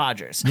Brooklyn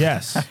Dodgers.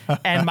 Yes.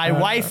 And my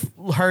wife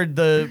heard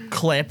the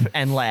clip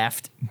and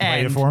laughed. Play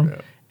it and, for him?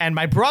 And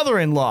my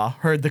brother-in-law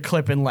heard the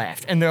clip and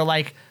laughed. And they're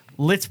like,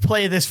 let's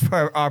play this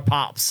for our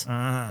pops.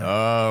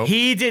 Oh.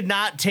 He did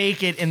not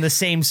take it in the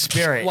same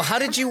spirit. Well, how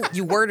did you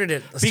worded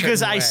it? a Because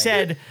certain I way.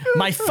 said,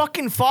 my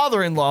fucking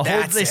father-in-law holds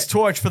That's this it.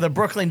 torch for the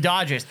Brooklyn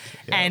Dodgers.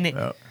 And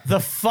yeah. the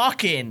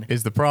fucking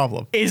Is the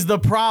problem. is the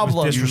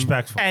problem.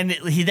 disrespectful. And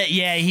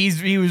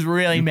he was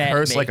really mad at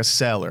Curse me. like a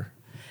sailor.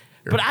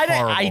 You're But I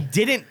horrible.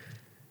 didn't.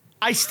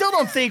 I still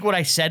don't think what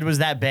I said was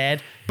that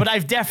bad, but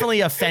I've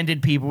definitely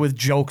offended people with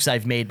jokes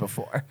I've made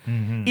before.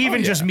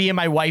 Even just me and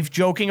my wife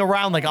joking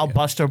around, like I'll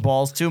bust her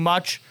balls too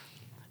much,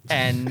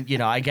 and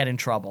I get in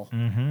trouble.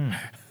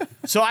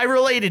 So I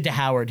related to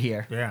Howard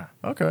here. Yeah.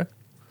 Okay.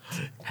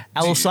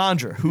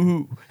 Alessandra,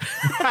 who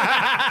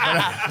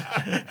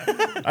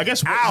I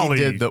guess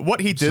Alley. what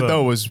he did So-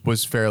 though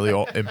was fairly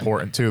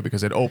important too,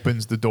 because it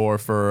opens the door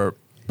for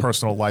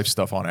personal life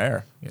stuff on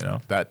air.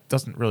 That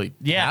doesn't really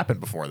happen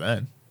before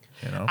then.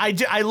 I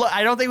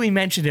don't think we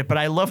mentioned it, but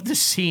I love the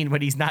scene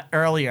when he's not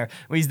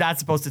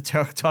supposed to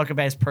talk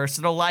about his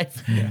personal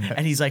life,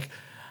 and he's like,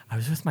 I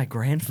was with my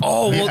grandfather.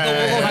 Oh, well,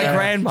 my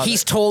grandmother.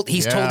 He's told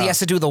he has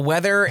to do the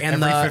weather and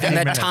Every the 15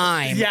 minutes.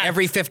 time Yeah.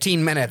 every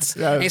 15 minutes.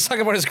 Yeah. And he's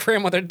talking about his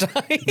grandmother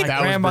dying. My That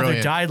was grandmother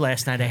brilliant. died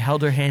last night. I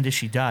held her hand as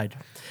she died.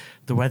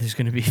 The weather's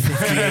going to be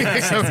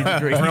 58, 60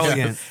 degrees.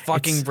 Brilliant.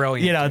 Fucking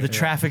brilliant. The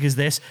traffic is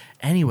this.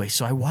 Anyway,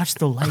 so I watched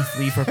the life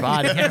leave her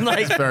body. And like,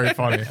 It's very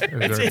funny.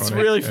 it's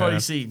really funny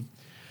scene.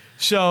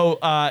 So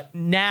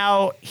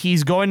now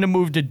he's going to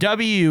move to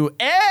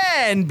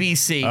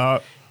WNBC. I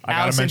gotta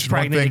Allison's mention one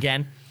pregnant thing.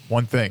 again.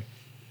 One thing.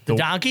 The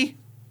donkey?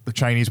 The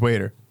Chinese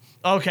waiter.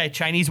 Okay,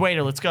 Chinese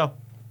waiter. Let's go.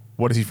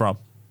 What is he from?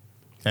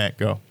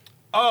 Go.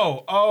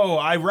 Oh,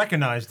 I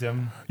recognized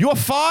him. You're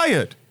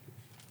fired.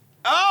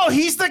 Oh,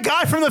 he's the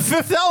guy from The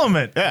Fifth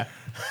Element. Yeah.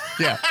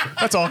 Yeah.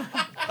 That's all.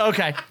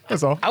 Okay.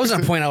 That's all. I was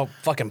gonna point out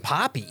fucking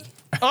Poppy.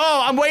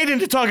 Oh, I'm waiting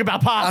to talk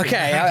about Poppy.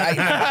 Okay,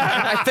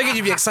 I figured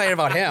you'd be excited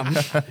about him.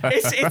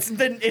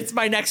 It's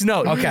my next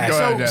note. Okay. Go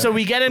So ahead, yeah. so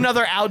we get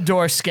another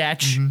outdoor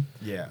sketch.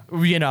 Yeah.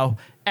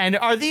 And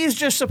are these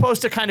just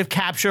supposed to kind of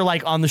capture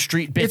like on the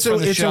street bits It's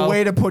from the show? a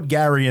way to put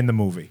Gary in the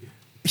movie.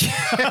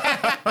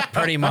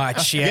 Pretty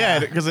much, Yeah, yeah.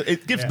 because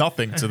it gives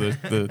nothing to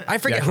the. I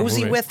forget the actual who's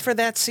he movie. with for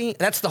that scene.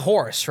 That's the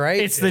horse,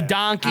 right? It's the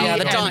donkey. Yeah,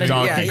 the and donkey.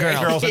 the Yeah,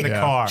 girl. Girls in the Yeah.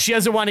 car. She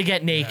doesn't want to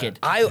get naked.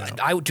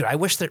 Dude, I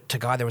wish that to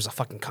God there was a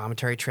fucking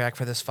commentary track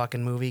for this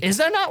fucking movie. Is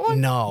there not one?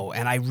 No,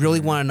 and I really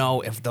want to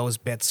know if those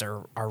bits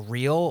are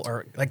real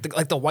or like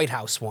the White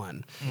House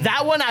one.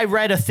 That one I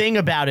read a thing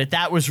about it.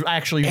 That was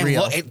actually And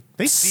real. it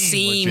They seem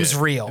seems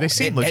legit. real. They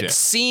seem It legit.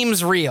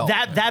 seems real.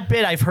 that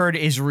bit I've heard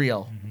is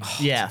real.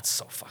 Yeah. That's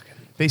so fucking.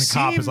 They The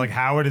cop seem is like,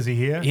 Howard, is he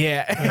here?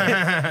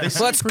 Yeah.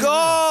 Let's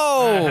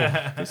go.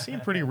 They seem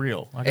pretty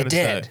real. I gotta It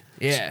say. did.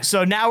 Yeah.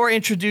 So now we're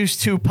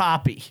introduced to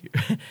Poppy,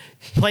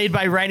 played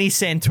by Rennie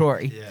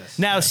Santori. Yes.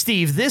 Now,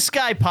 Steve, this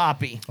guy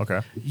Poppy Okay.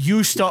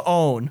 used to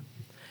own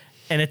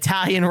an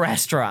Italian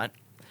restaurant.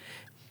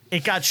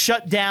 It got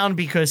shut down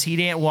because he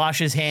didn't wash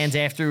his hands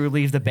after he would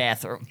leave the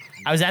bathroom.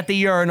 I was at the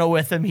urinal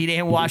with him. He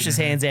didn't wash his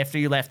hands after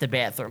he left the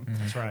bathroom.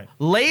 That's right.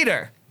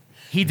 Later,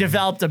 he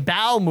developed a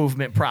bowel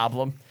movement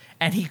problem,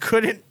 and he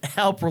couldn't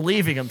help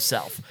relieving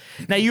himself.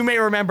 Now, you may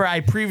remember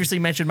I previously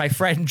mentioned my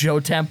friend Joe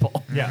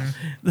Temple. Yeah.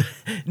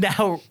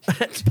 Now,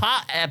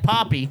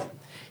 Poppy,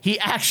 he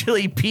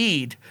actually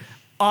peed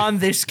on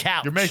this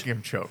couch. You're making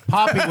him choke.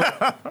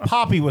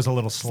 Poppy was a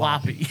little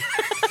sloppy.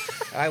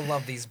 sloppy. I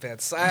love these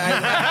bits.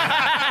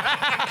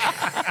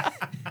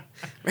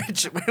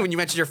 When you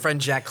mentioned your friend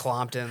Jack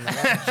Clompton.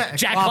 Like,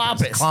 Jack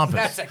Klompus.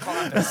 That's it,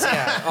 Clompus.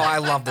 Yeah. Oh, I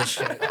love this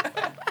shit.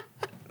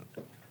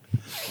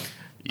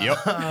 Yep.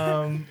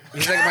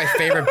 These are like my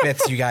favorite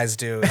bits you guys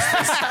do. Is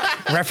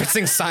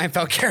referencing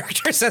Seinfeld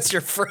characters as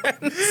your friends.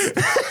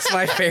 It's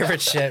my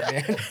favorite shit,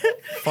 man.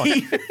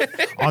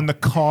 On the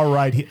car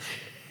ride here.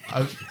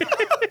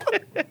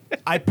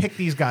 I picked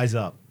these guys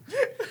up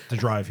to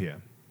drive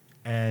here,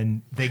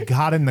 and they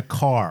got in the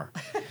car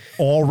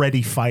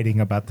already fighting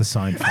about the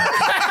Seinfeld.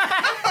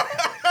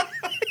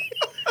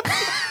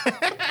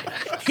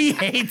 He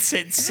hates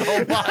it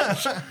so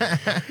much.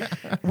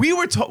 We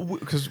were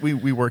because we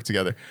work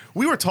together.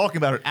 We were talking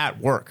about it at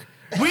work.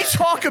 We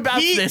talk about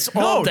this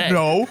all day.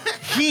 No,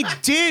 he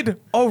did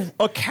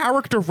a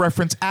character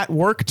reference at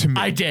work to me.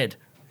 I did.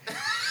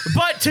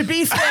 But to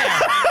be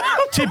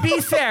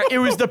fair, it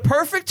was the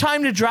perfect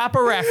time to drop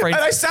a reference.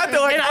 And I sat there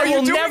like, And are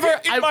you doing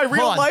it in my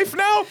real hold on. life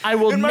now? I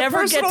will In my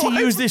never get personal to life?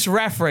 use this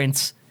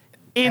reference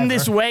in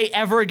this way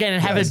ever again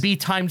and have Yes. it be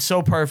timed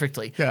so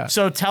perfectly. Yeah.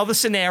 So tell the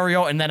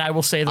scenario and then I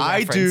will say the I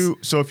reference. do.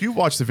 So if you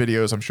watch the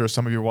videos, I'm sure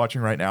some of you are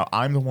watching right now.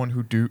 I'm the one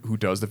who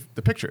does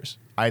the pictures.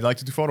 I like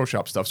to do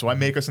Photoshop stuff, so I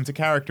make us into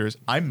characters.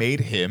 I made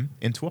him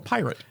into a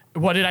pirate,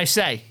 What did I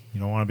say?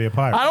 You don't want to be a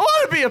pirate. I don't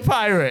want to be a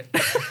pirate.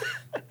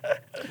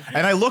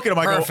 and I look at him.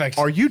 I Perfect.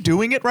 go, "Are you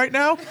doing it right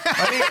now?"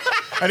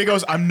 And he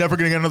goes, "I'm never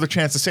going to get another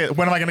chance to say it.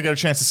 When am I going to get a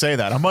chance to say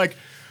that?" I'm like,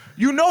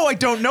 "You know, I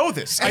don't know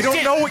this. I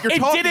don't know what you're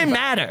talking It didn't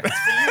about."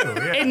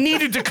 matter. It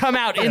needed to come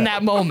out in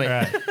that moment.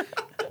 Right.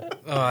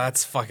 Oh,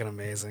 that's fucking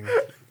amazing.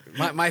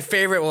 My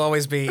favorite will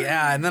always be,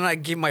 and then I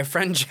give my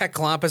friend Jack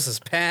Clompus his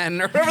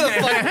pen or whatever the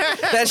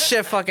fuck. That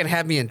shit fucking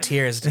had me in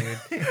tears, dude.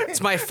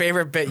 It's my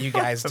favorite bit you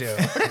guys do.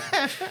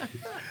 All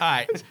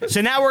right.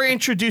 So now we're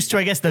introduced to,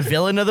 I guess, the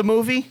villain of the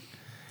movie,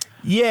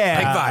 Yeah.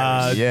 Big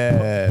virus.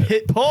 Yeah.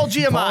 Paul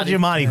Giamatti. Paul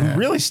Giamatti, who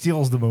really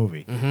steals the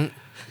movie.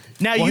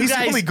 Now Well, you he's the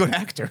guys, only good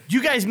actor.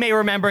 you guys may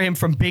remember him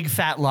from Big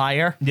Fat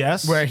Liar.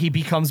 Yes. Where he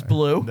becomes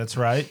blue. That's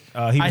right.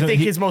 I think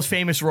his most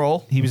famous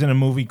role. he was in a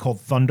movie called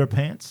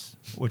Thunderpants,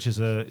 which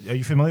is Are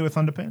you familiar with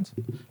Thunderpants?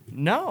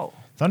 No.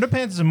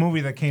 Thunderpants is a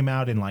movie that came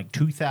out in like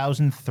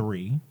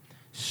 2003,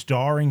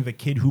 starring the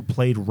kid who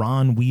played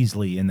Ron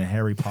Weasley in the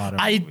Harry Potter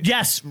movies.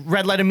 Yes,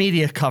 Red Letter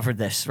Media covered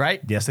this,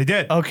 right? Yes, they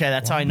did. Okay,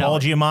 that's how I know Paul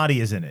it.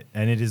 Giamatti is in it,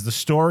 and it is the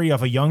story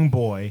of a young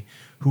boy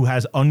who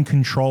has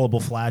uncontrollable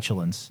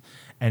flatulence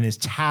and is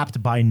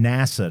tapped by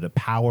NASA to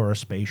power a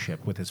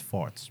spaceship with his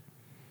farts.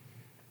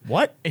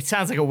 What? It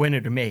sounds like a winner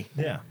to me.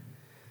 Yeah.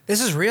 This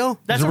is real?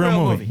 That's It's a real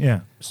movie. Yeah,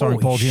 starring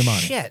Holy Paul Giamatti.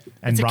 shit.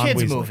 And It's a Ron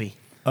kid's Weasley. movie.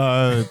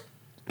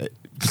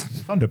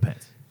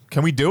 Thunderpants.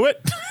 Can we do it?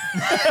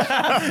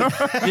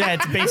 Yeah,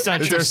 it's based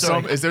on true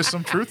story. Is there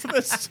some truth to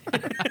this?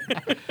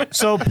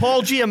 So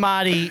Paul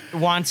Giamatti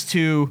wants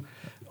to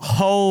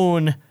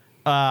hone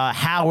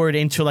Howard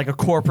into like a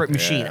corporate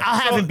machine. I'll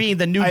have him being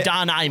the new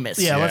Don Imus.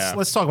 Yeah, Yeah.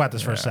 let's talk about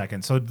this for a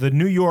second. So the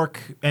New York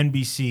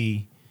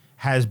NBC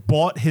has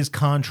bought his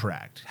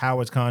contract,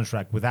 Howard's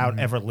contract, without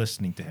ever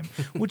listening to him,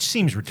 which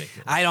seems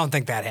ridiculous. I don't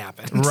think that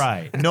happened.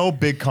 Right. No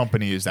big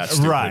company is that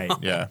stupid. Right.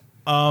 Yeah.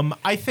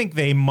 I think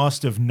they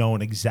must have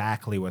known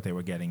exactly what they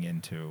were getting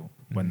into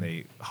when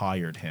they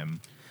hired him.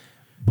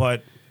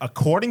 But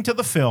according to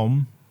the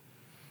film,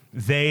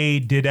 they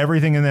did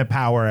everything in their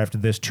power after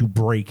this to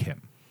break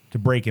him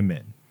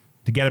in,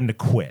 to get him to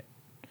quit.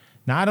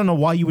 Now, I don't know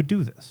why you would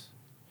do this.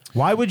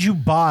 Why would you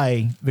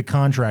buy the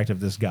contract of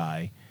this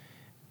guy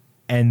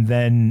and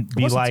then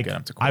be wasn't to like, get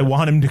him to quit. I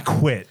want him to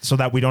quit so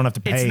that we don't have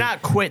to pay? It's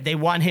not quit. They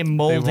want him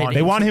molded.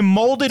 They want him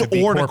molded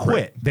be or to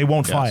corporate. quit. They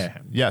won't Yes. fire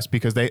him. Yes,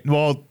 because they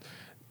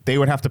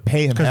would have to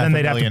pay him 'Cause half then a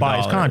they'd have to million buy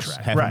his dollars,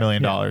 contract.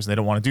 $500,000. Right, yeah. They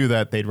don't want to do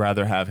that. They'd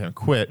rather have him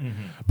quit.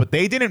 But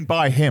they didn't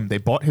buy him. They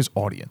bought his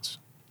audience.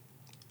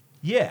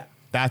 Yeah.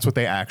 That's what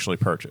they actually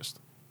purchased.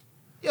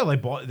 Yeah, they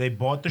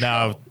bought the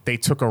Now, show. they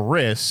took a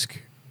risk.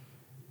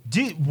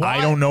 Why,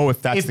 I don't know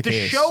if that's the the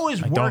case. show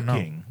is I don't know.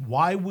 working,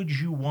 why would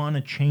you want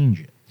to change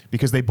it?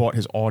 Because they bought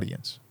his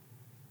audience.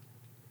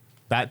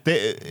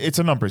 It's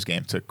a numbers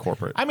game to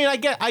corporate. I mean, I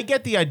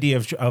get the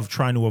idea of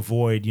trying to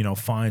avoid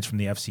fines from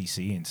the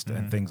FCC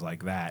and things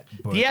like that.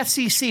 But The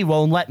FCC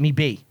won't let me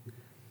be.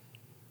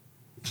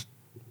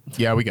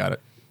 Yeah, we got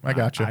it. I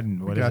got you. what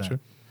We is got that?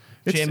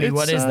 you. Jimmy,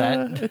 what is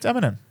that? It's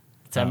Eminem.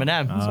 It's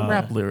Eminem. It's a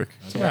rap lyric.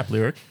 It's a rap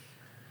lyric.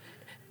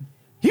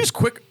 He was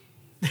quick.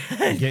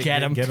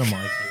 Get him. Get him,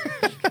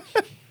 Mike.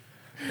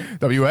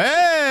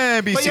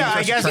 WNBC. But yeah,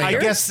 I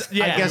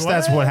guess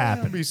that's what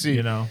happened.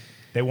 NBC.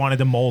 They wanted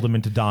to mold him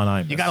into Don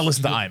Imus. You got to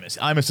listen to Imus.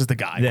 Imus is the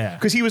guy. Yeah,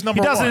 Because he was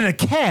number He does one. it in a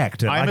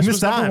character. Like Imus was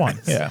Mr. number one.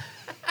 Imus. Yeah.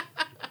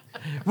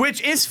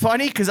 Which is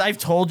funny because I've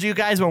told you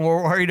guys when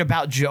we're worried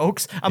about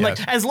jokes, I'm Yes.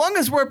 like, as long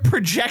as we're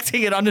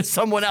projecting it onto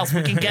someone else,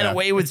 we can get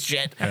away with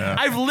shit.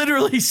 I've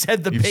literally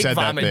said the You've pig said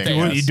that vomit thing, thing.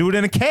 yeah. You do it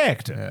in a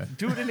character. Yeah.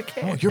 Do it in a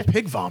can. You're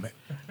pig vomit.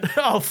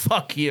 Oh,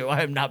 fuck you.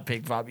 I am not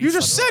pig vomit. You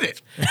just said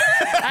it.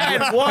 I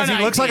had one He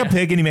looks like a idea.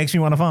 pig and he makes me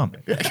want to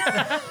vomit.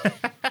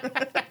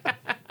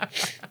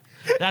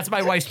 That's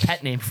my wife's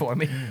pet name for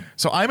me.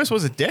 So Imus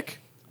was a dick?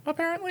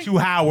 apparently. To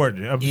Howard.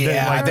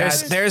 Yeah, Like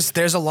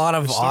there's a lot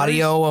of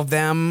audio of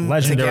them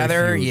Legendary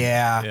together. feud.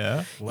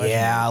 Yeah.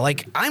 Yeah.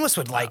 Like Imus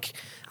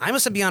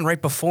would be on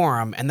right before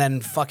him and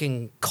then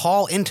fucking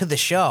call into the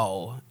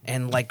show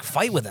and like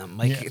fight with him.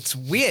 Like it's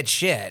weird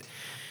shit.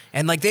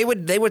 And like they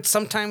would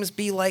sometimes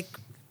be like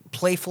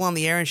playful on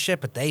the air and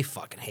shit, but they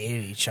fucking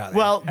hated each other.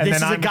 Well, And this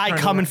is then a I'm guy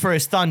turning coming around. for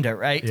his thunder,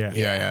 right? Yeah.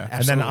 Yeah.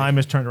 And then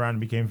Absolutely. Imus turned around and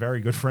became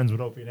very good friends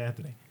with Opie and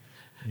Anthony.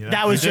 You know?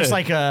 That was He just did.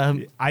 like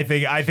a I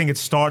think it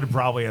started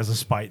probably as a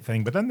spite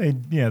thing, but then they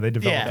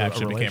developed Yeah. a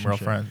Actually became real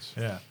relationship. friends.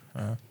 Yeah.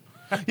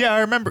 Yeah, I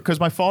remember because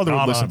my father would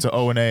Drama. listen to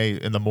O&A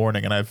in the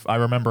morning, and I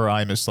remember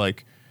Imus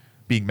like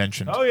being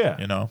mentioned. Oh yeah.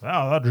 You know.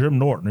 Oh, that Jim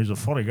Norton. He's a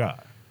funny guy.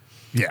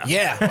 Yeah.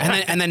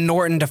 yeah. And then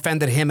Norton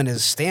defended him in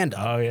his stand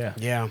up. Oh yeah.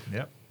 Yeah.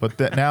 Yep. But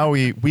that now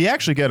we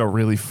actually get a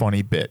really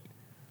funny bit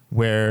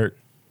where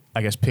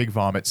I guess Pig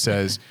Vomit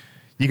says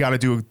you got to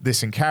do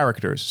this in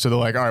characters. So they're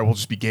like, all right, we'll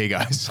just be gay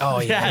guys. Oh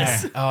yeah.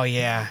 Yes. Oh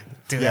yeah.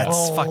 Dude,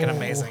 that's fucking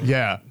amazing.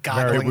 Yeah,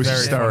 God, it was very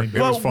hysterical. funny.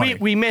 It well, was funny.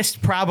 we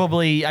missed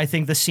probably I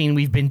think the scene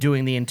we've been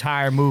doing the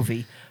entire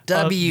movie.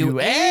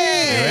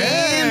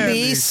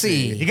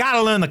 WNBC. You got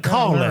to learn the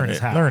call learn letters.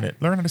 it. Howard. Learn it.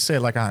 Learn how to say it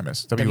like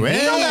Imus. You You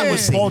know that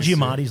was W-A-N-B-C. Paul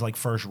Giamatti's like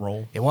first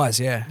role. It was,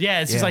 yeah.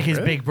 Yeah, it's just like his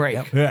big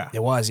break. Yeah.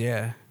 It was,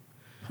 yeah.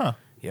 Huh.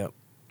 Yep.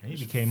 He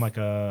became like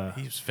a.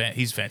 He's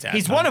fantastic.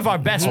 He's one of our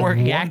best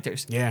working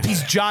actors. Yeah.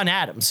 He's John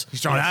Adams.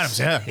 He's John Adams.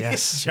 Yeah.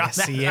 Yes,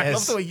 yes, he I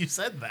love is. the way you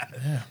said that.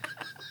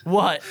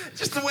 What?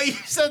 Just the way you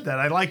said that.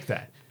 I like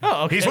that.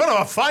 Oh, okay. He's one of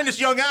our finest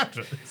young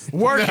actors.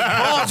 Working.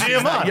 Paul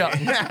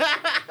Giamatti.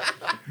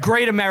 Yeah.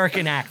 Great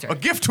American actor. A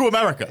gift to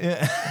America.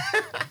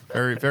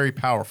 Very, very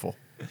powerful.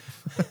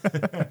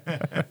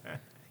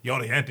 You're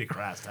the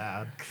Antichrist,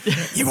 Howard.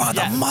 You are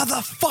the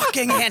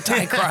motherfucking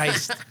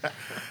Antichrist.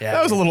 Yeah.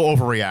 That was a little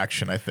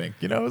overreaction, I think.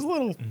 You know, it was a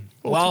little.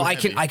 Well, I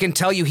can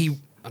tell you he.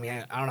 I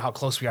mean, I don't know how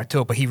close we are to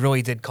it, but he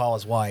really did call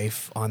his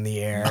wife on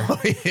the air.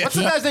 What's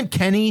the guy's name?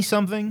 Kenny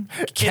something?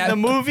 In the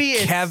movie,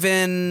 it's,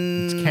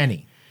 Kevin.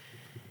 Kenny.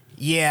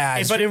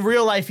 Yeah, but in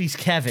real life, he's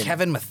Kevin.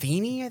 Kevin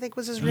Matheny, I think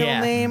was his real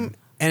Yeah. name.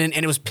 And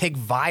it was Pig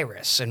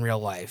Virus in real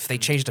life. They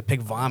changed to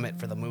Pig Vomit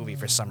for the movie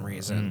for some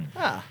reason.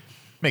 Ah.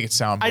 Make it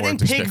sound more I think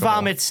despicable. Pig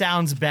Vomit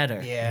sounds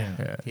better.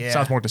 Yeah. Yeah.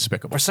 Sounds more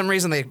despicable. For some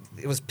reason, it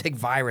was Pig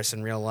Virus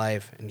in real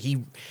life.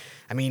 And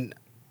I mean,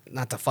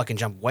 not to fucking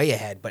jump way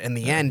ahead, but in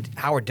the end,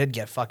 Howard did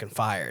get fucking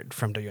fired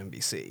from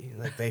WNBC.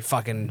 Like, they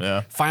fucking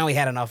Yeah. finally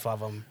had enough of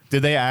him.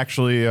 Did they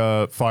actually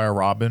fire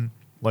Robin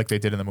like they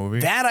did in the movie?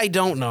 That I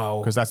don't know.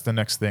 Because that's the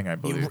next thing, I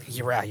believe.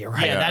 You're right. You're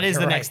right. Yeah, that is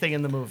You're the right. next thing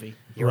in the movie.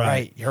 You're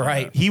right. You're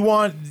right.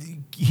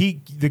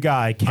 The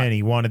guy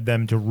Kenny wanted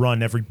them to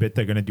run every bit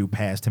they're going to do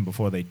past him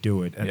before they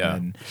do it, and Yeah.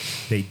 then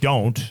they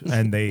don't,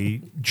 and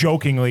they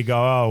jokingly go,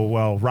 "Oh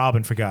well,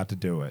 Robin forgot to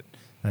do it."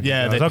 And he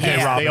Yeah, goes, they, okay,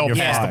 pass- Robin, they all you're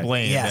pass the fired."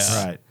 blame. Yes.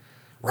 Yeah. Right.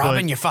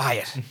 Robin, But- you're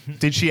fired.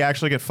 Did she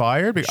actually get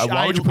fired?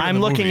 Why would you put it in I'm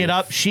the looking movie? it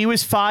up. She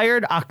was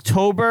fired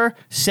October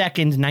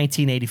 2nd,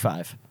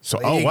 1985. So,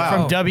 There oh you wow,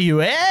 From Oh.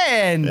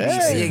 WN.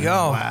 There you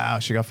go. wow,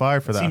 she got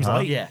fired for that. Seems huh?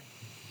 late. Yeah.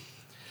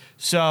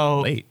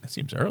 So, Late. That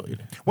seems early.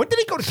 When did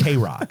he go to K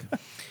Rock?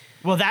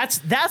 well, that's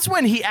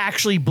when he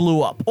actually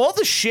blew up. All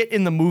the shit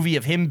in the movie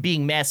of him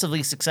being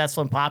massively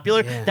successful and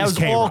popular, that It's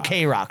was all K-Rock.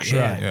 K-Rock shit.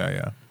 Right.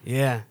 Yeah.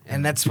 Yeah.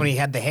 And that's when he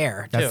had the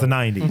hair. That's too. the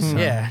 '90s.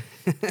 Yeah.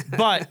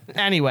 But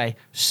anyway,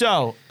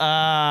 so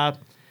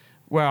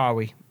where are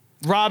we?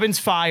 Robin's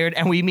fired,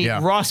 and we meet Yeah.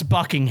 Ross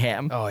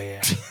Buckingham. Oh,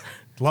 yeah.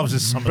 Loves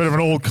his summer. Bit of an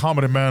old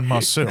comedy man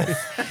myself.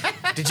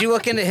 Did you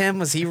look into him?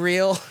 Was he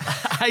real?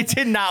 I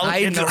did not look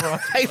into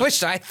Ross. I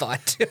wish I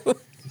thought too.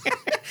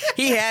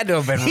 He had to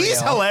have been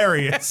He's real.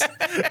 hilarious.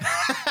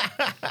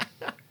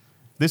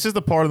 This is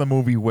the part of the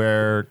movie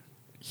where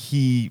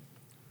he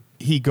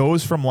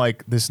goes from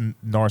like this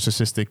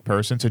narcissistic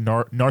person to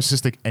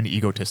narcissistic and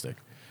egotistic,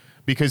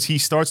 because he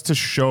starts to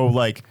show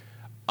like,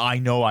 I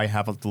know I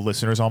have the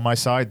listeners on my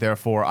side,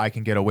 therefore I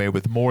can get away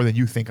with more than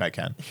you think I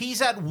can.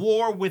 He's at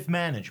war with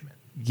management.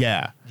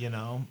 Yeah. You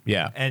know.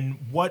 Yeah. And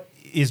what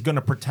is going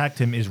to protect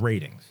him is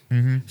ratings.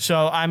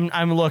 So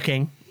I'm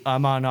looking.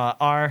 I'm on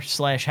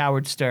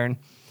r/Howard Stern.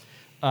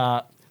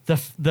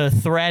 The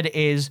thread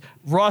is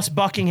Ross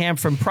Buckingham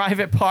from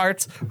Private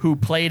Parts, who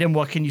played him.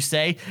 What can you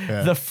say?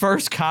 Yeah. The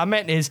first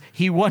comment is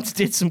he once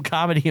did some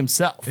comedy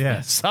himself.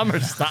 Yeah. Summer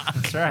stock.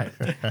 That's right.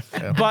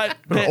 But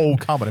Bit of an old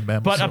comedy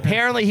man but myself.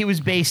 apparently he was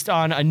based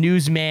on a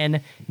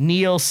newsman,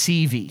 Neil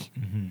Seavey.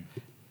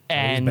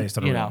 And based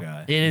on a you real know,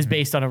 guy. it is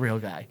based on a real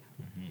guy.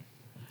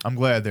 I'm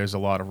glad there's a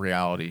lot of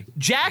reality.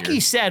 Jackie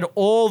here. said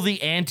all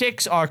the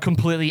antics are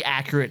completely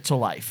accurate to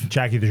life.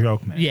 Jackie the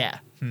Joke Man. Yeah.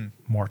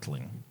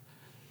 Mortling.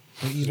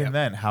 But even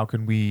then, how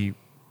can we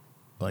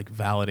like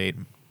validate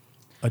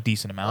a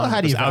decent amount? Well,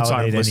 how do you Just outside of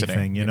validate listening,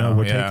 anything? You know,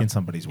 we're Yeah. taking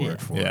somebody's word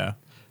for it. Yeah.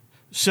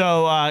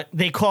 So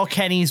they call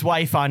Kenny's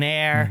wife on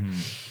air.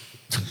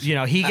 You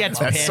know, he gets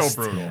That's pissed.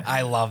 so brutal.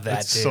 I love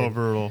that, It's dude. so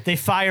brutal. They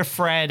fire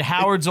Fred.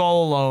 Howard's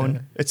all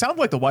alone. It sounded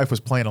like the wife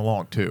was playing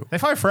along too. They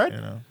fired Fred.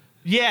 You know?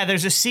 Yeah,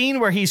 there's a scene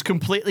where he's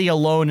completely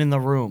alone in the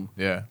room.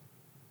 Yeah.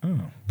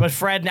 But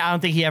Fred, I don't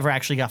think he ever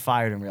actually got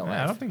fired in real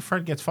life. I don't think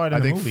Fred gets fired in I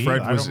the think movie.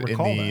 Fred I was don't in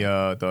recall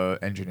that. the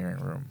engineering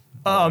room.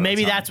 Oh,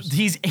 maybe that's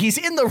he's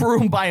in the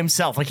room by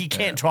himself. Like he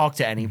can't talk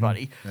to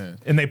anybody.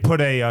 And they put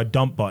a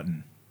dump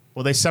button.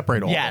 Well, they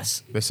separate all.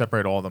 Yes. Of them. They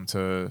separate all of them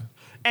to.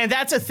 And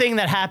that's a thing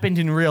that happened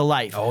in real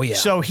life. Oh, yeah.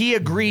 So he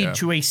agreed Yeah.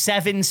 to a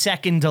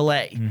 7-second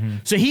delay.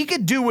 So he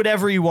could do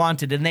whatever he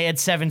wanted, and they had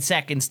 7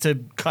 seconds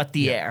to cut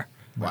the air.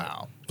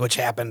 Wow. Which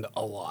happened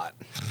a lot.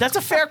 That's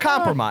a fair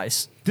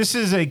compromise. This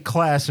is a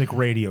classic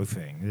radio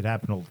thing. It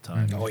happened all the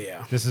time. Oh,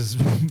 yeah. This is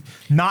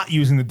not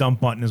using the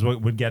dump button is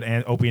what would get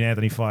Opie and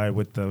Anthony fired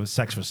with the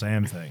Sex for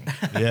Sam thing.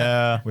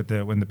 Yeah. With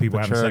when the people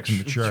having sex in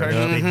the church. Church.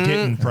 They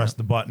didn't press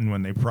the button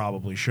when they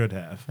probably should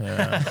have.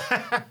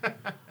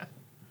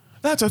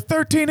 That's a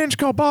 13-inch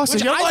kielbasa.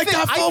 Which You I like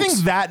think, that, I folks? think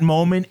that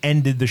moment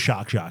ended the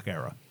shock jock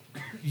era.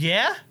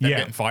 Yeah? They're Yeah.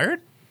 getting fired?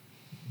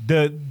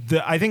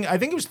 I think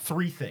it was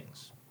three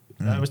things.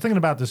 I was thinking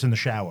about this in the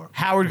shower.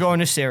 Howard going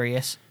to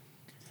Sirius.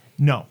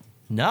 No,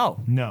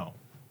 No.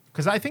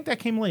 because I think that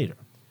came later.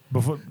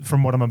 Before,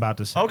 from what I'm about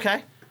to say.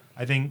 Okay.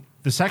 I think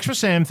the Sex for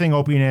Sam thing,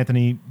 Opie and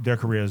Anthony, their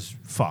careers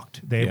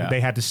fucked. They Yeah. they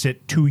had to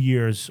sit 2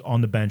 years on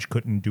the bench,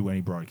 couldn't do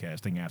any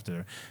broadcasting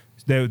after.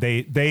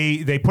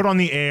 They put on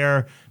the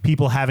air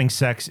people having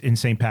sex in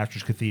St.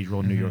 Patrick's Cathedral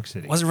in New York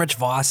City. Wasn't Rich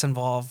Voss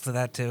involved for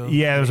that too?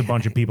 Yeah, there was a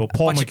bunch of people.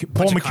 Paul Bunch of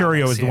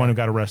Mercurio comics, is the yeah. one who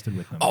got arrested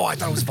with them. Oh, I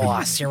thought it was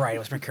Voss. You're right. It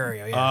was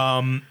Mercurio.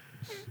 Yeah.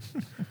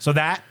 So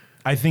that,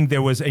 I think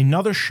there was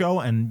another show,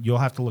 and you'll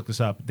have to look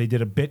this up. They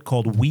did a bit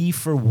called We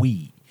for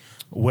We,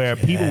 where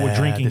people were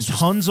drinking This was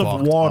tons of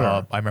fucked water.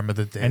 up. I remember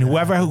the day. And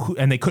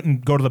and they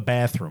couldn't go to the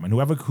bathroom, and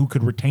whoever who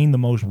could retain the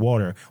most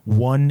water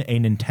won a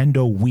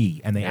Nintendo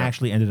Wii, and they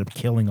actually ended up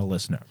killing a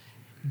listener.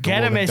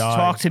 Gedem woman has died.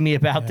 talked to me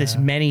about this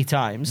many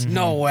times.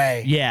 no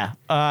way. Yeah.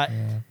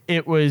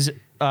 It was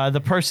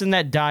the person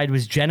that died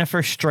was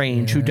Jennifer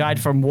Strange, who died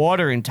from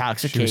water she was saying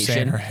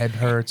intoxication her head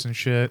hurts and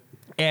shit.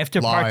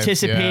 after Live,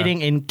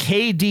 participating in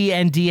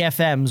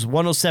KDNDFM's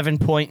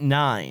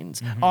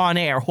 107.9's on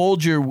air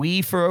Hold Your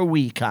Wii for a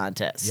Wii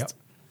contest. Yep.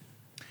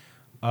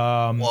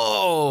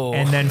 Whoa.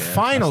 And then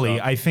finally,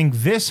 messed up. I think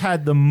this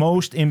had the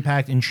most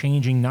impact in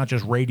changing not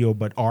just radio,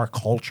 but our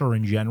culture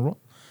in general,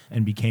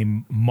 and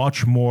became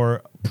much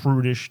more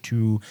prudish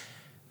to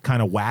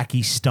kind of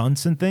wacky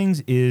stunts and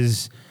things,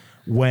 is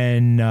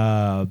when,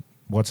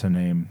 what's her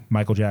name?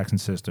 Michael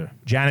Jackson's sister.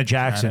 Janet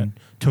Jackson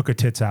took her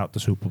tits out the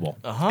Super Bowl.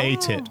 A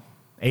tit.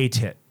 A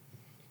tit.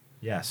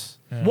 Yes.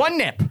 One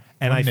nip.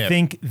 And I nip.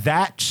 think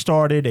that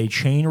started a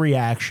chain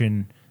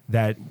reaction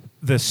that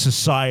the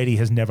society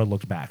has never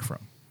looked back from.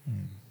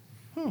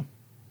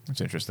 That's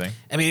interesting.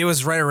 I mean, it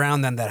was right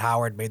around then that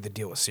Howard made the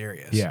deal with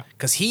Sirius. Yeah.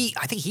 Because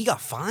I think he got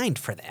fined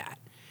for that,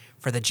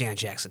 for the Janet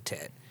Jackson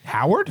tit.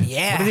 Howard?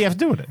 Yeah. What did he have to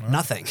do with it?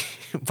 Nothing.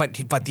 But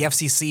the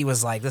FCC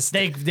was like, this.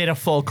 They did a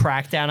full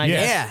crackdown, I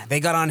guess. Yeah, they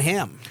got on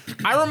him.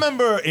 I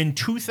remember in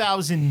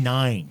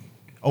 2009,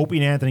 Opie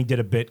and Anthony did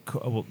a bit,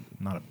 well,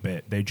 not a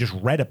bit, they just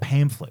read a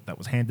pamphlet that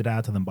was handed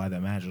out to them by their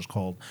managers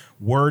called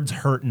Words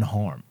Hurt and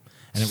Harm.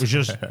 And it was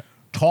just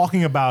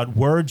talking about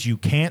words you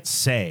can't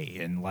say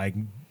and like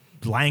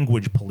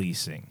language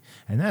policing.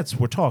 And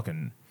we're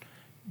talking,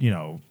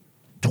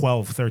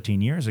 12, 13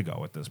 years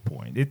ago at this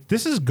point.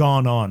 This has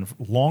gone on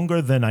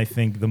longer than I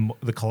think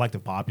the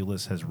collective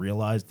populace has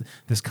realized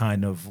this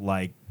kind of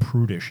like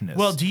prudishness.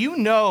 Well, do you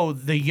know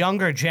the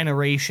younger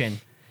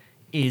generation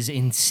is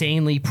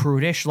insanely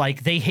prudish?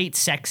 Like, they hate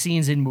sex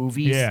scenes in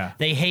movies. Yeah.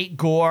 They hate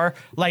gore.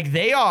 Like,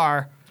 they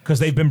are... because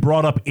they've been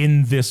brought up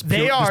in this,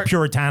 They this are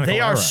puritanical They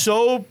are era.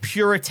 so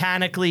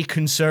puritanically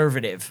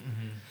conservative.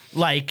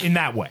 Like... in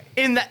that way.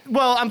 In that...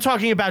 Well, I'm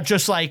talking about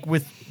just, like,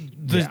 with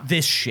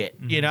this shit,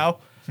 you know?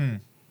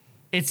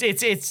 It's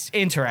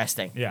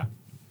interesting. Yeah.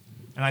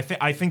 And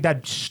I think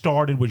that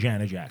started with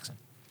Janet Jackson.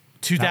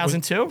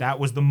 2002? That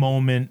was the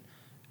moment,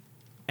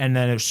 and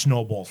then it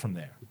snowballed from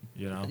there.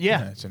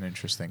 Yeah. It's an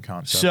interesting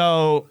concept.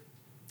 So,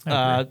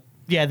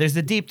 yeah, there's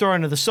the deep throw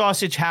into the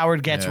sausage.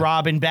 Howard gets Yeah.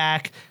 Robin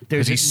back.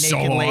 There's 'Cause he's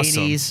naked so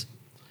awesome. ladies.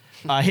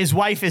 His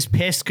wife is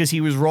pissed because he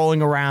was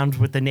rolling around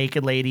with the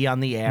naked lady on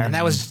the air. And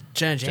that was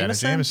Janet Janet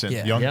Jameson? Jameson.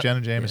 Yeah. Young Yep.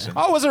 Janet Jameson.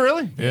 Oh, was it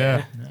really?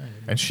 Yeah.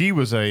 And she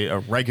was a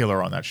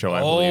regular on that show,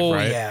 I Oh, believe,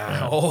 right?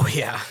 yeah. Oh,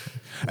 yeah. A lot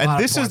And of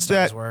this porn is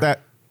stars were.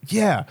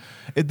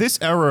 in this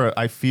era,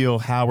 I feel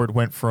Howard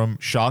went from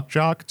shock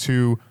jock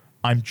to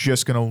I'm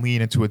just going to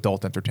lean into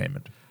adult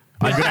entertainment.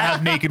 I'm going to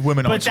have naked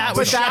women on But that screen.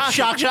 was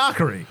Shock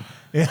jockery.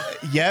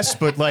 Yes,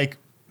 but like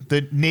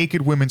the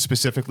naked women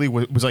specifically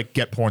was like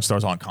get porn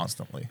stars on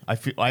constantly.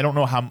 I don't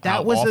know how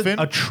That was often.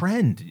 a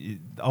trend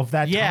of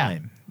that Yeah.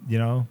 time.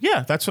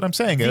 Yeah, that's what I'm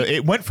saying.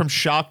 It went from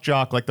shock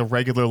jock, like the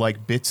regular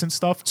like bits and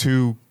stuff,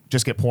 to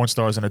just get porn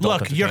stars and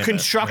adult Look, your entertainment,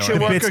 construction you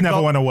know what I mean? Bits worker never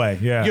go- went away.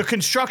 Yeah. Your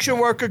construction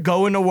worker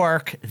going to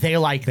work, they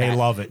like that. They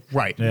love it.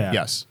 Right. Yeah.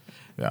 Yes.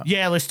 Yeah.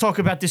 Yeah, let's talk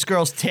about this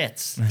girl's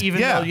tits.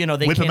 Even Yeah. though,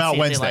 they Whip can't them out see it,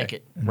 Wednesday. they like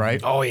it.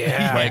 Right. Oh,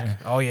 yeah. Like,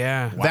 oh,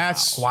 yeah.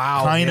 That's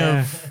Wow. kind yeah.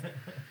 of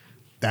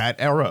that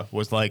era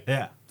was like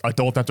Yeah.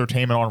 adult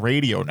entertainment on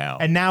radio now.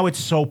 And now it's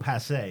so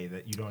passe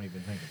that you don't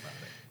even think about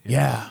it.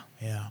 yeah.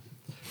 Yeah.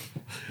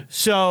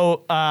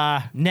 So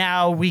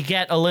now we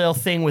get a little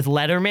thing with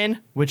Letterman,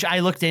 which I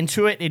looked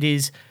into it.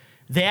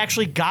 They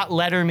actually got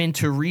Letterman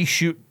to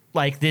reshoot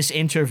like this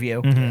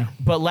interview,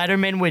 but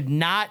Letterman would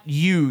not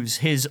use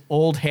his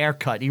old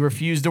haircut. He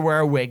refused to wear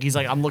a wig. He's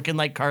like, I'm looking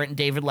like current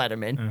David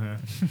Letterman.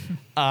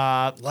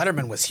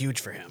 Letterman was huge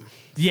for him.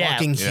 Yeah.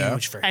 Fucking Yeah.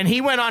 huge for him. And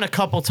he went on a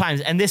couple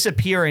times, and this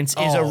appearance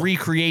is a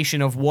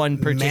recreation of one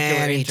particular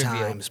Many interview.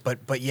 times.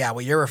 But yeah,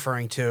 what you're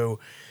referring to,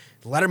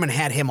 Letterman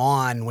had him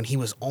on when he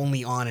was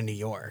only on in New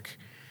York.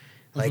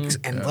 Like,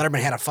 and Letterman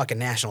had a fucking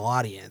national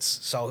audience.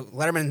 So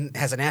Letterman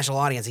has a national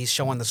audience. He's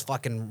showing this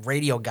fucking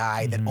radio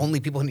guy that only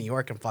people in New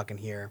York can fucking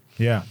hear.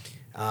 Yeah.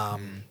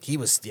 He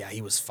was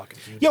fucking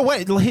huge. Yeah,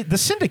 wait. The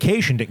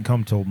syndication didn't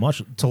come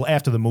till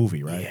after the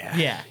movie, right?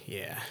 Yeah.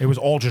 Yeah. It was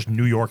all just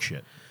New York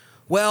shit.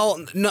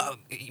 Well, no,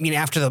 you mean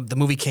after the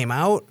movie came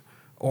out?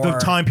 Or The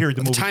time period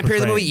the movie time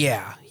period of the movie?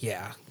 portrayed.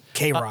 Yeah.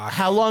 K-Rock.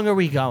 How long are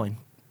we going?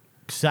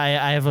 Because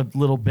I have a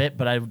little bit,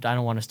 but I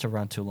don't want us to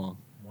run too long.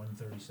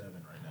 137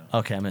 right now.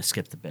 Okay, I'm going to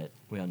skip the bit.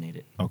 We don't need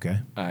it. Okay.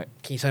 All right.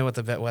 Can you tell me what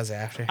the bit was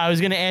after? I was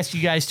going to ask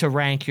you guys to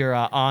rank your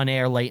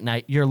on-air late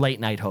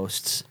night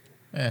hosts.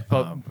 Eh,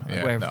 But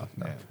yeah, where- no.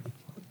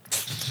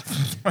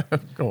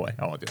 Go away.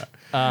 I won't do that.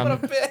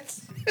 what a bit.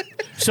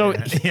 So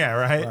Yeah,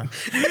 right?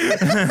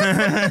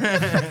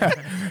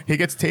 He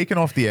gets taken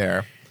off the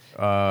air.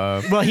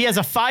 well, he has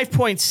a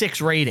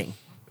 5.6 rating.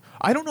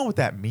 I don't know what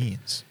that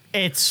means.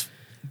 It's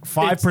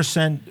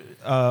 5%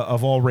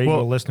 of all radio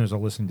Well- listeners are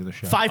listening to the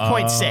show.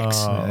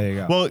 5.6. There you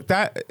go. Well,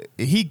 that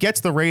he gets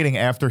the rating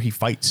after he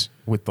fights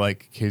with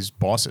like his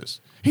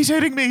bosses. He's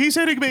hitting me,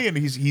 and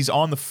he's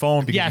on the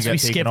phone because Yes, he we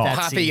got taken skipped off. that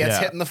Poppy scene. gets Yeah.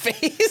 hit in the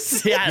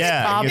face. Yeah,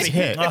 Yeah, he gets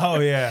hit. Oh,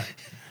 yeah.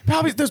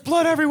 Bobby, there's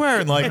blood everywhere,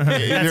 and like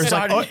there's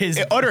started like his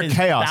utter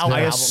chaos. bowel I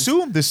albums.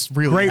 assume this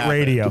really Great happened,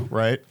 radio.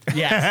 right?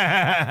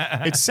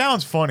 Yes. It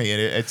sounds funny, and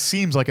it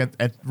seems like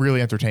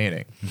really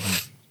entertaining.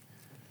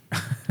 I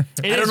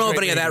don't know if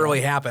any of that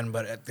really happened,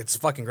 but it's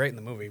fucking great in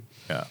the movie.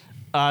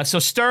 Yeah. So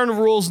Stern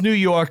rules New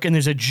York, and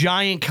there's a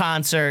giant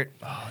concert,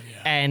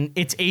 and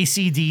it's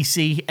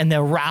AC/DC, and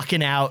they're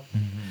rocking out.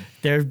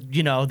 They're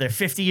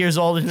 50 years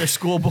old in their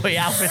schoolboy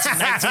outfits from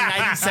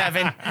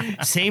 1997.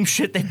 Same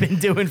shit they've been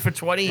doing for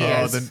 20 Oh,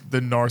 years. the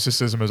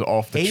narcissism is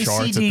off the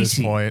charts at this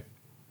AC/DC. point.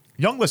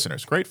 Young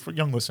listeners, great for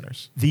young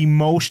listeners. The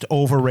most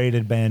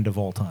overrated band of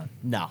all time.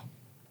 No.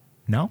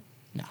 No?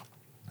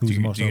 Who's Do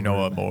the most you know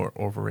a overrated band? more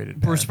overrated?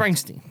 Bruce band?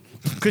 Springsteen.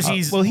 Because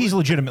he's Well, he's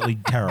legitimately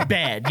terrible.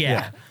 bad,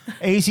 yeah.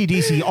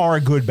 AC/DC are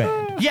a good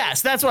band.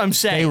 Yes, that's what I'm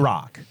saying. They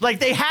rock. Like,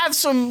 they have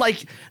some,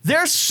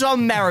 there's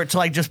some merit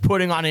to, just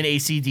putting on an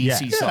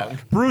AC/DC Yeah. song.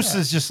 Bruce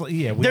is just like,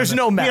 yeah. There's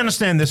no We merit.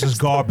 understand this is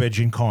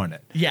garbage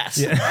incarnate.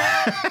 Yes.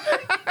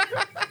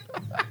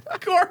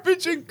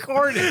 Garbage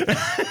incarnate.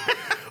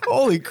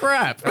 Holy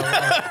crap!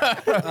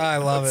 I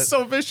love it.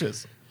 So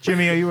vicious.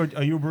 Jimmy, are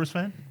you a Bruce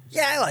fan?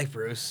 Yeah, I like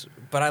Bruce,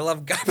 but I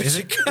love garbage. Is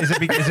it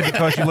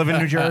because you live in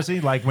New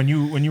Jersey? Like when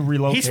you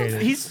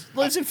relocated? He's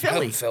lives in I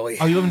Philly. love Philly.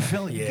 Oh, you live in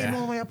Philly? You Yeah. came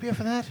all the way up here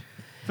for that?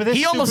 For this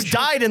He almost stupid shit?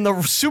 died in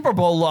the Super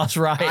Bowl loss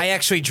ride. I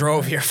actually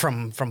drove here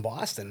from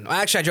Boston.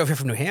 Actually, I drove here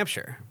from New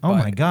Hampshire. Oh,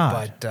 my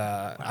God. But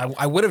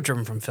I would have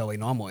driven from Philly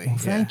normally.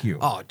 thank you.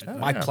 Oh, dude,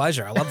 my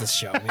pleasure. I love this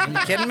show, man. Are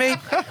you kidding me?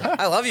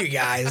 I love you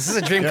guys. This is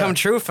a dream come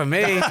true for me.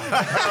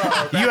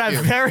 You have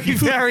very,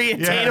 very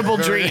attainable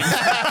dreams.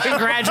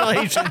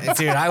 Congratulations.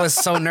 Dude, I was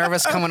so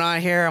nervous coming on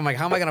here. I'm like,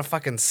 how am I going to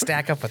fucking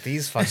stack up with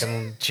these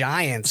fucking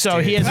giants? So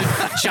dude? he has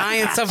a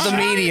Giants of the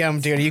medium,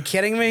 dude. Are you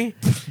kidding me?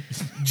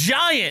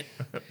 giant.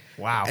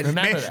 Wow.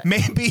 Remember that.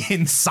 Maybe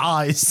in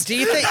size. Do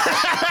you think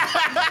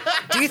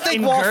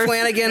In Walt girth?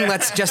 Flanagan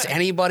lets just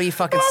anybody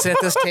fucking sit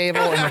at this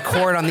table and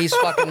record on these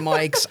fucking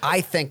mics?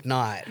 I think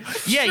not.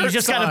 Yeah, you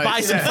just got to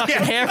buy some fucking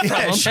hair from him,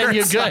 and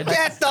you're good.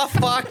 Get the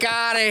fuck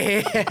out of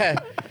here.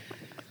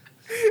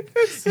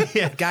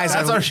 Yeah, Guys,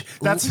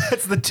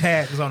 that's the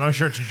tags on our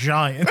shirts.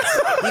 Giants.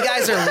 you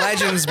guys are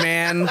legends,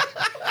 man.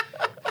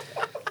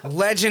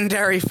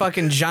 Legendary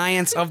fucking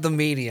giants of the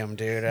medium,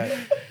 dude.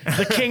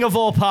 The king of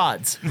all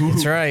pods.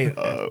 That's right.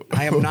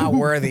 I am not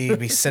worthy to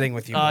be sitting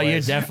with you. Oh, boys.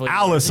 you're definitely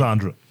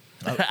Alessandra.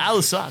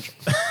 Alessandro.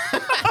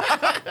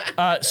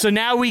 So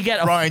now we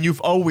get a Ryan, you've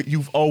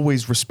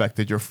always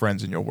respected your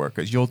friends and your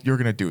workers. You're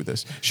gonna do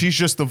this. She's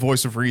just the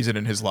voice of reason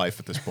in his life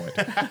at this point.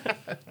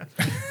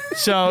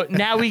 So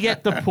now we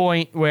get the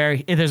point where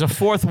there's a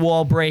fourth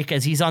wall break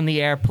as he's on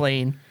the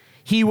airplane.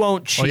 He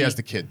won't cheat. Oh, he has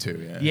the kid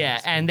too. Yeah.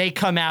 Yeah, and they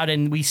come out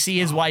and we see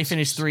his wife and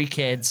his 3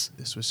 kids.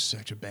 This was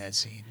such a bad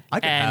scene. I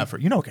could And- have her.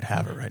 You know, I could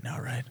have her right now,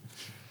 right?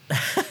 Oh,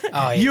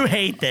 yeah. You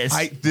hate this.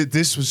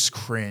 This was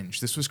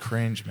cringe. This was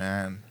cringe,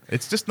 man.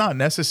 It's just not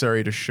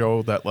necessary to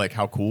show that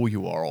how cool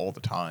you are all the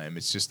time.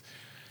 It's just,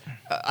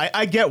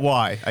 I get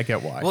why. I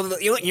get why. Well,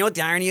 you know what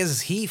the irony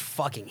is he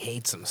fucking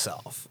hates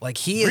himself. Like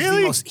he is Really?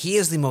 the most. He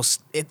is the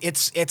most.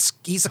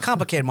 He's a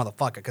complicated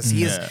motherfucker because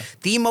he Yeah. is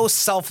the most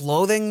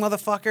self-loathing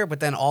motherfucker. But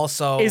then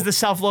also Is the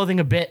self-loathing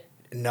a bit?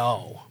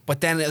 no.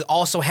 But then it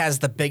also has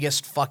the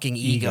biggest fucking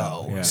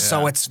ego. yeah.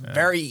 So Yeah, it's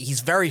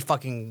he's very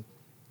fucking.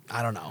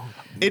 I don't know.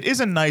 It is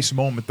a nice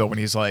moment though when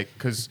he's like,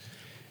 because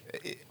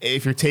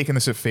if you're taking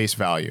this at face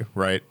value,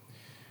 right?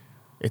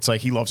 It's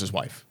like he loves his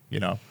wife, you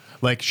know?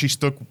 Like she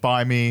stuck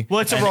by me. Well,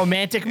 it's a and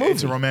romantic movie.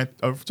 It's a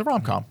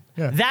rom-com.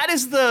 Yeah. That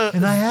is the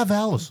And I have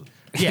Allison.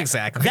 yeah,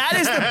 Exactly. That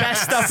is the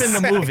best stuff in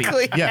the movie.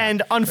 Exactly. Yeah.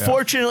 And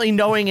unfortunately,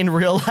 knowing in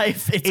real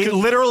life, It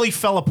literally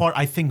fell apart,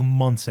 I think,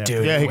 months after.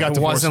 Dude, Yeah, he got it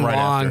divorced wasn't right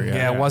long. after,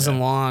 Yeah, it wasn't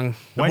long.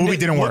 The movie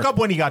didn't Look work. up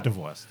when he got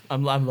divorced.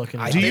 I'm looking.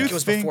 I At Do it. think you it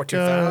was think before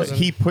 2000.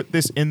 he put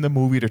this in the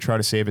movie to try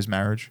to save his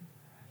marriage?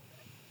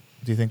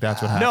 Do you think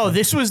that's what happened? No,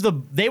 this was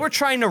they were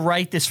trying to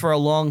write this for a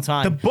long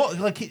time. The book,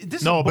 like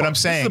this. No, is a but book. I'm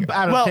saying- this is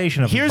an Well,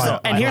 adaptation of. here's a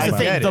here's the I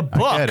thing: get the it. I get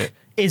book it.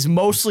 is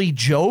mostly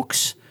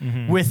jokes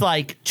with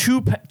like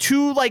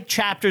two like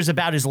chapters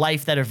about his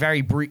life that are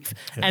very brief,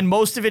 and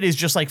most of it is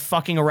just like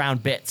fucking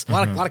around bits. A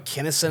lot of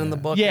Kinnison in the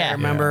book. Yeah, I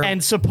remember.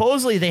 And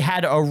supposedly they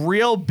had a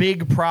real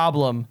big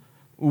problem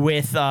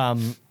with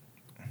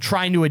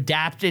trying to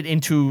adapt it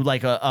into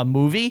like a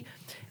movie.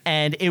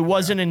 And it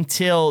wasn't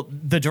until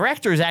the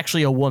director is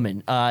actually a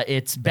woman.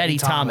 It's Betty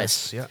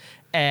Thomas. Yeah.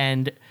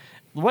 And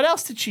what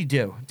else did she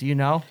do? Do you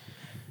know?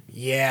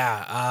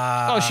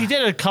 Yeah. Oh, she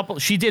did a couple.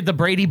 She did the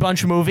Brady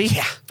Bunch movie.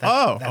 Yeah.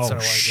 Oh, That's what it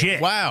was.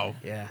 shit! wow.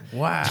 Yeah.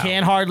 Wow.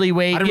 Can't Hardly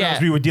Wait. I didn't Yeah.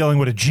 realize we were dealing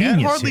with a genius.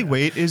 Can't Hardly here.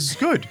 Wait is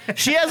good.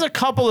 She has a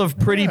couple of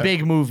pretty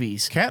big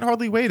movies. Can't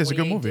Hardly Wait is a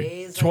good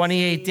movie.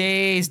 28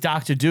 Days,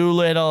 Dr.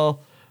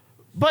 Dolittle.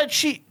 But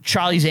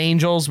Charlie's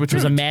Angels, which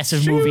was a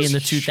massive movie in the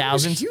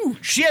 2000s.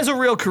 She has a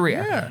real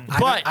career. Yeah.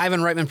 But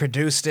Ivan Reitman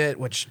produced it,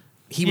 which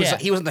he was Yeah.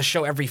 he was on the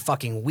show every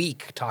fucking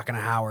week talking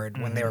to Howard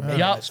when they were making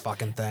Yup. this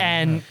fucking thing.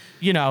 And,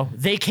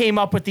 they came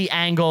up with the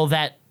angle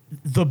that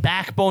the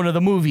backbone of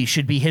the movie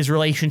should be his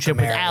relationship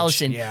with marriage,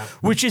 Allison, yeah.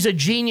 which is a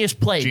genius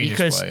play Genius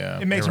because play, yeah.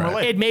 It makes You're him right.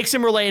 relate. it makes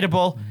him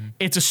relatable.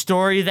 It's a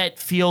story that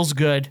feels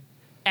good,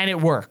 and it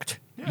worked.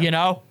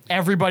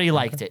 Everybody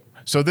liked it.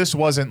 So this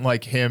wasn't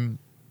like him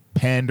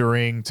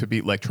pandering to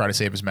be like try to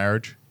save his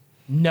marriage,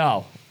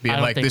 No, being I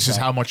don't like think this is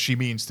so. how much she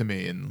means to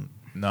me, and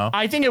no,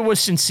 I think it was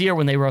sincere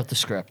when they wrote the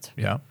script.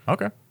 yeah,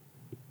 okay,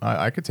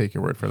 I could take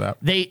your word for that.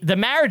 The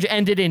marriage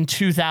ended in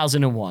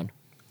 2001,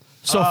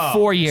 so Oh,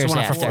 4 years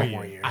went on for after. 4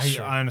 more years.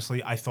 Sure.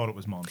 Honestly, I thought it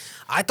was months.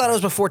 I thought it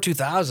was before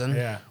 2000.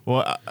 Yeah.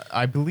 Well,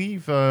 I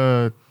believe,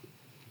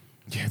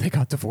 yeah, they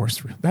got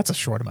divorced. That's a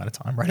short amount of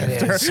time, right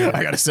It after. is.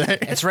 I gotta say,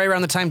 It's right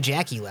around the time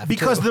Jackie left.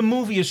 Because too. the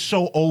movie is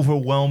so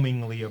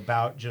overwhelmingly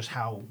about just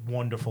how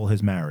wonderful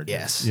his marriage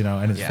Yes. is,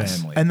 and his Yes.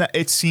 family. and that,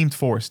 it seemed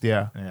forced,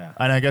 yeah. Yeah.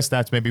 And I guess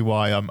that's maybe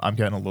why I'm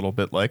getting a little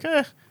bit like,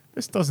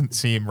 this doesn't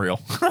seem real,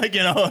 like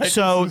like,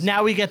 So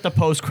now we get the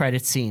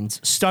post-credit scenes.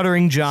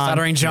 Stuttering John.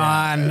 Stuttering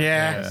John,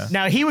 yeah.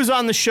 Now he was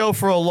on the show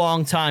for a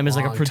long time as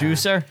like a Long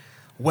producer.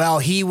 Well,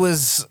 he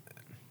was.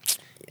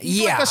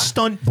 He's Yeah. like a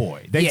stunt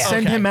boy. They Yeah.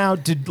 send Okay. him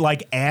out to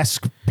like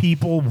ask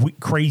people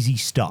crazy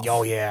stuff.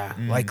 Oh yeah,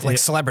 like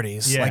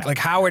celebrities, Yeah. like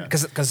Howard,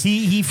 because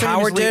He Howard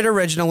famously- did it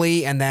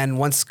originally, and then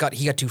once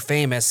he got too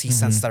famous, he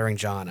sent Stuttering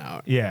John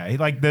out. Yeah,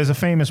 there's a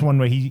famous one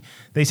where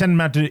they sent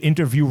him out to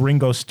interview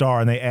Ringo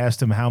Starr, and they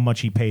asked him how much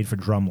he paid for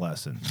drum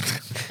lessons.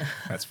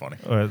 that's funny.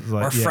 Or, it's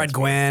like, Or yeah, Fred it's-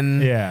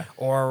 Gwynn, Yeah.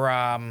 or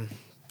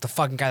the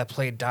fucking guy that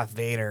played Darth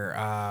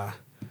Vader,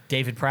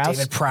 David Prowse.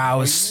 David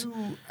Prowse.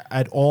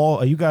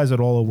 Are you guys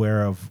at all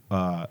aware of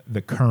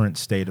the current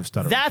state of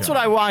Stuttering That's John?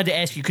 what I wanted to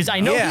ask you because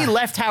I know Yeah. he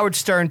left Howard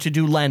Stern to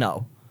do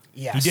Leno.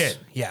 Yes, He did.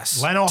 Yes,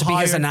 Leno to be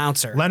his hired-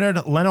 announcer.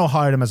 Leno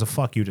hired him as a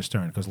fuck you to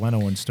Stern because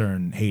Leno and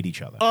Stern hate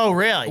each other. Oh,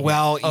 really?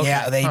 Well, Okay.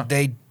 yeah,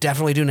 they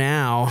definitely do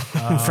now,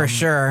 for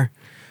sure.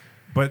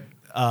 But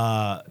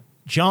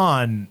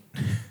John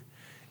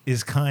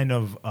is kind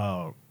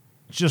of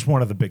just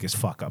one of the biggest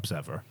fuck ups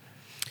ever.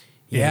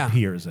 It Yeah,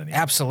 appears anyway.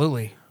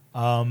 absolutely.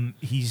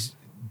 He's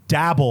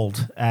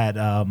dabbled at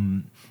stand-up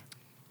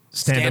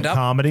Stand-up?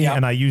 comedy, Yep.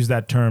 and I use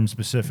that term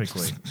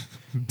specifically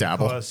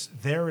Dabble. because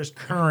there is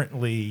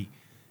currently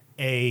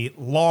a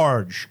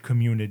large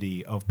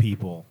community of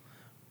people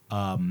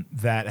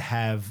that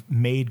have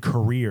made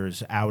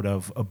careers out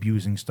of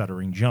abusing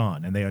Stuttering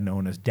John, and they are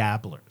known as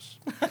dabblers.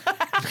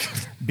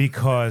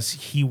 Because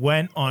he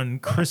went on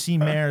Chrissy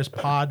Mayr's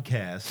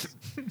podcast,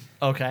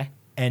 Okay.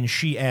 and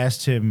she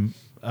asked him,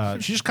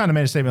 she just kind of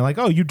made a statement like,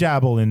 "Oh, you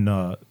dabble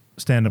in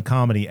stand-up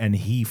comedy," and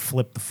he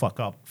flipped the fuck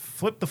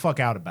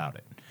out about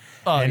it.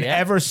 Oh, And yeah?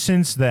 ever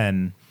since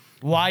then,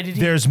 Why did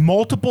he? there's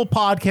multiple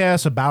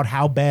podcasts about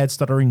how bad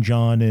Stuttering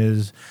John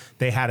is.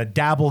 They had a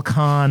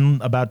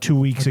DabbleCon about 2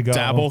 weeks ago.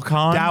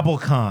 DabbleCon?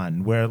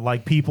 DabbleCon, where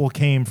like people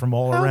came from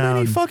all How around.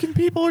 many fucking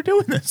people are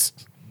doing this?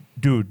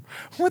 Dude,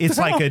 What it's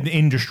the like hell? an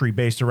industry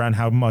based around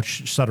how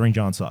much Stuttering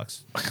John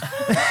sucks.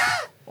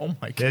 Oh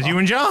my god. There's you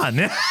and John.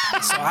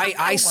 So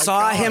I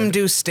saw him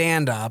do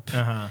stand up.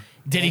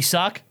 Did he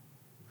suck?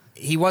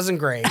 He wasn't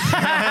great.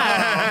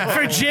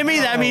 For Jimmy,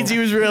 that means he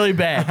was really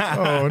bad.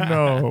 Oh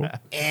no.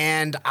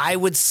 And I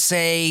would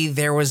say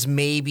there was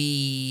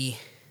maybe,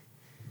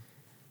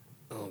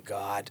 oh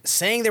God,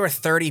 saying there were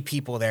 30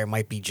 people there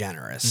might be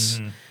generous.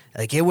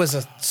 Like it was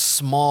a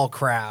small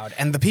crowd.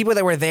 And the people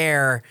that were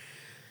there,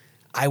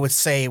 I would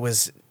say it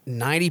was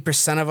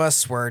 90% of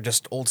us were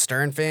just old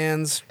Stern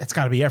fans, It's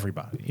got to be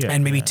everybody. Yeah.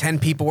 and maybe 10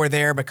 people were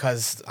there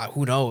because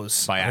who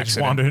knows? By Just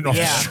accident. wandering off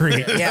the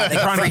street. Yeah, they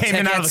Trying to free came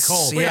in out of the tickets.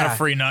 cold. We had Yeah. a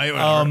free night.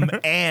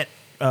 Whatever.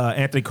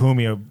 Anthony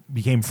Cumia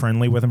became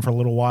friendly with him for a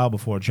little while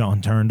before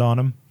John turned on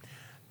him,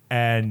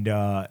 and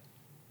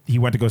he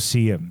went to go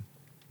see him.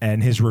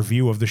 And his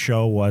review of the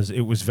show was,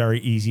 it was very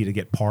easy to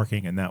get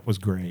parking, and that was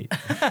great.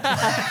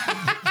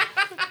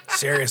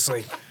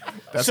 Seriously.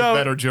 That's So- a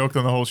better joke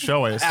than the whole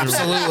show, I assume.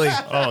 Absolutely.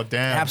 Oh,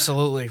 damn.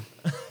 Absolutely.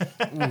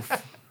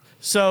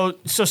 So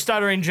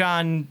Stuttering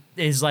John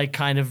is like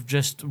kind of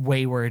just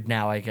wayward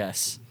now, I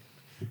guess.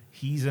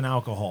 He's an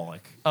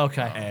alcoholic.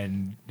 Okay.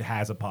 And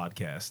has a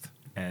podcast,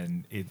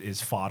 and it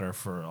is fodder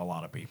for a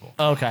lot of people.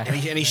 Okay. And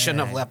he shouldn't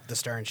have left the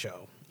Stern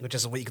Show, which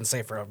is what you can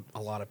say for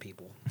a lot of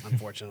people,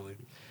 unfortunately.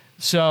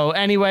 So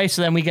anyway,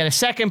 so then we get a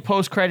second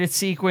post-credit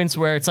sequence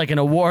where it's like an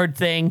award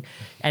thing,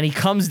 and he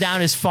comes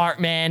down as Fart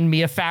Man.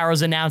 Mia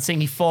Farrow's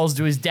announcing he falls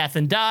to his death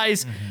and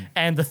dies,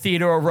 and the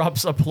theater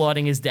erupts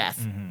applauding his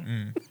death.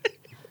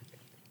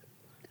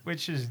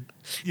 Which is,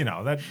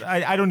 that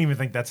I don't even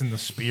think that's in the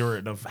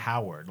spirit of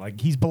Howard. Like,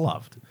 he's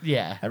beloved.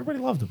 Yeah, Everybody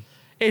loved him.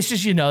 it's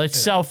just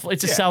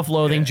it's a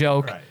self-loathing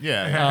joke. Right.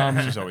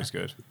 Yeah, she's always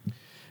good.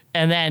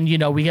 And then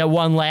we get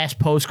one last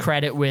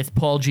post-credit with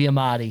Paul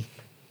Giamatti.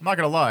 I'm not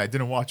gonna lie, I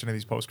didn't watch any of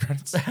these post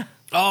credits.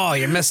 Oh,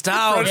 you missed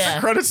out. Yeah.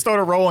 Credits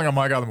started rolling. I'm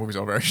like, oh, the movie's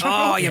over.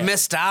 Oh, you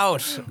missed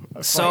out.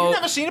 Have So you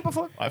never seen it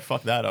before? I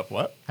fucked that up.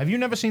 What? Have you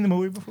never seen the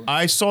movie before?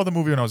 I saw the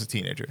movie when I was a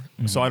teenager,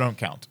 so I don't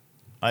count.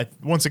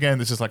 Once again,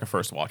 this is like a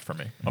first watch for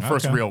me, a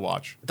first Okay. real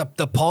watch. the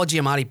Paul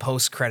Giamatti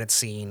post-credit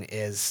scene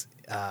is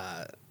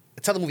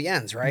it's how the movie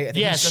ends, right? I think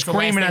Yes, he's that's the last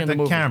Screaming thing at in the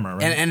movie. camera,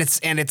 right?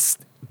 and it's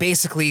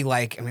basically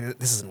like, I mean,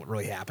 this isn't what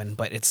really happened,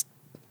 but it's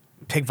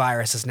Pig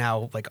Virus is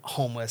now like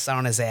homeless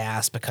on his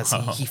ass because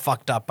he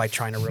fucked up by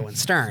trying to ruin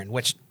Stern,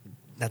 which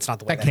that's not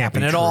the way That that, can't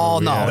happened be at true,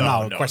 all. yeah. No,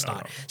 No, of course no,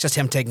 not. no. It's just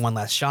him taking one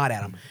last shot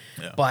at him.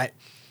 Yeah. But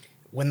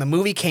when the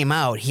movie came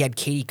out, he had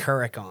Katie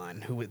Couric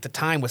on, who at the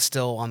time was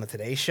still on the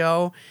Today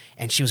Show,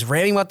 and she was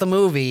raving about the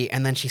movie.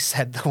 And then she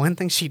said the one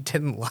thing she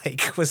didn't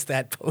like was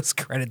that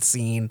post-credit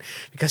scene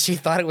because she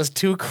thought it was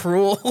too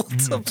cruel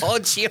to Paul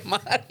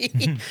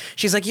Giamatti.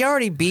 She's like, "You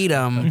already beat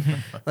him.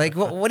 Like,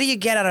 what do you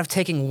get out of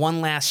taking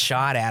one last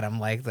shot at him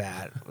like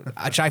that?"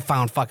 Which I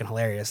found fucking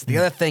hilarious. The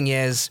other thing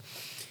is,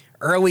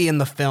 early in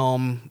the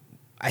film,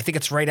 I think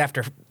it's right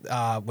after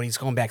when he's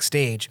going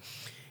backstage,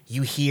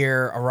 you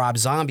hear a Rob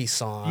Zombie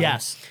song.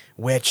 Yes.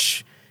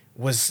 Which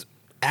was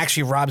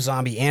actually Rob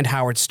Zombie and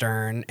Howard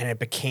Stern, and it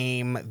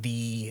became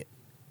the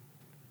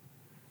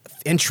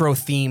intro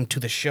theme to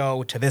the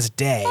show to this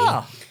day.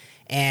 Oh.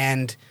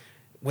 And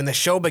when the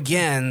show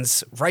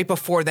begins, right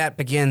before that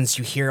begins,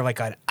 you hear like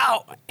an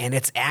 "ow," and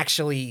it's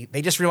actually,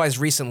 they just realized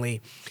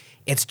recently,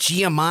 it's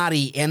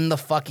Giamatti in the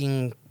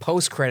fucking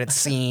post-credits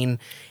scene,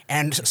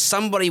 and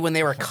somebody, when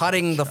they were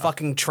cutting the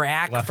fucking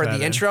track Left for that the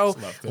in. intro,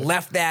 Left it.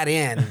 left that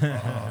in. Oh,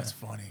 that's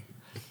funny.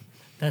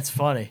 That's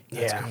funny.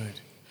 Yeah. Good.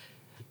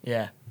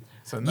 Yeah.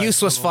 It's a nice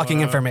Useless little,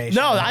 fucking information.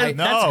 No, No, that's good.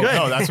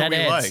 no, that's what That we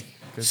is. like.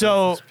 'Cause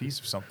So- it's a piece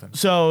of something.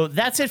 So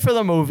that's it for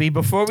the movie.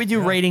 Before we do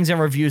ratings and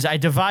reviews, I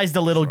devised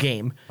a little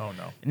game. Oh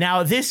no.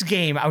 Now, this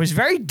game, I was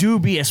very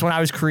dubious when I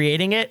was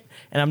creating it,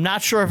 and I'm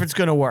not sure if it's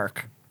going to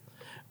work.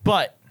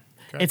 But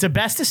Okay. it's a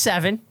best of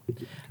 7.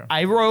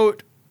 I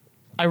wrote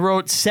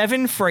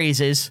 7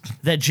 phrases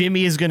that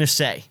Jimmy is going to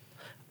say.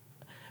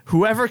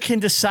 Whoever can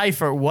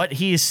decipher what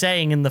he is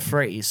saying in the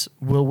phrase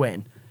will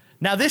win.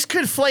 Now, this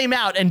could flame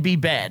out and be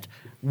bad.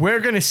 We're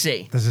going to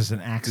see. This is an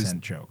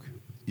accent joke.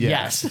 Yeah,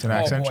 Yes. It's an Oh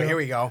accent boy, joke? here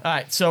we go. All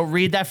right, so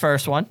read that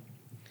first one.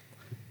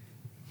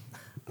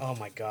 Oh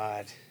my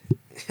god.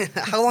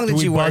 How long Do did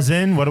we you work? buzz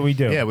in? What do we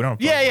do? Yeah, we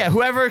don't. Yeah,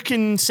 Whoever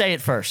can say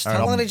it first.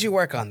 How long did you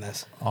work on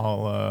this?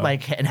 I'll.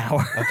 Like an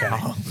hour.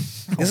 Okay.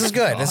 This is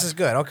good. This is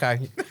good. Okay.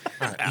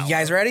 You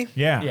guys ready?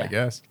 Yeah. Yeah. I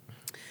guess.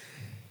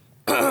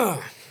 All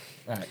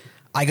right.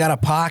 I got a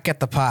park at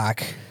the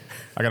park.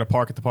 I got to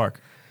park at the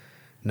park.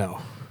 No.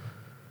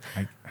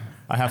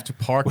 I have to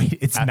park. Wait,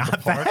 it's at the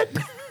not park?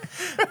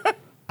 that?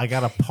 I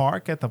got a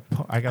park at the.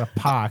 I got a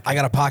park. I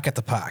got a park at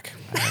the park.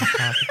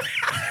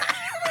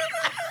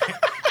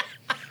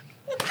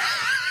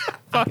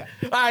 All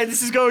right,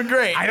 this is going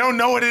great. I don't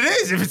know what it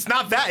is. If it's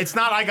not that, it's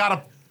not. I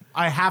gotta.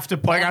 I have to.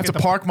 Park I have at to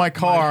park my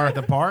car at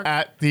the park.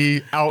 at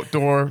the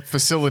outdoor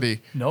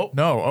facility. Nope.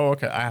 No. Oh,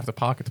 okay. I have to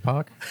park at the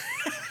park.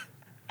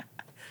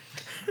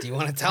 Do you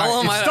want to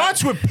tell them? It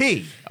starts with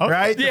P,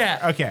 right?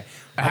 Yeah. Okay. It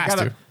I has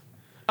gotta. to.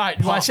 All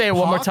right, want to say it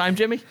one more Park? time,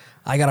 Jimmy?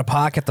 I got a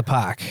park at the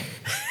park.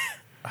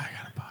 I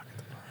got to park at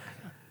the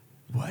park.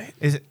 What?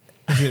 Is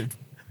it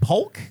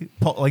Polk?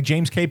 Like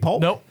James K.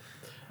 Polk? Nope.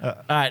 All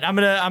right, I'm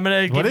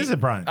gonna. What give is you- it,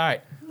 Brian? All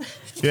right,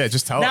 Yeah,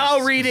 just tell now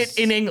us. I'll read it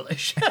in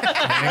English. In English.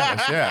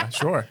 Yeah,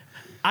 sure.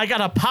 I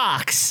got a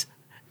pox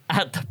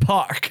at the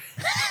park.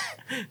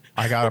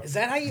 I got. Is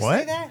that how you What?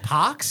 say that?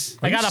 Pox?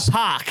 I got a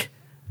pock,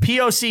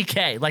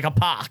 P-O-C-K, like a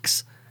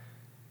pox.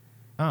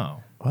 Oh.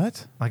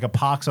 What? Like a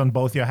pox on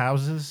both your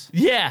houses?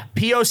 Yeah,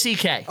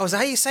 POCK. Oh, is that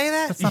how you say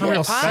that? That's not a Yeah.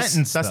 real Pox?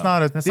 sentence. That's though.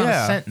 not a. That's yeah. not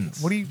a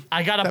sentence. What do you?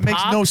 I got a That makes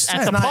pox no at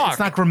sense. the Not- park. it's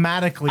not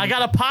grammatically. I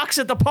got a pox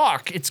at the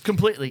park. It's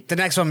completely. The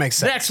next one makes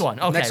sense. Next one.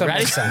 Okay, Next one ready?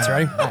 makes sense.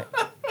 Ready?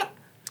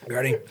 You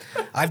ready?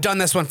 I've done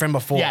this one from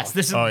before. Yes,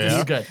 this is, Oh, this yeah?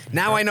 is good.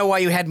 Now I know why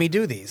you had me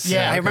do these.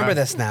 Yeah, I remember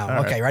okay. this now. All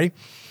Okay, right. ready?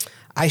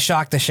 I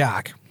shocked the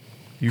shark.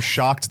 You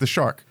shocked the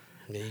shark.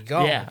 There you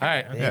go. Yeah, all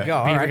right. There Yeah. you go.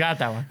 All Beaver right. got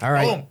that one. All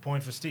right. Boom.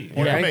 Point for Steve.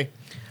 Point for ready? me.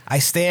 I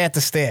stare at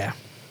the stare.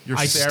 You're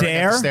I staring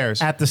stare at the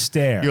stairs. at the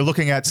stair. You're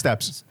looking at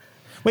steps.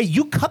 Wait,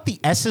 you cut the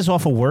S's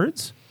off of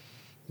words?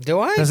 Do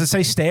I? Does it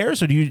say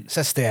stairs or do you It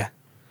says stare.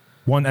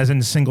 one as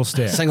in single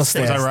stair? Single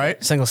stare. that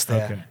right? Single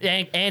stare.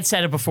 Okay. And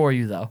said it before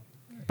you, though.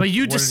 But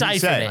you did he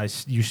deciphered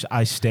say? it.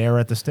 I stare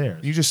at the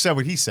stairs. You just said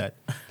what he said.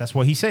 That's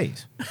what he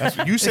says. That's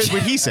what you said.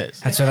 What he says.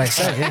 That's what I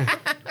said,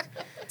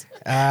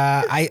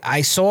 yeah.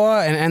 I saw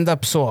and end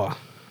up sore.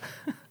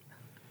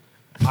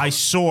 I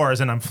soar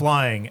as in I'm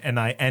flying, and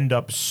I end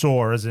up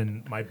sore as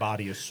in my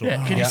body is sore.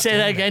 Yeah, can you say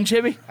that again,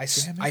 Jimmy? I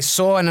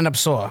saw and end up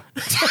sore.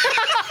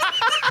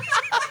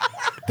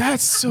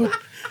 That's so.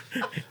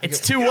 It's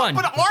 2-1.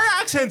 But our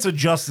accents are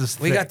just as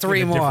thick We got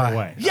three in a more. different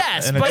way.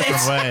 Yes, In a but different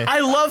it's, way.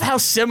 I love how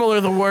similar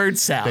the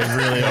words They sound.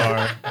 really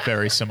are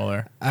very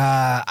similar.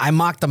 I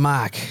mocked the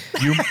mark.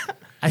 You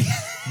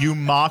you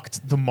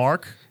mocked the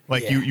mark.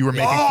 Like Yeah. you were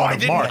making Oh, fun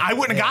of Mark. I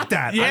wouldn't have got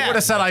that. Yeah. I would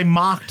have said I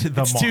mocked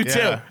the It's mark. 2-2.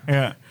 Yeah.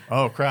 Yeah.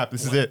 Oh crap!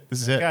 This is it.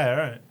 This is it. Okay, all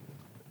right.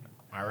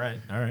 All right,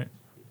 all right.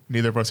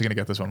 Neither of us are gonna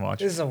get this one. Watch.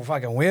 This is a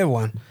fucking weird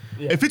one.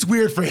 If it's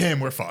weird for him,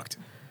 we're fucked.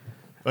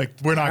 Like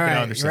we're not All gonna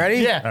right, understand. you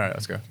ready? Yeah. All right,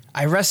 let's go.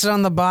 I rested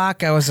on the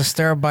bark. I was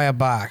disturbed by a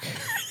bark.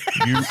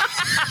 You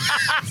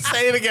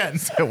say it again.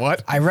 Say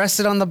what? I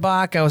rested on the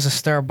bark. I was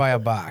disturbed by a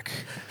bark.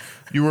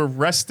 You were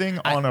resting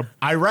on a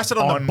I rested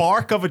on the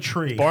bark of a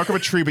tree. bark of a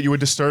tree, but you were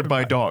disturbed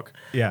by a dog.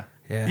 Yeah.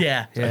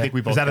 Yeah. I think we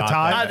both. that a got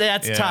tie?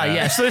 That's a tie.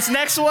 Yeah. So this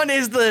next one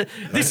is this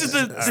is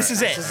it. This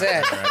is it.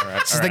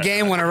 This is the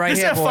game winner right This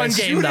is here, a fun boys.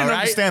 game. You though, didn't right?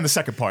 understand the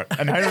second part,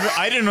 and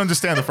I didn't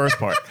understand the first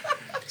part.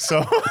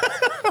 So,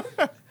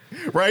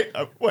 right?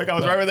 Like I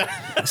was right with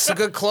that. It's a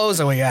good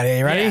closer we got here.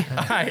 You ready?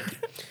 All right.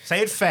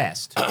 Say it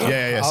fast.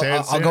 Yeah. Say it,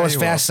 I'll say it go how as you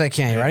fast as I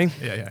can. You ready?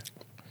 will. Yeah.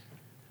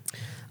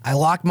 I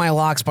locked my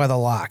locks by the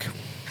lock.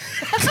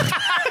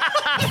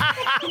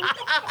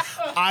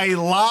 I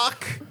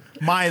lock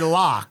my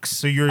locks.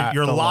 So you're At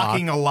the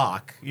locking a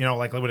lock, you know,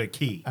 like with a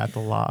key. At the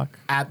lock.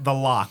 At the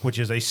lock, which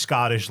is a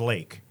Scottish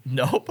lake.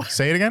 Nope.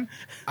 Say it again.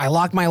 I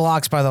locked my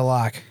locks by the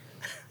lock.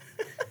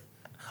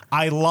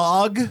 I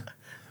log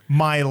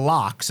my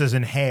locks as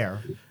in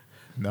hair.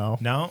 No.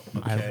 No?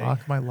 I Okay.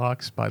 lock my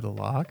locks by the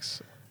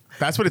locks.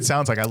 That's what it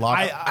sounds like. I lock.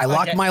 I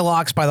locked my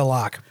locks by the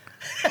lock.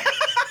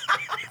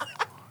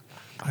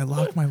 I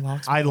lock my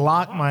locks. I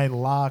lock my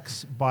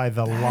locks by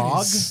the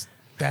log.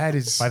 That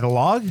is. By the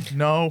log?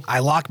 No. I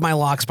locked my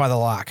locks by the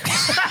lock.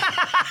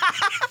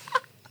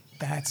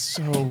 That's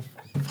so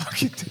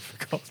fucking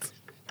difficult.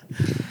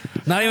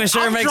 Not even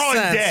sure I'm it makes drawing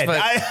sense. dead.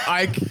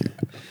 But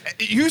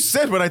You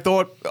said what I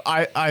thought.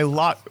 I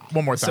lock.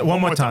 One more time.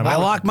 One more time. I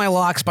locked my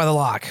locks by the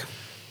lock.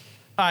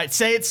 All right.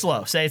 Say it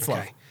slow. Say it slow.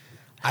 Okay.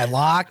 I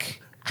lock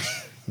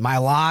my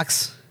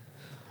locks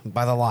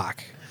by the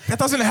lock. That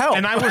doesn't help.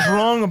 And I was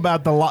wrong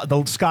about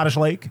the Scottish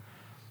lake.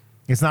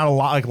 It's not a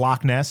lot like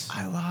Loch Ness.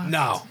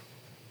 No.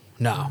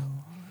 No.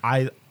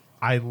 I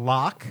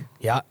lock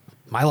Yeah.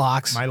 My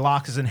locks my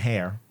locks is in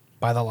hair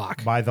by the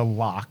lock. by the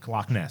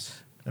Loch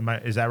Ness.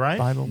 Is that right?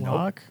 by the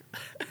lock.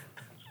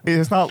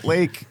 It's not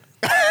lake.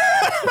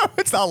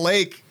 It's not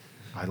lake.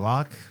 I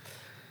lock.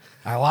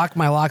 I locked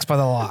my locks by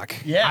the lock.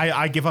 Yeah.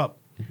 I give up.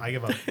 I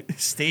give up.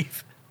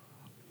 Steve.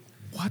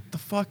 What the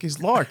fuck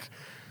is lark?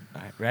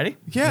 All right. Ready?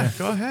 Yeah,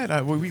 go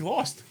ahead. We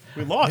lost.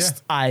 We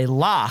lost. I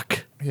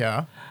lock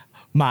Yeah.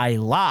 my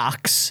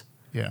locks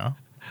Yeah.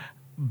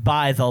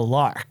 by the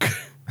lark.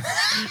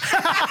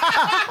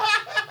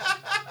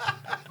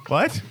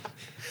 What?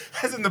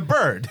 As in the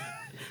bird.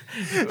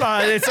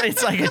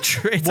 It's like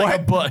it's like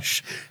a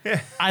bush.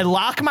 I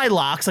lock my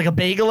locks like a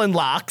bagel and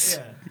locks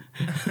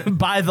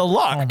by the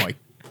lark. Oh my.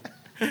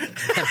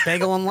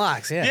 Bagel and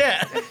locks, yeah.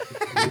 Yeah.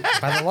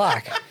 By the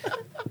lock.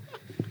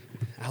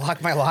 I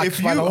locked my locks If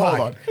you by the lock.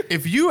 hold on,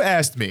 if you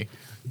asked me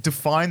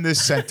define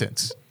this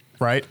sentence,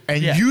 right,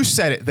 and Yeah. you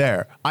said it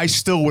there, I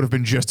still would have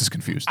been just as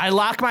confused. I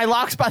lock my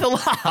locks by the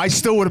lock. I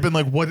still would have been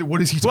like, what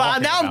is he talking Well,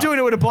 about? now I'm doing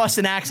it with a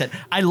Boston accent.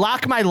 I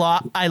lock my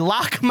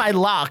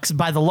locks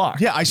by the lark.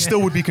 Yeah, I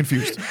still would be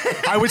confused.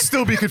 I would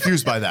still be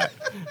confused by that.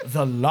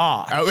 The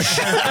lark.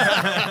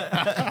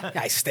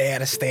 I stare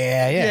at a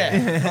stare, yeah.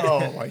 Yeah.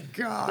 Oh my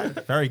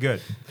god. Very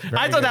good.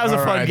 I thought that was a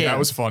All fun right, game. That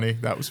was funny.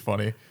 That was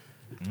funny.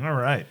 All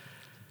right.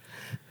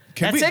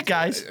 Can That's it,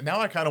 guys.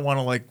 Now I kind of want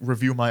to like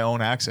review my own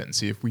accent and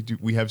see if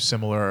we have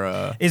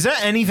similar. Is there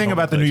anything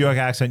about the New Nomenclature.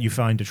 York accent you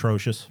find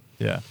atrocious?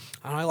 Yeah.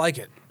 I like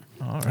it.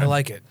 I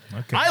like it.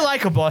 Okay. I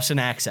like a Boston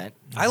accent.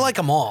 I like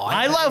them all.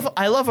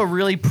 I love a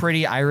really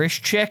pretty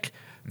Irish chick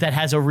that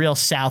has a real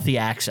Southie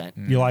accent.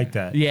 You like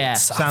that? Yeah.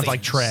 Sounds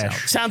like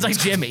trash. Sounds like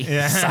Jimmy.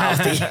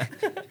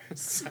 Southie.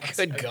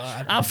 Good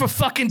God. I'm for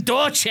fucking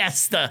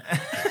Dorchester.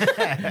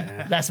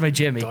 That's my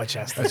Jimmy.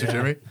 Dorchester. That's your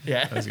Jimmy?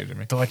 Yeah. That's your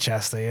Jimmy.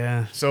 Dorchester,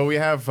 yeah. So we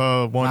have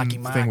one Marky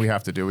Mark. thing we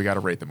have to do. We got to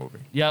rate the movie,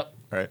 Yep.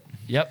 right?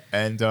 Yep.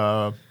 And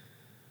who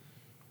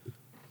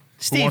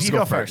Steve, wants you to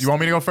go first. You want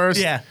me to go first?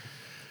 Yeah.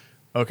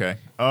 Okay.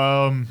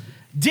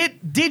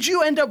 Did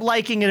you end up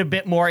liking it a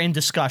bit more in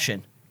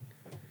discussion?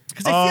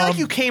 Because I feel like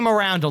you came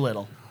around a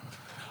little.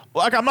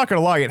 Like, I'm not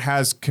gonna lie, it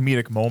has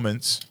comedic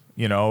moments,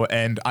 you know,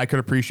 and I could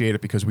appreciate it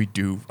because we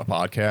do a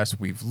podcast.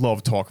 We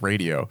love talk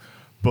radio,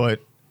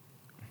 but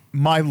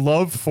my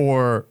love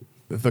for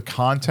the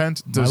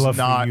content My does love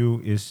not. for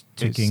you is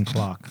ticking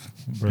clock.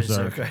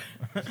 Berserk.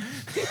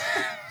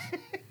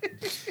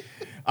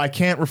 I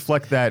can't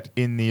reflect that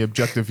in the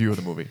objective view of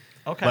the movie.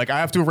 Okay. Like, I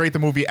have to rate the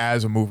movie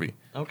as a movie.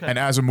 Okay. And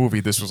as a movie,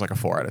 this was like a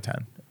 4 out of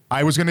 10.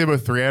 I was gonna give it a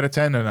 3 out of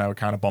 10, and I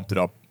kind of bumped it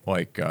up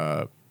like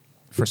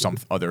for some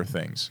other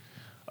things.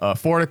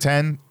 4 out of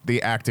 10.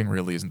 The acting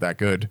really isn't that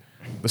good.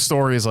 The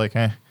story is like,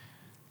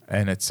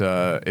 and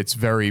it's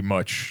very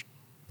much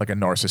like a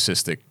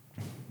narcissistic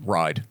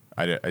ride.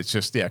 It's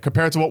just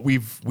compared to what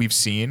we've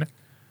seen,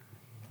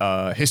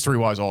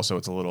 history-wise, also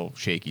it's a little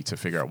shaky to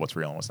figure out what's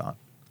real and what's not.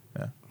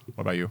 Yeah.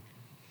 What about you?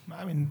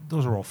 I mean,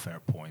 those are all fair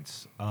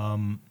points.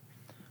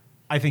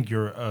 I think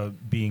you're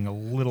being a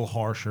little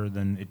harsher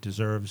than it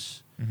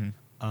deserves.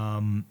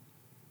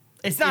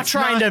 It's not It's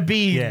trying not- to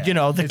be, yeah.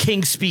 the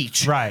King's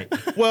speech. Right.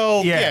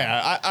 Well,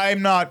 Yeah.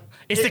 I'm not.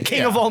 It's the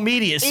king of all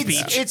media's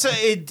speech.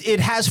 It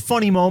has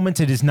funny moments.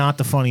 It is not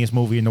the funniest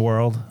movie in the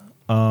world.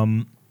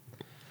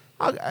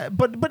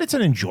 But it's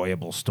an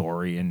enjoyable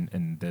story,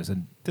 and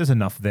there's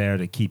enough there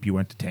to keep you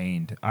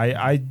entertained.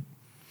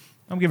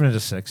 I'm giving it a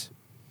 6.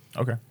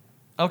 Okay.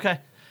 Okay.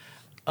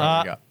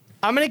 What do you got?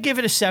 I'm going to give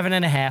it a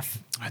 7.5.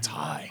 That's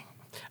high.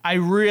 I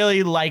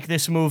really like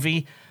this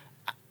movie.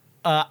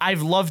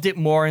 I've loved it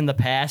more in the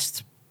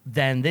past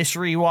than this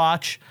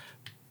rewatch.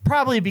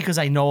 Probably because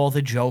I know all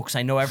the jokes.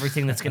 I know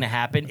everything that's going to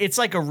happen. It's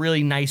like a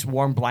really nice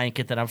warm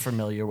blanket that I'm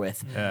familiar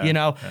with.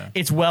 Yeah,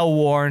 It's well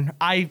worn.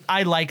 I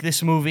like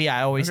this movie.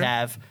 I always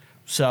have.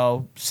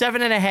 So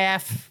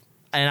 7.5,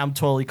 and I'm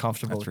totally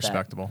comfortable That's with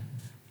respectable. that.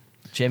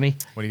 Jimmy?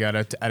 What do you got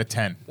out of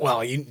 10?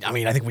 Well, I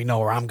think we know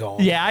where I'm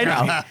going. Yeah, I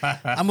know.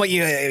 I'm what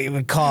you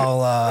would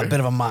call a bit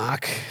of a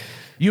mock.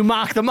 You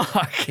mock the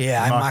mark.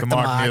 Yeah, I Mock mocked the the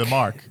mark near the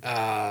mock.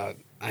 mark.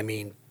 I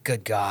mean,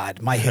 good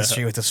God, my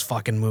history with this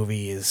fucking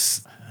movie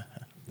is,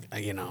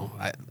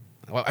 I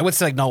would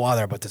say like no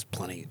other, but there's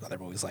plenty of other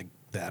movies like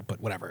that. But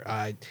whatever.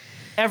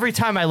 Every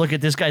time I look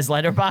at this guy's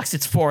letterbox,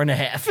 it's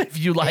 4.5. If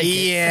you like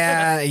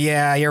it.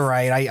 Yeah, you're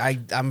right.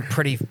 I'm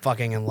pretty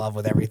fucking in love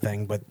with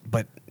everything, but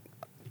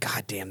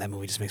God damn, that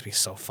movie just makes me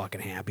so fucking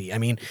happy. I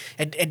mean,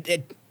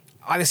 it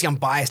obviously I'm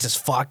biased as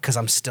fuck because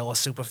I'm still a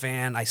super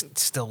fan. I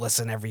still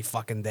listen every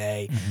fucking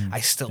day.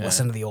 I still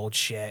listen to the old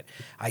shit.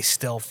 I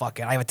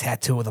have a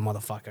tattoo of the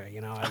motherfucker.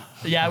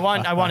 Yeah,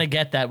 I want to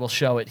get that. We'll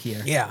show it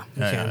here. Yeah,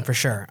 you can for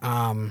sure.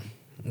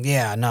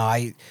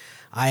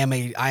 I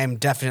am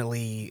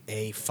definitely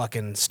a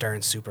fucking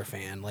Stern super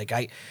fan. Like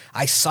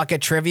I suck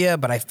at trivia,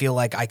 but I feel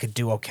like I could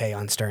do okay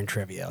on Stern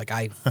trivia. Like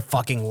I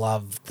fucking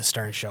love the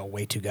Stern show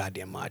way too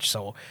goddamn much.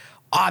 So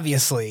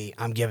obviously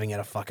I'm giving it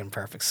a fucking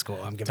perfect score.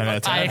 I'm giving 10 out it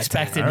of 10. I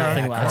expected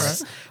nothing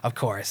less. Of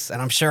course.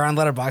 And I'm sure on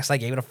Letterboxd I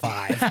gave it a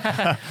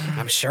 5.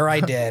 I'm sure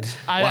I did.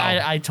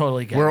 I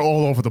totally get We're it.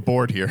 all over the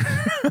board here.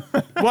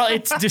 Well,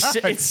 it's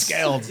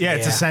scaled. Yeah,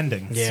 it's Yeah.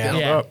 ascending. Yeah.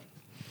 Yeah. Up.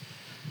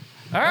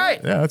 All right.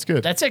 Yeah, that's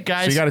good. That's it,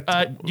 guys. So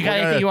you got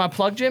anything you want to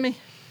plug, Jimmy?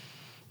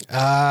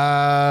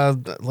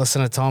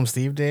 Listen to Tom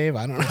Steve Dave.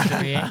 I don't know.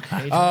 Yeah.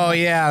 Oh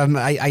yeah,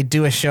 I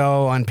do a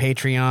show on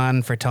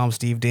Patreon for Tom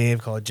Steve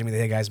Dave called Jimmy the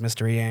Hey Guys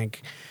Mystery Inc.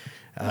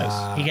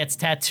 He gets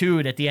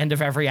tattooed at the end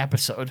of every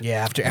episode.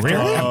 Yeah, after Really?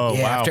 Oh,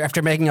 yeah, wow.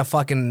 after making a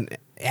fucking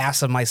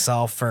ass of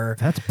myself for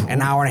That's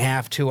an hour and a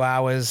half, 2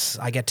 hours,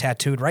 I get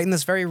tattooed right in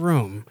this very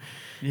room.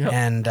 Yep.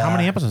 And How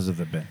many episodes have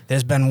there been?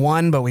 There's been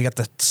one, but we got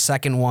the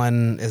second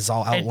one is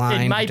all It,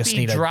 outlined. it We might just be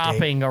need a date.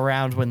 dropping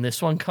around when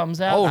this one comes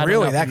out. Oh, I don't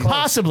really? know. That close?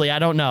 Possibly. I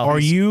don't know. Are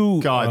you?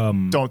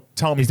 God, don't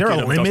tell me. Is there a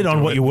Gideon limit doesn't on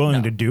do what it. you're willing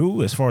No. to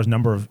do as far as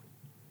number of?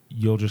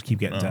 You'll just keep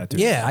getting tattoos.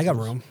 Yeah, I got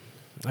room.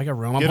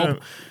 I'm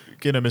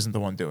Gideon isn't the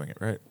one doing it,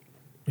 right?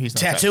 He's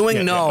not tattooing.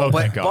 Yeah, No, yeah. Oh,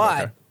 but thank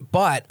God. Okay.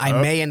 but I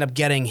may end up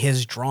getting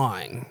his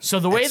drawing. So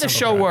the way the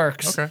show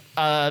works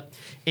Okay.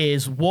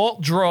 is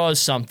Walt draws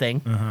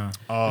something, then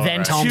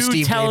right. Tell him two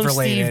Steve Tell Dave him Steve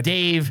related.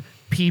 Dave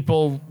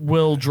people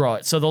will draw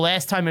it. So the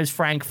last time it was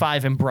Frank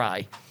Five and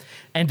Bry.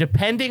 And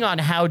depending on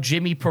how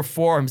Jimmy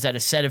performs at a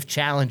set of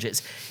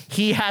challenges,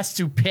 he has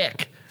to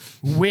pick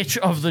which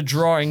of the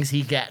drawings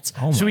he gets.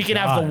 Oh so my he can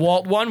have the God.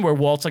 Walt one where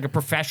Walt's like a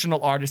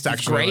professional artist who's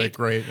actually really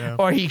great. great, yeah.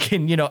 Or he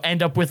can,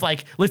 end up with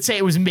like, let's say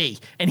it was me,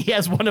 and he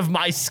has one of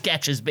my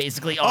sketches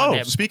basically on Oh,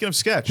 him. speaking of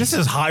sketch, This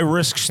is high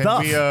risk can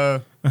stuff.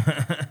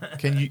 we?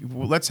 Can you?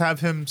 Let's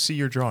have him see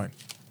your drawing.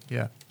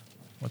 Yeah,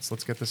 let's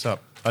get this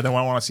up. I don't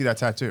want to see that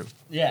tattoo.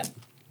 Yeah.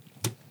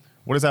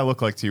 What does that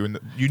look like to you? And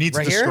you need to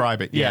Right here?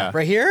 describe it. Yeah.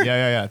 Right here?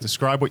 Yeah.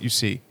 Describe what you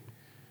see.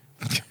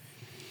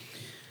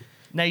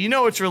 Now you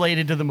know it's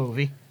related to the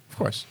movie.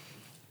 course.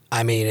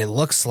 I mean, it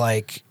looks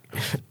like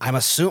I'm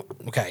assuming.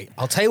 Okay,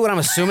 I'll tell you what I'm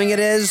assuming it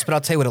is, but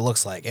I'll tell you what it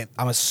looks like.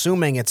 I'm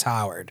assuming it's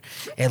Howard.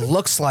 It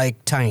looks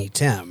like Tiny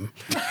Tim.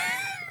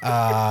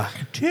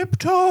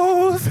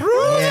 Tiptoe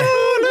through.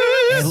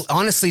 Yeah.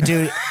 Honestly,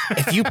 dude,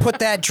 if you put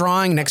that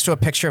drawing next to a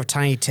picture of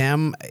Tiny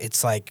Tim,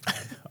 it's like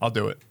I'll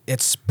do it.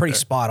 it's pretty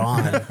spot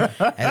on.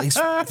 At least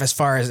as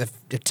far as if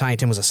Tiny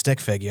Tim was a stick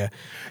figure.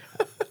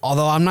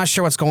 Although I'm not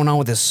sure what's going on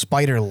with his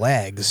spider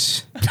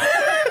legs.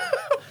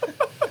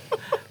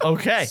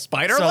 Okay.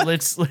 Spider So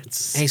legs?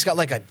 let's. And he's got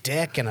like a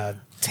dick and a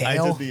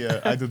tail.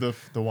 I did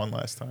the one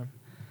last time.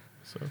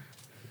 So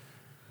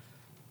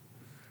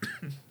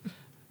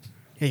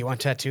Yeah, you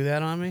want to tattoo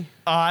that on me?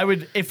 I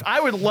would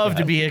love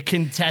to be a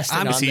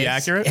contestant. Is on he this.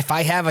 accurate? If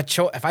I have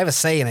a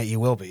say in it, you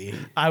will be.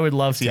 I would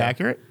love is he to.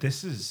 accurate?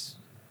 This is.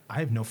 I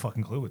have no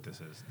fucking clue what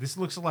this is. This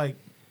looks like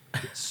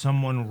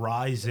someone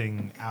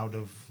rising out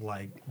of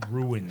like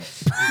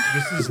ruins.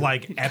 This is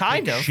like epic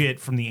Kind of. shit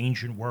from the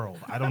ancient world.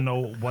 I don't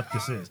know what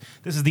this is.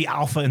 This is the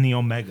Alpha and the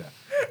Omega.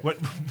 What,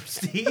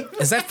 Steve?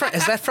 Is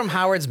that from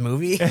Howard's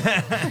movie? The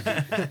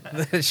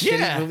shitty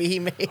Yeah. movie he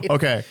made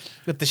Okay.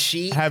 with the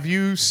sheet. Have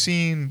you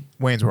seen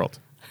Wayne's World?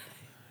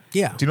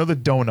 Yeah. Do you know the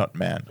Donut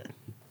Man?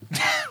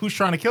 Who's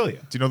trying to kill you?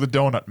 Do you know the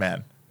Donut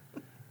Man?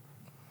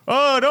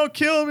 Oh, don't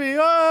kill me!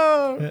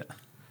 Oh,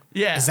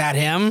 Yeah. Is that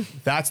him?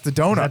 that's the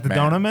Donut At the Man.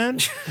 Donut Man?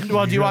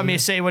 Well, do you want me to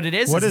say what it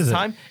is? What this is it?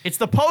 time? It's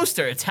the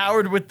poster. It's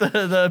Howard with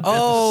the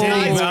Oh.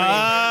 signs.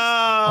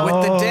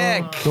 With the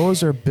dick.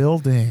 Those are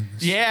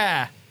buildings.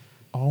 Yeah.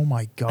 Oh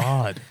my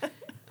God.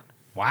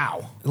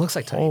 Wow. It looks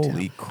like Tiny Tim.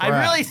 Holy crap.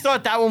 I really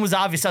thought that one was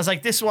obvious. I was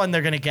like, this one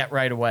they're gonna get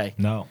right away.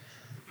 No.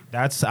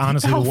 That's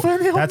honestly Alpha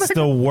and the that's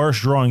the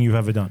worst drawing you've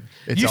ever done.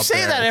 It's You up say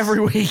there. that every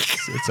week.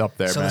 It's up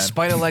there, So man. the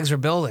spider legs are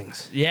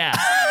buildings. Yeah.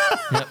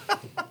 Yep.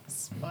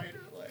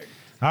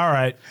 All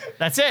right.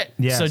 That's it.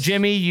 Yes. So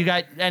Jimmy, you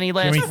got any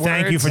last Jimmy, words?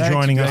 thank you for Thank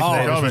joining you. us Thank you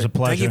today. for This was a coming.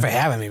 pleasure. Thank you for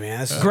having me, man.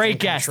 This is Great fucking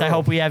guest. I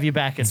control. hope we have you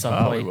back at some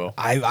Oh, point. we will.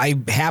 I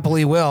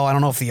happily will. I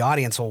don't know if the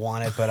audience will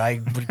want it, but I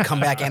would come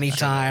back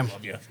anytime.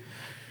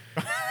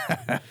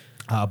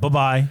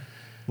 Bye-bye.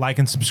 Like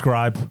and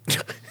subscribe.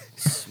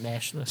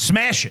 Smash this.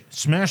 Smash it.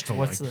 Smash the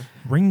What's like. the-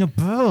 Ring the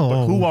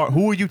bell.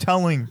 Who are you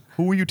telling?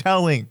 Who are you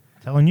telling?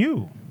 Telling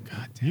you.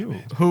 You.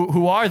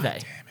 Who are they?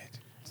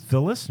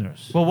 The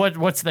listeners. Well,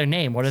 what's their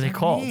name? What are they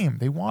called? Name.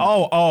 They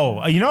want.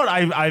 Oh, you know what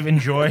I've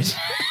enjoyed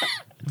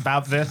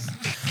about this?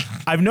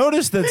 I've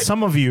noticed that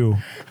some of you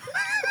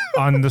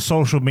on the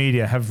social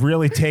media have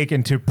really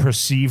taken to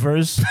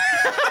perceivers,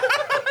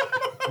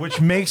 which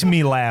makes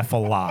me laugh a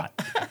lot.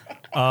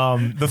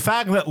 The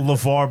fact that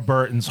LeVar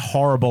Burton's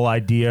horrible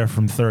idea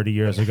from 30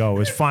 years ago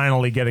is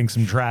finally getting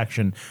some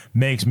traction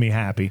makes me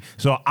happy.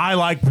 So I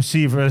like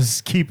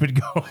perceivers. Keep it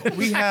going.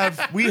 We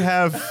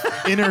have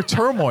inner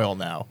turmoil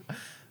now.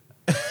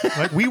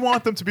 Like we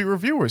want them to be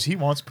reviewers. He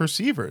wants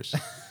perceivers.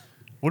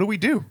 What do we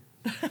do?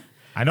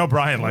 I know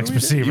Brian likes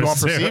perceivers. You want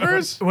too.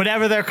 perceivers?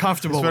 Whatever they're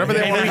comfortable It's whatever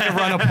with. they Maybe we want. can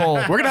run a poll.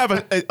 We're gonna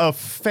have a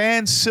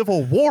fan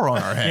civil war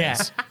on our Yeah.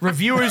 hands.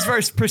 Reviewers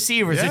versus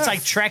perceivers. Yeah. It's like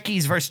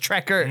Trekkies versus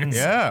Trekkers.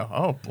 Yeah.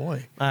 Oh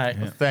boy. All right.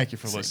 Well, thank you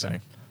for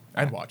listening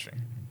and watching.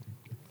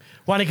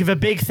 Want to give a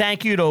big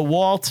thank you to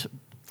Walt.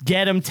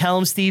 Get him, tell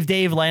him Steve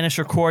Dave, Lannis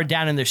record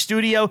down in their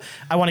studio.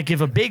 I want to give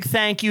a big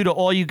thank you to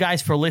all you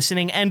guys for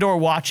listening and or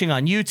watching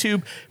on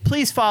YouTube.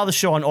 Please follow the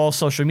show on all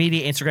social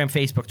media, Instagram,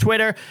 Facebook,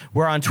 Twitter.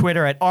 We're on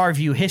Twitter at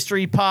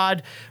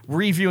RViewHistoryPod,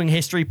 Reviewing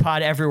History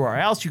Pod everywhere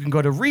else. You can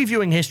go to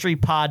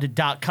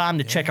reviewinghistorypod.com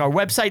to check our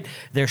website.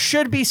 There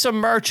should be some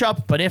merch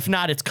up, but if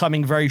not, it's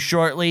coming very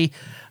shortly.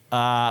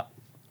 Other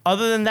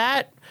than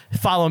that,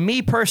 follow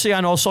me personally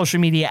on all social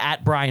media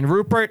at Brian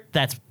Rupert.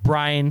 That's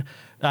Brian.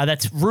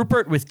 That's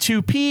Rupert with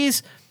 2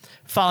 P's.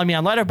 Follow me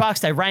on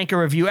Letterboxd. I rank and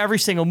review every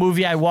single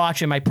movie I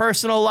watch in my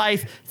personal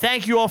life.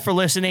 Thank you all for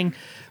listening.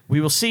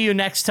 We will see you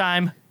next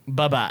time.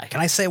 Bye-bye.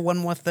 Can I say one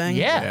more thing?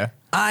 Yeah.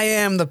 I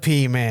am the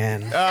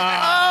P-Man.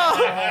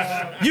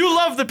 You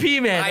love the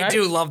P-Man, I right?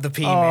 do love the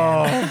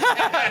P-Man.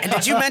 And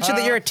did you mention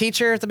that you're a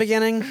teacher at the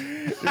beginning?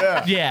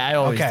 Yeah, I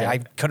always Okay, do. I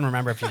couldn't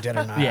remember if you did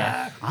or not.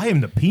 Yeah. I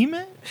am the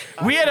P-Man?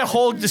 We had a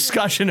whole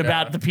discussion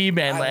about the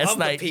P-Man I last love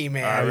night. the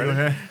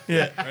P-Man.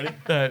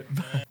 Yeah.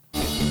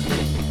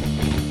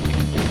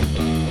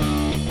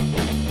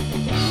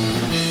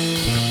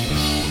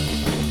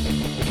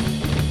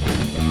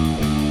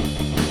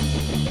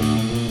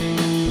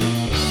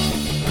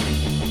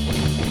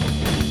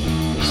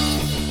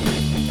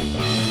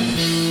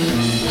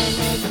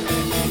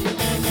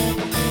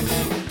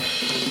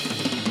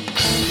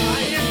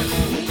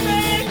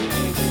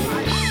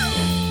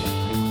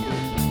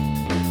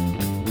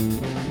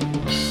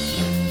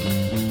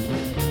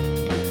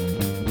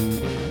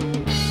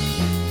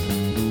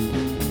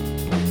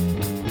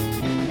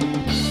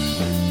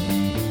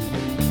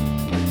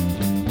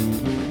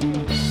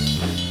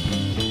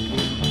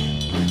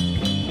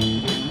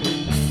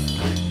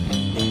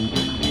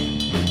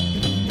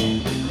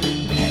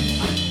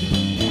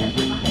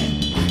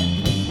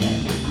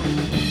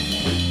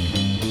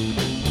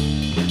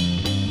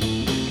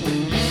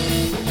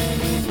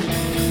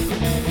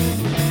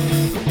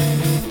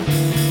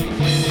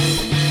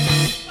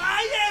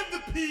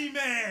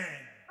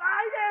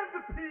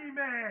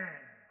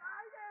 man.